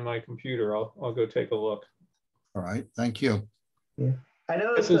rebuilding my computer. I'll go take a look. All right, thank you. Yeah. I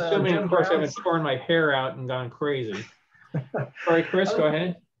noticed. Assuming, of course, I haven't torn my hair out and gone crazy. Sorry, Chris, go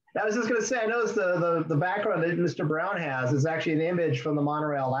ahead. I was just going to say, I noticed the background that Mr. Brown has is actually an image from the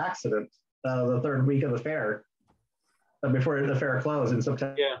monorail accident, the 3rd week of the fair, before the fair closed in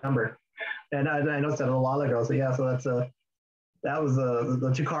September. Yeah. And I noticed that a while ago. So yeah, so that was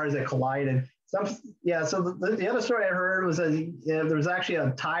the 2 cars that collided. So the other story I heard was there was actually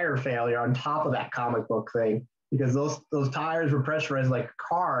a tire failure on top of that comic book thing, because those tires were pressurized like a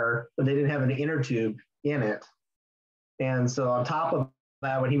car, but they didn't have an inner tube in it. And so on top of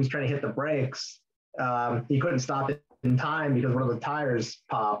that, when he was trying to hit the brakes, he couldn't stop it in time because one of the tires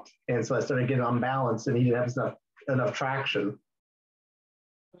popped. And so I started getting unbalanced and he didn't have enough traction.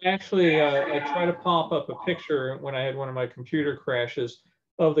 Actually, I tried to pop up a picture when I had one of my computer crashes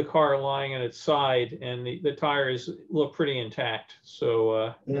of the car lying on its side, and the tires look pretty intact.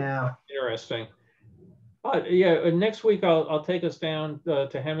 So yeah, interesting. Yeah, next week I'll take us down to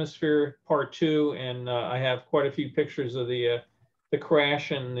HemisFair Part 2, and I have quite a few pictures of the crash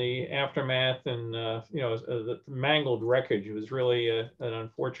and the aftermath, and the mangled wreckage. It was really an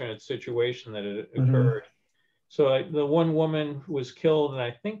unfortunate situation that it occurred. So the one woman was killed, and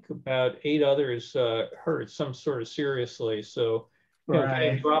I think about 8 others hurt some sort of seriously. So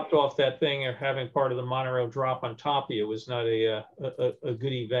getting dropped off that thing or having part of the monorail drop on top of you was not a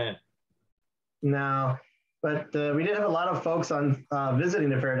good event. No, but we did have a lot of folks on visiting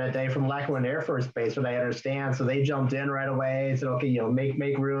the fair that day from Lackawanna Air Force Base, what I understand. So they jumped in right away, said, okay,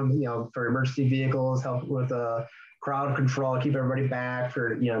 make room, for emergency vehicles, help with crowd control, keep everybody back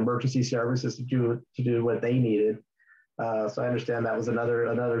for emergency services to do what they needed. So I understand that was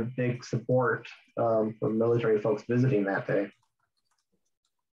another big support from military folks visiting that day.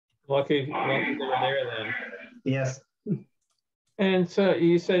 Lucky they were there then. Yes. And so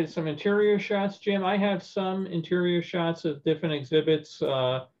you said some interior shots, Jim. I have some interior shots of different exhibits.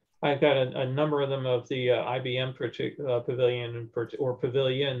 I've got a number of them of the IBM pavilion or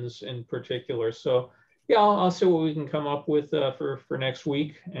pavilions in particular. So yeah, I'll see what we can come up with for next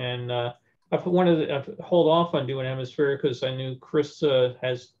week. And I've wanted to hold off on doing HemisFair because I knew Chris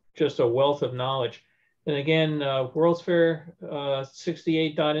has just a wealth of knowledge. And again, World's Fair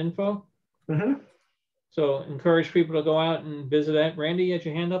 68.info. Mm-hmm. So encourage people to go out and visit that. Randy, you had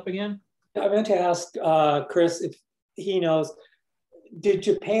your hand up again? I meant to ask Chris if he knows, did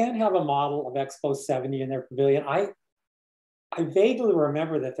Japan have a model of Expo 70 in their pavilion? I vaguely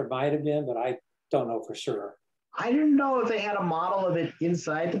remember that there might have been, but I don't know for sure. I didn't know if they had a model of it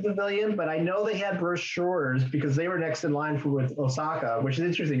inside the pavilion, but I know they had brochures because they were next in line with Osaka, which is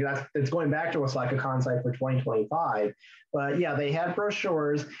interesting. It's going back to Osaka Kansai for 2025. But yeah, they had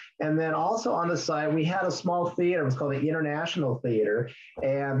brochures. And then also on the side, we had a small theater. It was called the International Theater.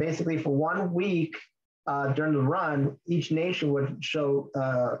 And basically for 1 week during the run, each nation would show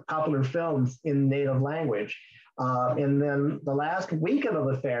popular films in native language. And then the last weekend of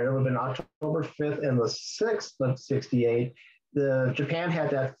the fair, it would have been October 5th and the 6th of 68, Japan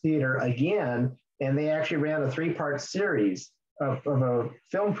had that theater again, and they actually ran a 3-part series of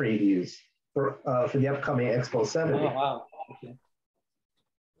film previews for the upcoming Expo 70. Oh, wow. Okay.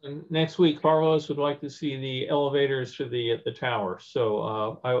 And next week, Carlos would like to see the elevators to the tower.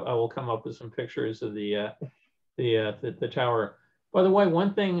 So I will come up with some pictures of the tower. By the way,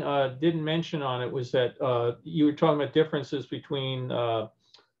 one thing didn't mention on it was that you were talking about differences between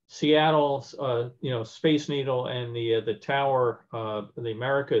Seattle's, Space Needle and the tower, the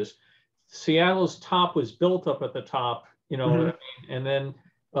Americas. Seattle's top was built up at the top, you know, what I mean? And then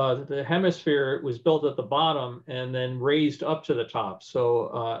the HemisFair was built at the bottom and then raised up to the top.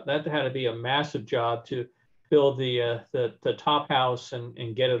 So that had to be a massive job to build the top house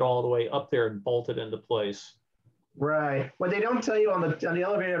and get it all the way up there and bolt it into place. Right. What they don't tell you on the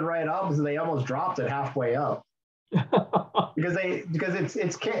elevator right up is they almost dropped it halfway up. because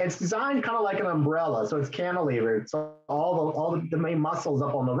it's designed kind of like an umbrella, so it's cantilevered. So all the main muscles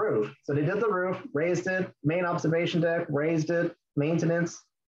up on the roof. So they did the roof, raised it, main observation deck, raised it, maintenance,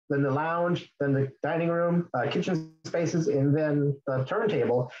 then the lounge, then the dining room, kitchen spaces, and then the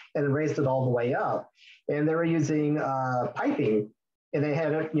turntable, and raised it all the way up. And they were using piping. And they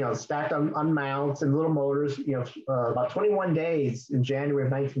had it, stacked on mounts and little motors, about 21 days in January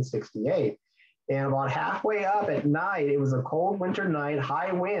of 1968. And about halfway up at night, it was a cold winter night,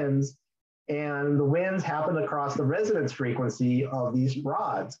 high winds, and the winds happened across the resonance frequency of these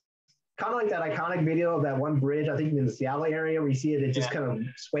rods. Kind of like that iconic video of that one bridge, I think in the Seattle area, where you see it, it just kind of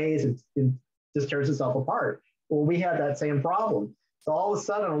sways and just tears itself apart. Well, we had that same problem. So all of a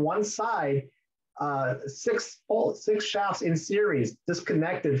sudden on one side, 6 shafts in series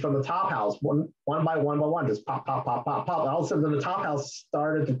disconnected from the top house, one by one, just pop, pop, pop, pop, pop. All of a sudden, the top house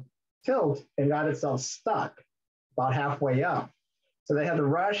started to tilt and got itself stuck about halfway up. So they had to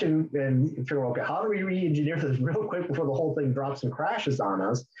rush and figure, okay, how do we re-engineer this real quick before the whole thing drops and crashes on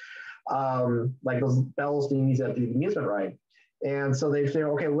us, like those bells being used at the amusement ride. And so they say,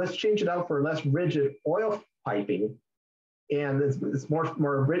 okay, let's change it out for less rigid oil piping, and it's more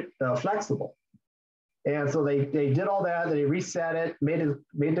flexible. And so they did all that. They reset it, made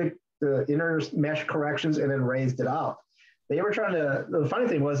the inner mesh corrections, and then raised it up. They were trying to. The funny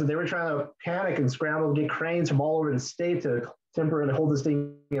thing was that they were trying to panic and scramble to get cranes from all over the state to temporarily hold this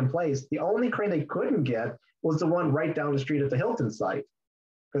thing in place. The only crane they couldn't get was the one right down the street at the Hilton site,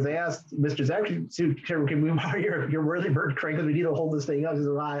 because they asked Mr. Zach, "Can we borrow your Whirlybird crane because we need to hold this thing up?" He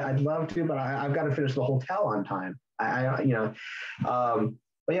said, "I'd love to, but I've got to finish the hotel on time."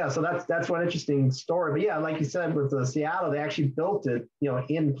 But yeah, so that's one interesting story. But yeah, like you said, with the Seattle, they actually built it,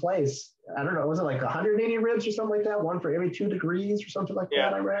 in place. I don't know, was it like 180 ribs or something like that? One for every 2 degrees or something like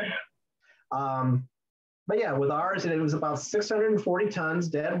that, I read. But yeah, with ours, it was about 640 tons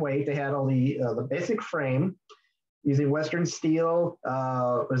dead weight. They had all the basic frame using Western steel,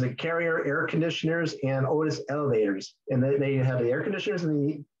 was it Carrier air conditioners and Otis elevators. And they had the air conditioners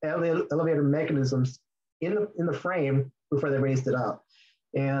and the elevator mechanisms in the frame before they raised it up.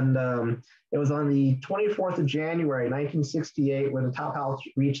 And it was on the 24th of January, 1968, where the top house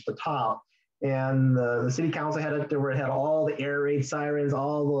reached the top. And the city council had it there where it had all the air raid sirens,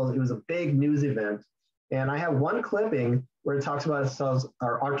 it was a big news event. And I have one clipping where it talks about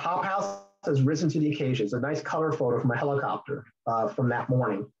our top house has risen to the occasion. It's a nice color photo from a helicopter from that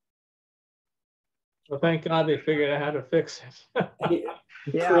morning. Well, thank God they figured out how to fix it.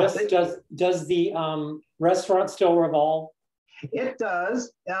 Yeah, Chris, does the restaurant still revolve? It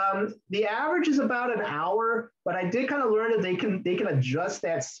does. The average is about an hour, but I did kind of learn that they can adjust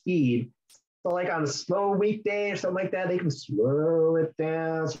that speed. So like on a slow weekday or something like that, they can slow it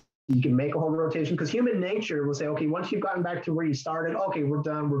down. So you can make a whole rotation, because human nature will say, okay, once you've gotten back to where you started, okay, we're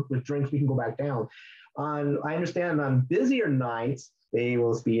done with drinks, we can go back down. I understand on busier nights, they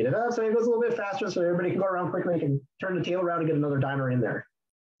will speed it up so it goes a little bit faster so everybody can go around quickly and turn the tail around and get another diner in there.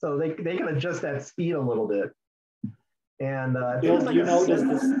 So they can adjust that speed a little bit. And Bill, do you know, does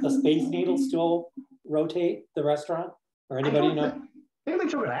the Space Needle still rotate the restaurant? Or anybody know? I think they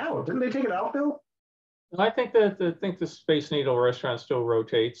took it out. Didn't they take it out, Bill? I think the Space Needle restaurant still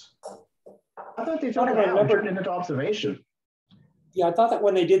rotates. I thought they took it out and turned it into observation. Yeah, I thought that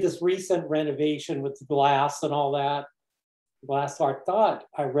when they did this recent renovation with the glass and all that, glass, so I thought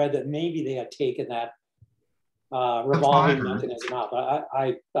I read that maybe they had taken that revolving mechanism out, but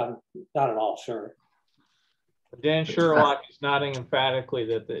I'm not at all sure. Dan Sherlock is nodding emphatically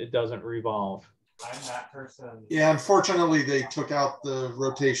that it doesn't revolve. I'm that person. Yeah, unfortunately, they took out the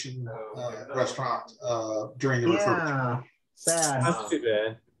rotation restaurant during the refurbishment. Sad. That's too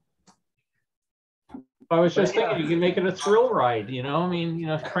bad. I was just thinking you can make it a thrill ride, you know? I mean,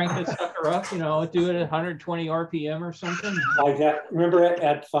 crank that sucker up, do it at 120 RPM or something. Like that. Remember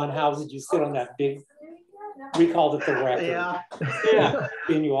at Fun Houses, you sit on that big, we called it the record. Yeah.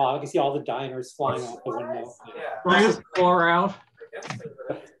 And you all, you see all the diners flying out the window. Bring the floor out.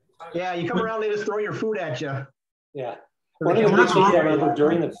 Yeah, you come around, they just throw your food at you. Yeah. One of the things I remember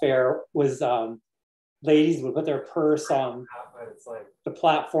during the fair was ladies would put their purse on the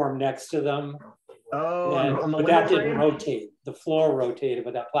platform next to them. Oh, but that didn't rotate. The floor rotated,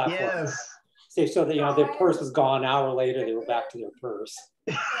 but that platform. Yes. So that their purse was gone. An hour later, they were back to their purse.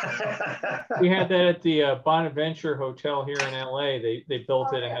 We had that at the Bonaventure Hotel here in LA. They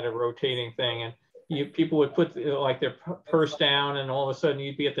built it and had a rotating thing, and people would put like their purse down, and all of a sudden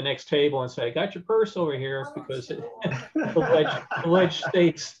you'd be at the next table and say, "I got your purse over here," because the ledge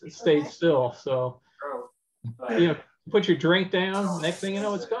stayed still. So put your drink down. Next thing you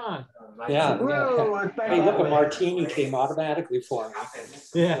know, it's gone. Yeah. Hey, look, a martini came automatically for me.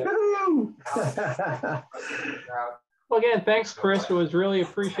 Yeah. Well, again, thanks, Chris. It was really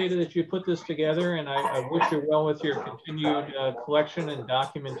appreciated that you put this together, and I wish you well with your continued collection and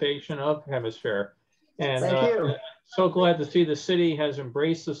documentation of HemisFair. And Thank you. So glad to see the city has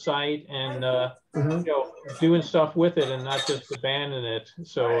embraced the site and doing stuff with it and not just abandon it.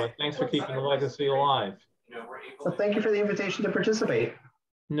 So thanks for keeping the legacy alive. Well, thank you for the invitation to participate.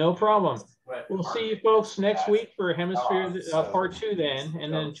 No problem. We'll see you folks next week for HemisFair Part 2 then,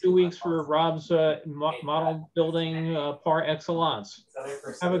 and then 2 weeks for Rob's model building par excellence.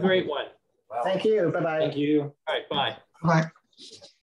 Have a great one. Thank you. Bye-bye. Thank you. All right, bye. Bye.